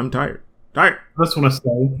 I'm tired. I just want to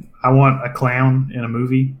say, I want a clown in a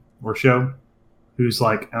movie or show who's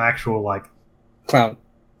like an actual like clown,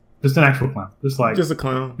 just an actual clown, just a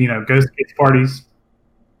clown. Goes to kids' parties.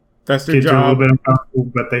 That's their kids job. Are a little bit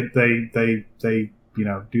uncomfortable, but they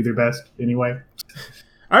do their best anyway.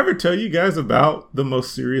 I ever tell you guys about the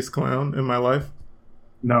most serious clown in my life?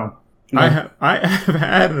 No. I have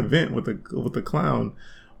had an event with a clown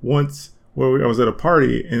once where I was at a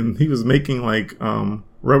party and he was making like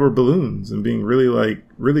rubber balloons and being really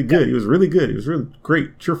good. He was really good. He was really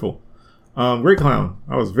great, cheerful, great clown.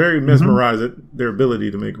 I was very mesmerized at their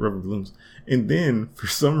ability to make rubber balloons. And then for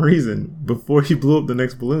some reason, before he blew up the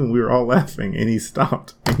next balloon, we were all laughing and he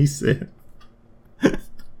stopped and he said.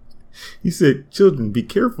 He said, "Children, be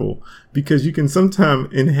careful because you can sometime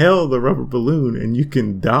inhale the rubber balloon and you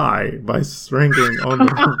can die by strangling on the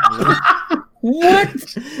rubber balloon."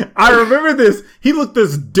 What? I remember this. He looked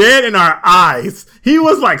us dead in our eyes. He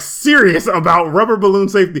was like serious about rubber balloon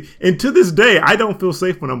safety. And to this day, I don't feel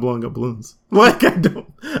safe when I'm blowing up balloons. Like I don't.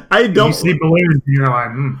 You see balloons and you're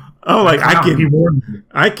like, oh, like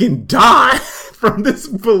I can die from this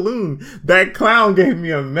balloon. That clown gave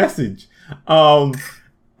me a message.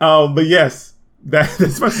 But yes,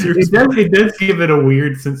 that's my serious. It does give it a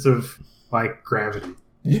weird sense of like gravity.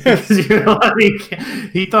 Yes,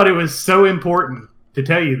 he thought it was so important to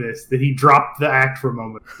tell you this that he dropped the act for a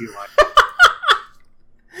moment. To be like,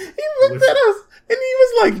 he looked at us and he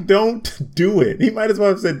was like, "Don't do it." He might as well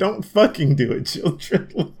have said, "Don't fucking do it,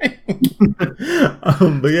 children."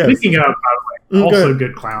 But yeah. Speaking of, by the way, also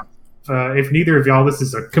good clown. If neither of y'all, this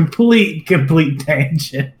is a complete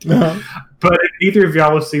tangent. But if neither of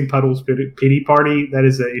y'all have seen Puddle's Pity Party, that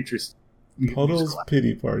is an interesting. Puddle's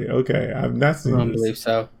Pity Party. Okay, I've not seen. I don't believe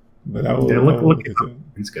so. But I will. Yeah, look it up.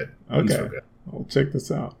 It's good. Okay, good. I'll check this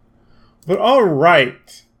out. But all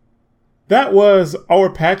right, that was our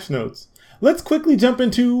patch notes. Let's quickly jump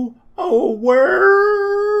into our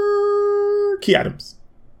key items.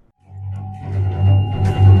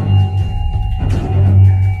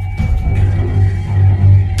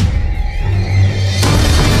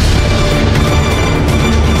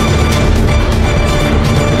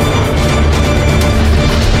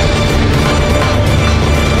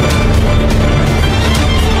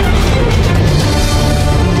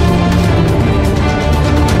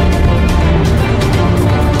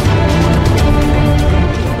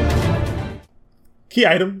 Key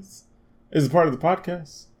items is a part of the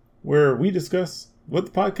podcast where we discuss what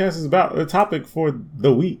the podcast is about, the topic for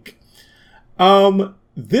the week.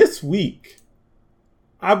 This week,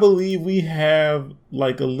 I believe we have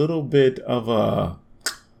like a little bit of a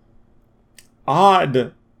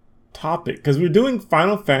odd topic because we're doing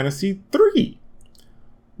Final Fantasy 3,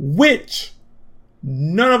 which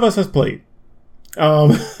none of us has played.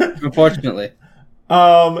 Unfortunately.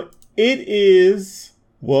 It is...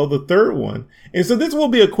 well, the third one. And so this will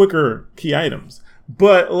be a quicker key items.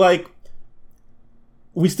 But, like,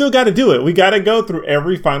 we still got to do it. We got to go through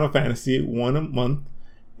every Final Fantasy one a month.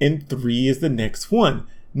 And 3 is the next one.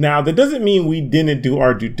 Now, that doesn't mean we didn't do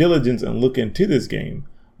our due diligence and look into this game.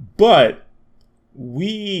 But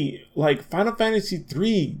we, like, Final Fantasy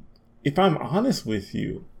 3, if I'm honest with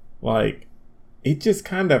you, like, it just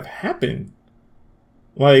kind of happened.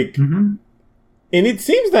 Like... And it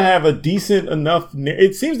seems to have a decent enough...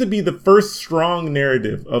 it seems to be the first strong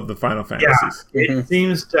narrative of the Final Fantasies. Yeah, it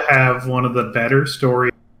seems to have one of the better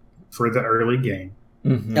stories for the early game.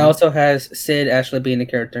 It also has Sid actually being a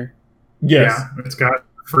character. Yes. Yeah, it's got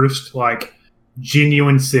first, like,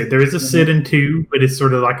 genuine Sid. There is a Sid in 2, but it's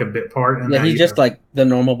sort of like a bit part. Yeah, he's just like the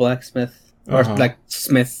normal blacksmith. Or like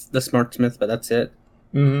smith, the smart smith, but that's it.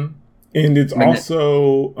 And it's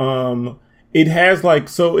also... it has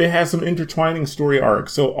some intertwining story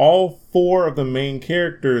arcs. So all 4 of the main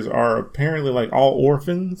characters are apparently like all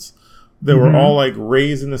orphans that were all like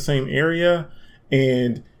raised in the same area,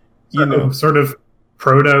 and sort of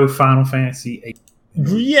proto Final Fantasy 8.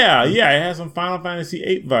 Yeah, it has some Final Fantasy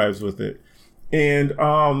 8 vibes with it, and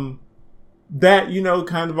that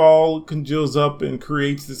kind of all congeals up and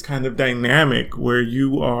creates this kind of dynamic where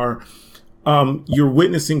you are. You're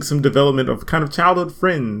witnessing some development of kind of childhood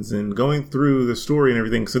friends and going through the story and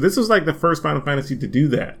everything. So this was like the first Final Fantasy to do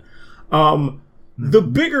that. The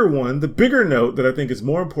bigger note that I think is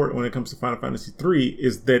more important when it comes to Final Fantasy 3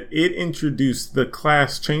 is that it introduced the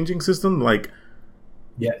class changing system. Like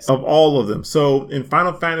Yes. Of all of them. So in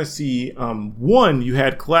Final Fantasy 1, you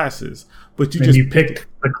had classes, but you picked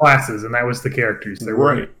the classes, and that was the characters. There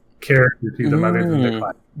weren't characters to them other than the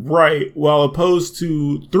class. Right. Well, opposed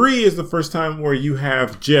to 3 is the first time where you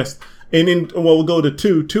have just... we'll go to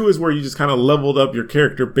 2. 2 is where you just kind of leveled up your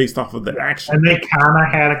character based off of the action. And they kind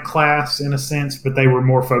of had a class in a sense, but they were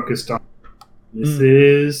more focused on this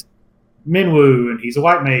is Minwu, and he's a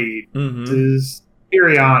white maid. This is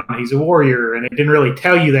Tyrion, he's a warrior, and it didn't really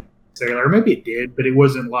tell you that necessarily. Or maybe it did, but it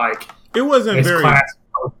wasn't like... It wasn't very... class.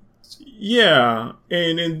 Yeah,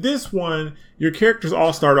 and in this one, your characters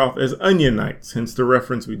all start off as Onion Knights, hence the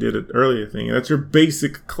reference we did at earlier thing. That's your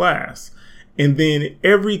basic class. And then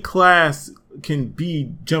every class can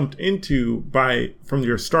be jumped into from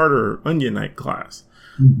your starter Onion Knight class.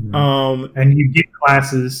 And you get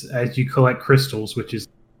classes as you collect crystals, which is a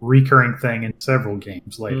recurring thing in several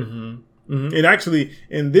games later. It actually,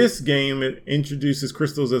 in this game, it introduces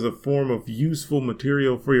crystals as a form of useful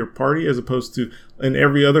material for your party, as opposed to in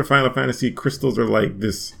every other Final Fantasy, crystals are like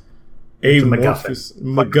this amorphous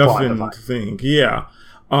MacGuffin thing. Yeah.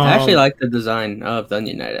 I actually like the design of the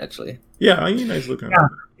Onion Knight, actually. Yeah, Onion Knight's looking good.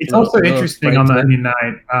 It's also interesting on the Onion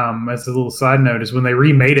Knight, as a little side note, is when they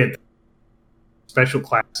remade it, special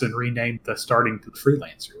class, and renamed the starting to the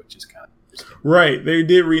Freelancer, which is kind of interesting. Right, they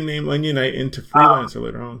did rename Onion Knight into Freelancer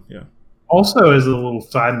later on, yeah. Also, as a little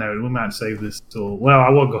side note, we might save this till... Well, I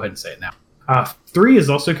will go ahead and say it now. 3 is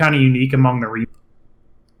also kind of unique among the remakes.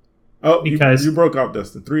 Oh, because you broke out,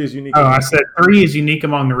 Dustin. 3 is unique. Oh, I said 3 is unique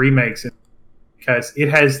among the remakes because it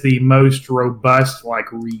has the most robust,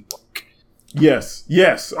 rework. Yes.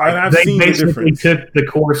 I've seen the difference. They basically took the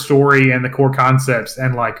core story and the core concepts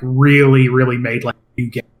and, really, really made, a new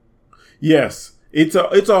game. Yes. It's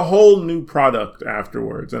a whole new product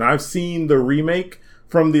afterwards. And I've seen the remake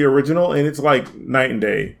from the original, and it's night and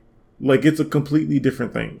day. It's a completely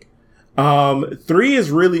different thing. 3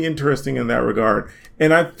 is really interesting in that regard.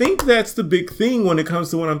 And I think that's the big thing when it comes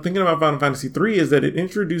to when I'm thinking about Final Fantasy 3 is that it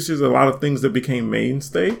introduces a lot of things that became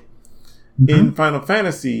mainstay in Final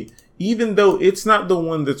Fantasy, even though it's not the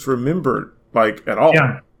one that's remembered, at all.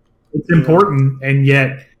 Yeah, it's important, and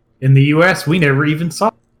yet in the U.S., we never even saw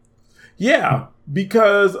it. Yeah.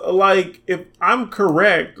 Because, if I'm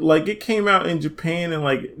correct, it came out in Japan in,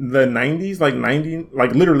 the 90s,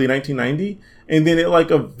 literally 1990. And then it,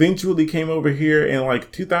 eventually came over here in,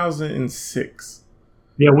 2006.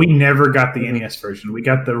 Yeah, we never got the NES version. We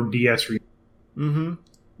got the DS. And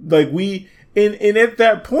at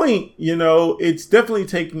that point, it's definitely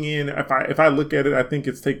taking in, if I look at it, I think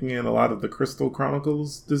it's taking in a lot of the Crystal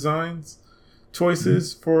Chronicles designs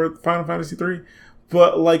choices for Final Fantasy 3.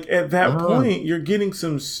 But, at that point, you're getting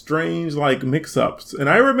some strange, mix-ups. And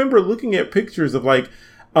I remember looking at pictures of,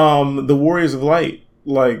 the Warriors of Light,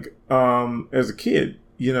 as a kid,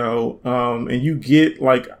 and you get,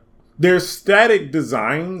 there's static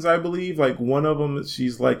designs, I believe. One of them,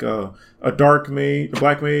 she's, a dark mage, a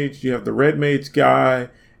black mage. You have the red mage guy.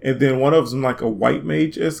 And then one of them, a white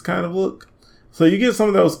mage-esque kind of look. So you get some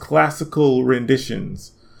of those classical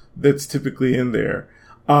renditions that's typically in there.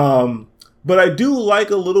 But I do like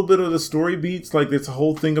a little bit of the story beats, this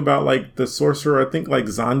whole thing about the sorcerer. I think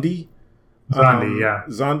Xande. Yeah.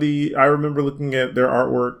 Xande. I remember looking at their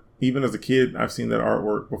artwork even as a kid. I've seen that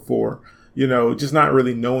artwork before. Just not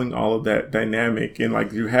really knowing all of that dynamic and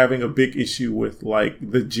you're having a big issue with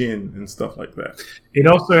the djinn and stuff like that. It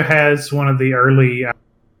also has one of the early.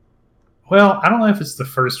 Well, I don't know if it's the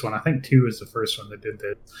first one. I think 2 is the first one that did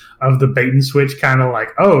this of the bait and switch, kind of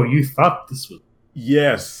oh, you thought this was.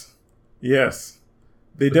 Yes.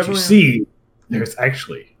 They but definitely you see. There's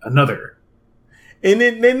actually another. And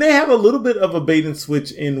then they have a little bit of a bait and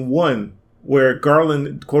switch in 1 where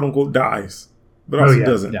Garland, quote unquote, dies, but also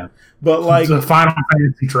doesn't. Yeah. But the Final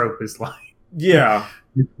Fantasy trope is yeah,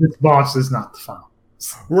 this boss is not the final.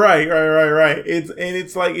 Right.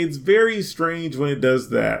 It's very strange when it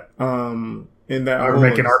does that. In that or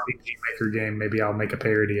make an RPG Maker game. Maybe I'll make a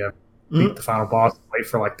parody of beat the final boss, wait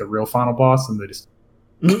for the real final boss, and they just.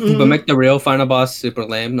 But make the real final boss super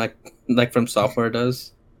lame, like From Software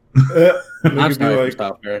does. I'm sorry, From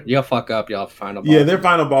Software. You'll fuck up y'all final boss. Yeah, their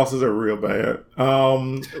final bosses are real bad.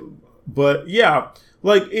 But yeah,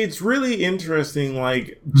 it's really interesting.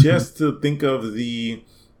 Just to think of the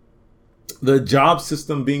job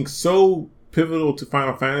system being so pivotal to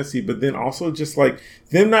Final Fantasy, but then also just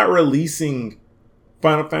them not releasing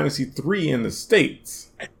Final Fantasy 3 in the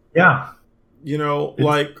States. Yeah,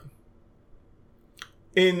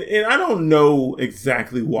 And I don't know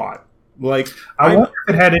exactly what. I wonder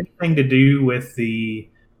if it had anything to do with the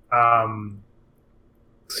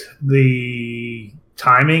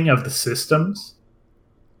timing of the systems.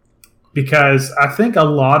 because I think a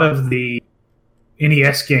lot of the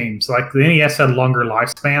NES games, like the NES had a longer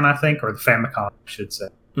lifespan, I think, or the Famicom, I should say,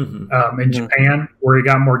 in Japan, where it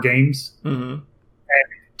got more games. And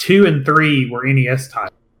 2 and 3 were NES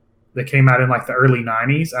titles that came out in like the early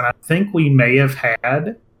 90s, and I think we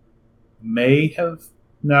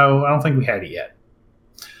no, I don't think we had it yet.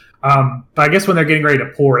 But I guess when they're getting ready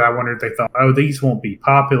to port, I wonder if they thought, oh, these won't be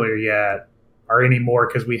popular yet or anymore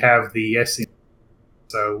because we have the SNES,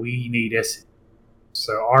 so we need SNES.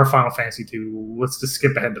 So our Final Fantasy 2, let's just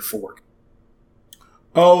skip ahead to 4.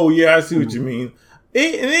 Oh yeah, I see what you mean.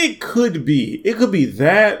 It could be. It could be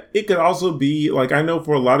that. It could also be like, I know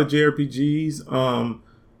for a lot of JRPGs,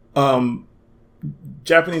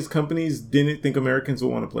 Japanese companies didn't think Americans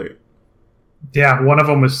would want to play it. Yeah, one of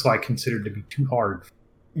them was like considered to be too hard.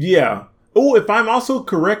 Yeah. Oh, if I'm also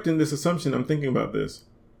correct in this assumption, I'm thinking about this.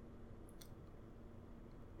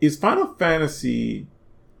 Is Final Fantasy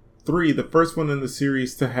 3 the first one in the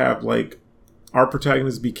series to have like our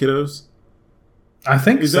protagonists be kiddos? I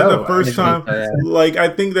think is so. That the first time? Like, I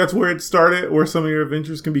think that's where it started, where some of your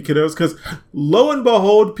adventures can be kiddos. Because lo and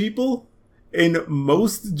behold, people, in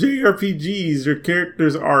most JRPGs, your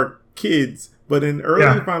characters are kids. But in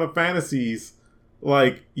early Final Fantasies,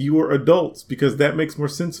 like, you were adults, because that makes more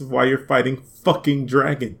sense of why you're fighting fucking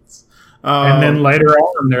dragons. And then later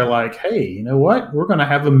on, they're like, hey, you know what? We're going to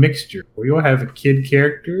have a mixture. You'll have a kid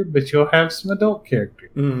character, but you'll have some adult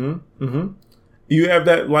characters. You have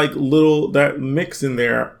that, like, that mix in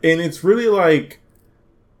there. And it's really like,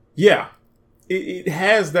 yeah, it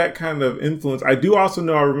has that kind of influence. I do also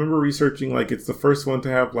know, I remember researching, like, it's the first one to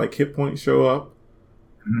have, like, hit points show up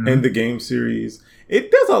in the game series.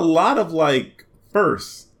 It does a lot of, like,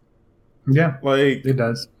 firsts. Yeah, like, it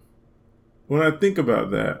does. When I think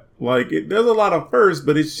about that, like, it does a lot of firsts,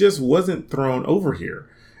 but it just wasn't thrown over here.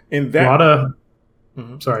 And that, a lot of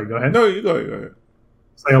sorry, go ahead. No, you go ahead.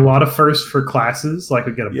 It's like a lot of firsts for classes. Like,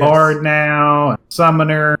 we get a bard now, a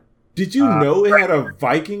summoner. Did you know it had a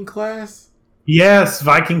Viking class? Yes,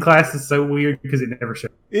 Viking class is so weird because it never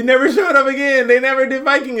showed up. It never showed up again. They never did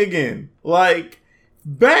Viking again. Like,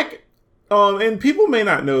 back, and people may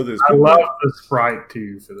not know this. I love the sprite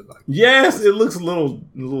too for the Viking. Yes, it looks a little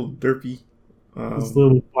derpy. This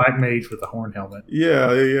little black mage with a horn helmet.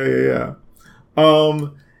 Yeah.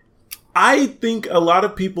 I think a lot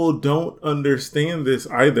of people don't understand this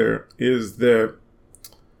either, is that,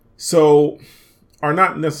 or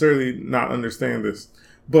not necessarily not understand this,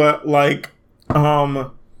 but like,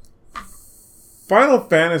 Final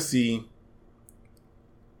Fantasy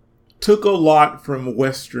took a lot from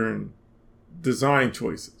Western design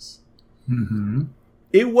choices.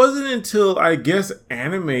 It wasn't until, I guess,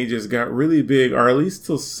 anime just got really big, or at least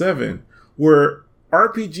till 7, where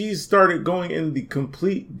RPGs started going in the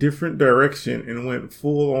complete different direction and went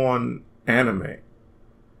full on anime.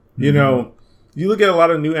 You know, you look at a lot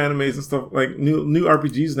of new animes and stuff, like new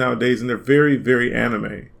RPGs nowadays, and they're very, very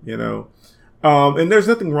anime, you know. And there's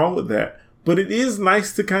nothing wrong with that. But it is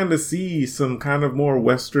nice to kind of see some kind of more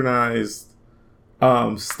westernized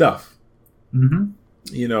stuff,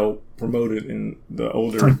 you know, promoted in the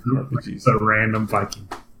older RPGs. A random Viking.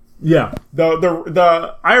 Yeah,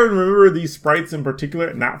 the I remember these sprites in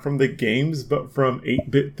particular, not from the games, but from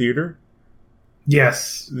 8-bit theater.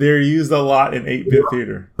 Yes, they're used a lot in 8-bit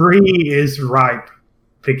theater. 3 is ripe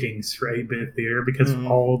pickings for 8-bit theater because of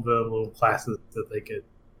all the little classes that they could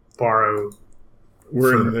borrow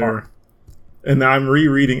were in there. And I'm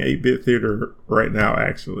rereading 8-bit theater right now,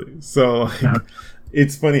 actually. So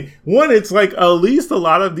it's funny. One, it's like at least a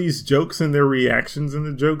lot of these jokes and their reactions in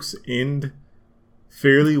the jokes end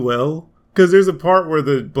fairly well, because there's a part where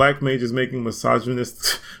the black mage is making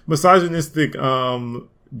misogynistic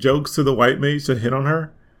jokes to the white mage to hit on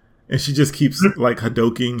her, and she just keeps like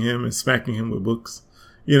Hadoking him and smacking him with books.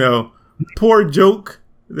 You know, poor joke.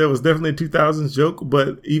 That was definitely a 2000s joke,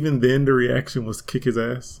 but even then the reaction was kick his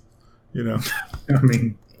ass. You know, I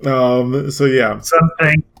mean, so yeah,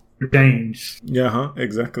 something changed. Yeah,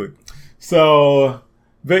 exactly. So,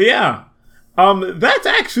 but yeah. That's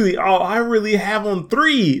actually all I really have on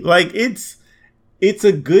 3. Like, it's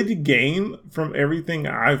a good game from everything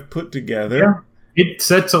I've put together. Yeah. It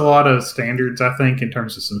sets a lot of standards, I think, in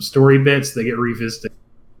terms of some story bits that get revisited.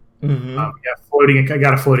 I got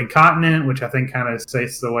a floating continent, which I think kind of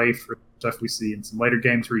sets the way for stuff we see in some later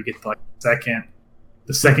games where you get like the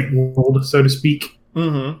second world, so to speak,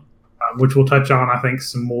 which we'll touch on, I think,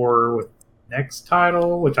 some more with next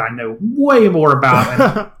title, which I know way more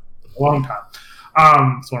about. A long time.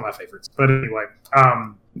 It's one of my favorites. But anyway,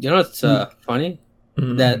 you know what's funny?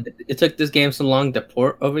 That it took this game so long to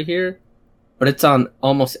port over here, but it's on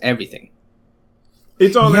almost everything.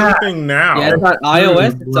 It's on everything now. Yeah, it's on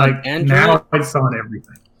iOS. It's on Android. Now it's on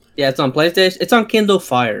everything. Yeah, it's on PlayStation. It's on Kindle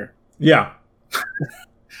Fire. Yeah.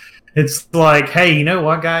 It's like, hey, you know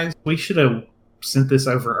what, guys? We should have sent this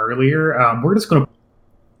over earlier. We're just going to...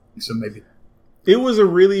 So maybe... It was a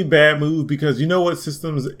really bad move because you know what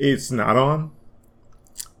systems it's not on?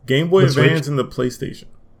 Game Boy Advance and the PlayStation.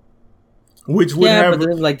 Which would have...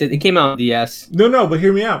 but then, it came out on DS. No, but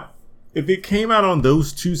hear me out. If it came out on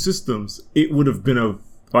those two systems, it would have been a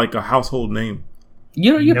household name.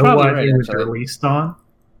 You're probably what right. It was released on?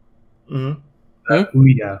 Mm-hmm.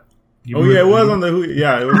 Ouya. It was on the Ouya.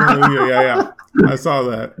 Yeah, it was on the Ouya. Yeah. I saw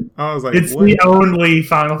that. I was like, it's what? the only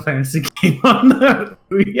Final Fantasy game on the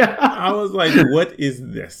Ouya. I was like, what is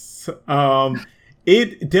this?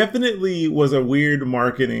 It definitely was a weird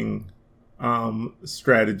marketing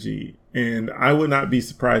strategy, and I would not be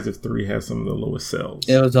surprised if 3 has some of the lowest sales.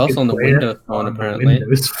 It was also on the Windows Phone, apparently.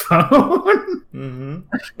 Windows Phone. Mm-hmm.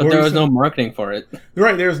 But there was no marketing for it.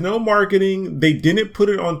 Right, there's no marketing. They didn't put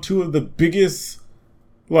it on two of the biggest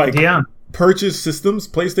purchase systems,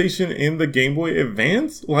 PlayStation and the Game Boy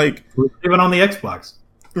Advance. Even on the Xbox.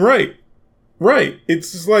 Right.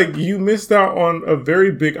 It's just like you missed out on a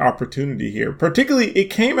very big opportunity here. Particularly, it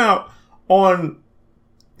came out on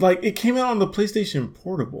the PlayStation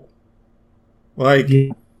Portable. Where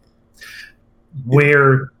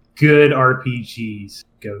good RPGs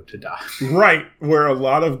go to die. Right, where a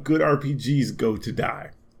lot of good RPGs go to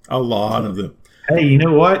die. A lot of them. Hey, you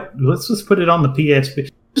know what? Let's just put it on the PSP.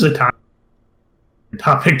 There's a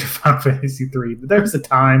topic to Final Fantasy 3, but there was a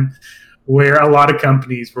time where a lot of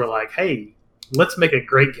companies were like, hey, let's make a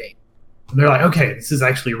great game. And they're like, okay, this is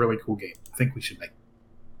actually a really cool game. I think we should make it.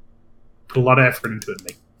 Put a lot of effort into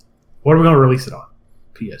it. What are we going to release it on?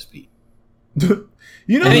 PSP. The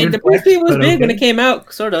PSP was big when it came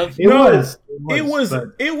out, sort of. It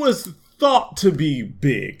was thought to be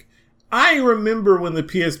big. I remember when the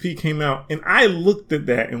PSP came out, and I looked at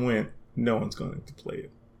that and went, no one's going to play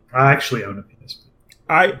it. I actually own a PSP.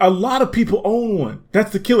 A lot of people own one.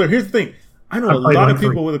 That's the killer. Here's the thing. I know a lot of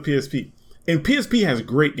people with a PSP. And PSP has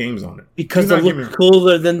great games on it. Because it looked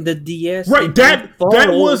cooler than the DS. Right, that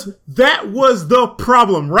was the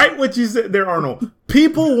problem. Right, what you said there, Arnold.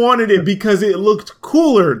 People wanted it because it looked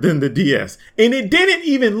cooler than the DS. And it didn't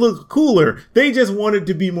even look cooler. They just wanted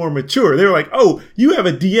to be more mature. They were like, oh, you have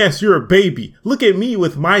a DS, you're a baby. Look at me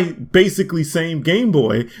with my basically same Game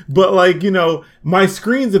Boy. But my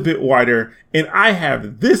screen's a bit wider and I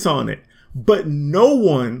have this on it. But no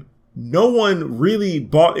one really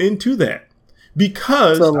bought into that.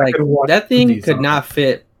 Because that thing could not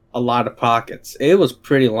fit a lot of pockets. It was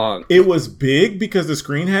pretty long. It was big because the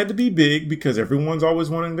screen had to be big because everyone's always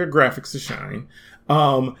wanting their graphics to shine.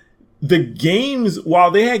 The games,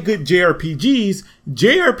 while they had good JRPGs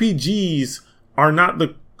are not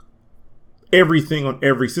the everything on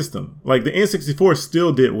every system. Like the N64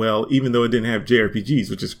 still did well, even though it didn't have JRPGs,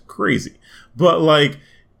 which is crazy. But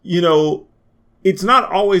it's not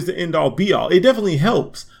always the end all be all. It definitely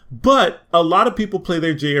helps. But a lot of people play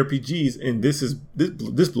their JRPGs, and this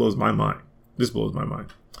blows my mind. This blows my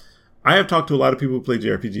mind. I have talked to a lot of people who play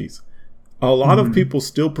JRPGs. A lot of people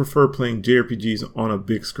still prefer playing JRPGs on a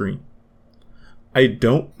big screen. I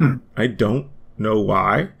don't know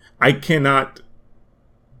why. I cannot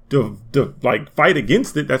fight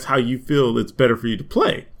against it. That's how you feel it's better for you to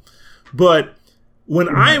play. But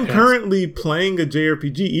when I am currently playing a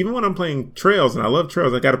JRPG, even when I'm playing Trails, and I love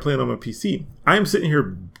Trails, I got to play it on my PC. I am sitting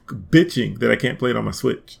here bitching that I can't play it on my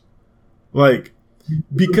Switch. Because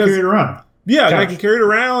carry it around. Yeah, I can carry it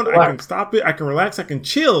around. Relax. I can stop it. I can relax. I can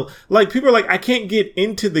chill. People are like, I can't get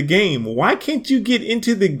into the game. Why can't you get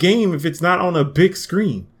into the game if it's not on a big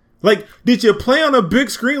screen? Did you play on a big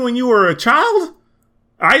screen when you were a child?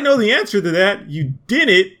 I know the answer to that. You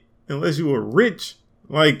didn't, unless you were rich.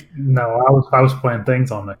 No, I was playing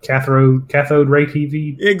things on the cathode ray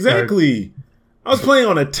TV. Exactly. I was playing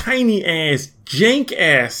on a tiny ass, jank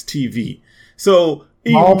ass TV. So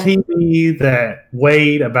small TV that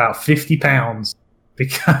weighed about 50 pounds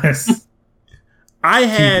because I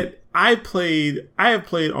have played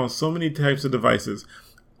on so many types of devices.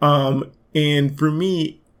 And for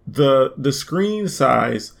me, the screen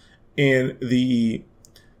size and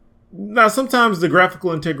now sometimes the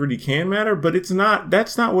graphical integrity can matter, but that's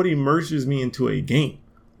not what immerses me into a game.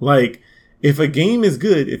 If a game is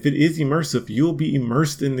good, if it is immersive, you'll be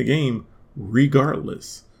immersed in the game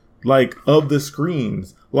regardless, of the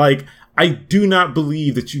screens. I do not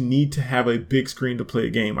believe that you need to have a big screen to play a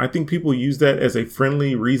game. I think people use that as a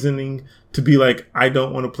friendly reasoning to be like, I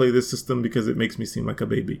don't want to play this system because it makes me seem like a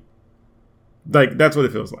baby. That's what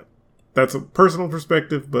it feels like. That's a personal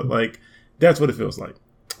perspective, but That's what it feels like.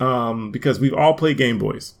 Because we've all played Game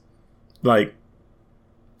Boys. Like,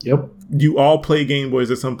 yep. You all play Game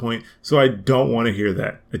Boys at some point, so I don't want to hear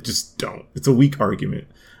that. I just don't. It's a weak argument.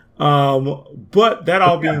 But that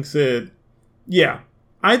all being said, yeah,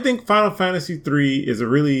 I think Final Fantasy III is a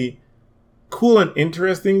really cool and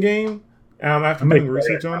interesting game. After doing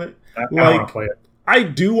research on it, I want to play it. I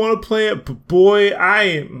do want to play it, but boy,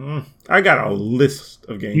 I got a list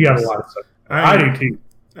of games. You got a lot of stuff. I do too.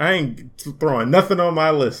 I ain't throwing nothing on my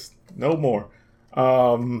list. No more.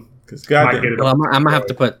 Because goddamn. Well, I'm gonna have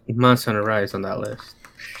to put Monster Hunter Rise on that list.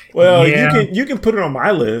 Well, you can put it on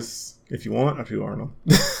my list if you want to, Arnold.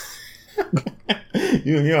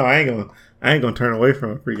 you know, I ain't gonna turn away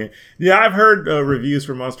from a free game. Yeah, I've heard reviews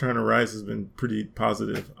for Monster Hunter Rise has been pretty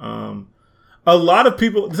positive. A lot of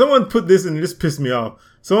people. Someone put this and this pissed me off.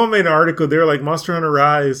 Someone made an article. They were like, Monster Hunter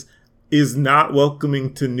Rise is not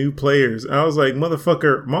welcoming to new players. And I was like,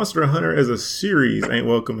 motherfucker, Monster Hunter as a series ain't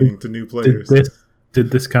welcoming to new players.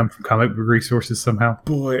 Did this come from comic book resources somehow?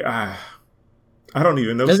 Boy, I don't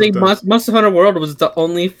even know. I think Monster Hunter World was the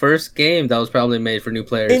only first game that was probably made for new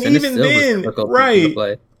players, and even then, right?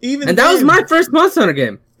 That was my first Monster Hunter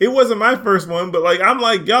game. It wasn't my first one, but like I'm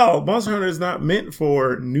like, y'all, Monster Hunter is not meant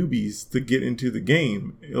for newbies to get into the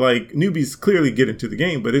game. Like newbies clearly get into the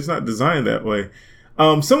game, but it's not designed that way.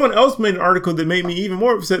 Someone else made an article that made me even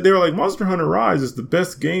more upset. They were like, Monster Hunter Rise is the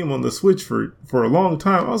best game on the Switch for a long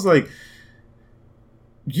time. I was like,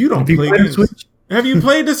 you don't play games. Have you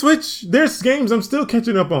played the Switch? There's games I'm still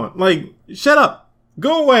catching up on. Like, shut up.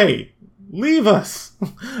 Go away. Leave us.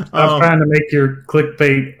 I was trying to make your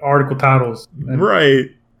clickbait article titles. Right.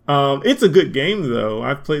 It's a good game, though.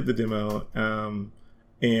 I've played the demo.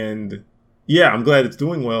 And yeah, I'm glad it's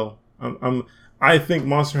doing well. I think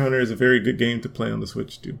Monster Hunter is a very good game to play on the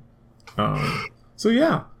Switch, too. So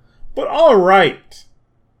yeah. But all right.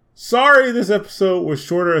 Sorry this episode was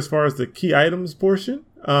shorter as far as the key items portion.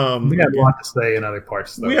 We had a lot to say in other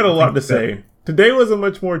parts, though. We had a lot to say. Today was a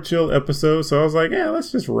much more chill episode, so I was like, yeah,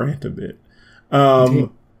 let's just rant a bit.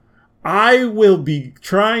 I will be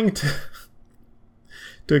trying to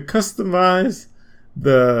customize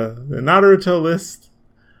the Naruto list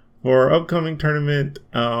for our upcoming tournament.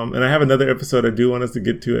 And I have another episode I do want us to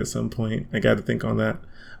get to at some point. I got to think on that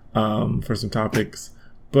for some topics.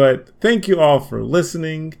 But thank you all for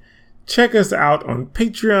listening. Check us out on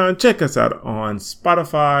Patreon. Check us out on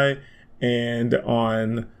Spotify and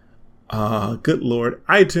on, good Lord,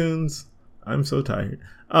 iTunes. I'm so tired.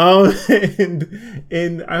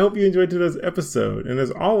 And I hope you enjoyed today's episode. And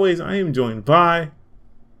as always, I am joined by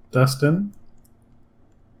Dustin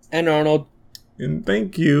and Arnold. And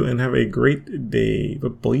thank you, and have a great day.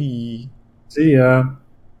 Bye-bye. See ya.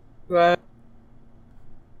 Bye.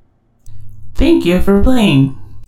 Thank you for playing.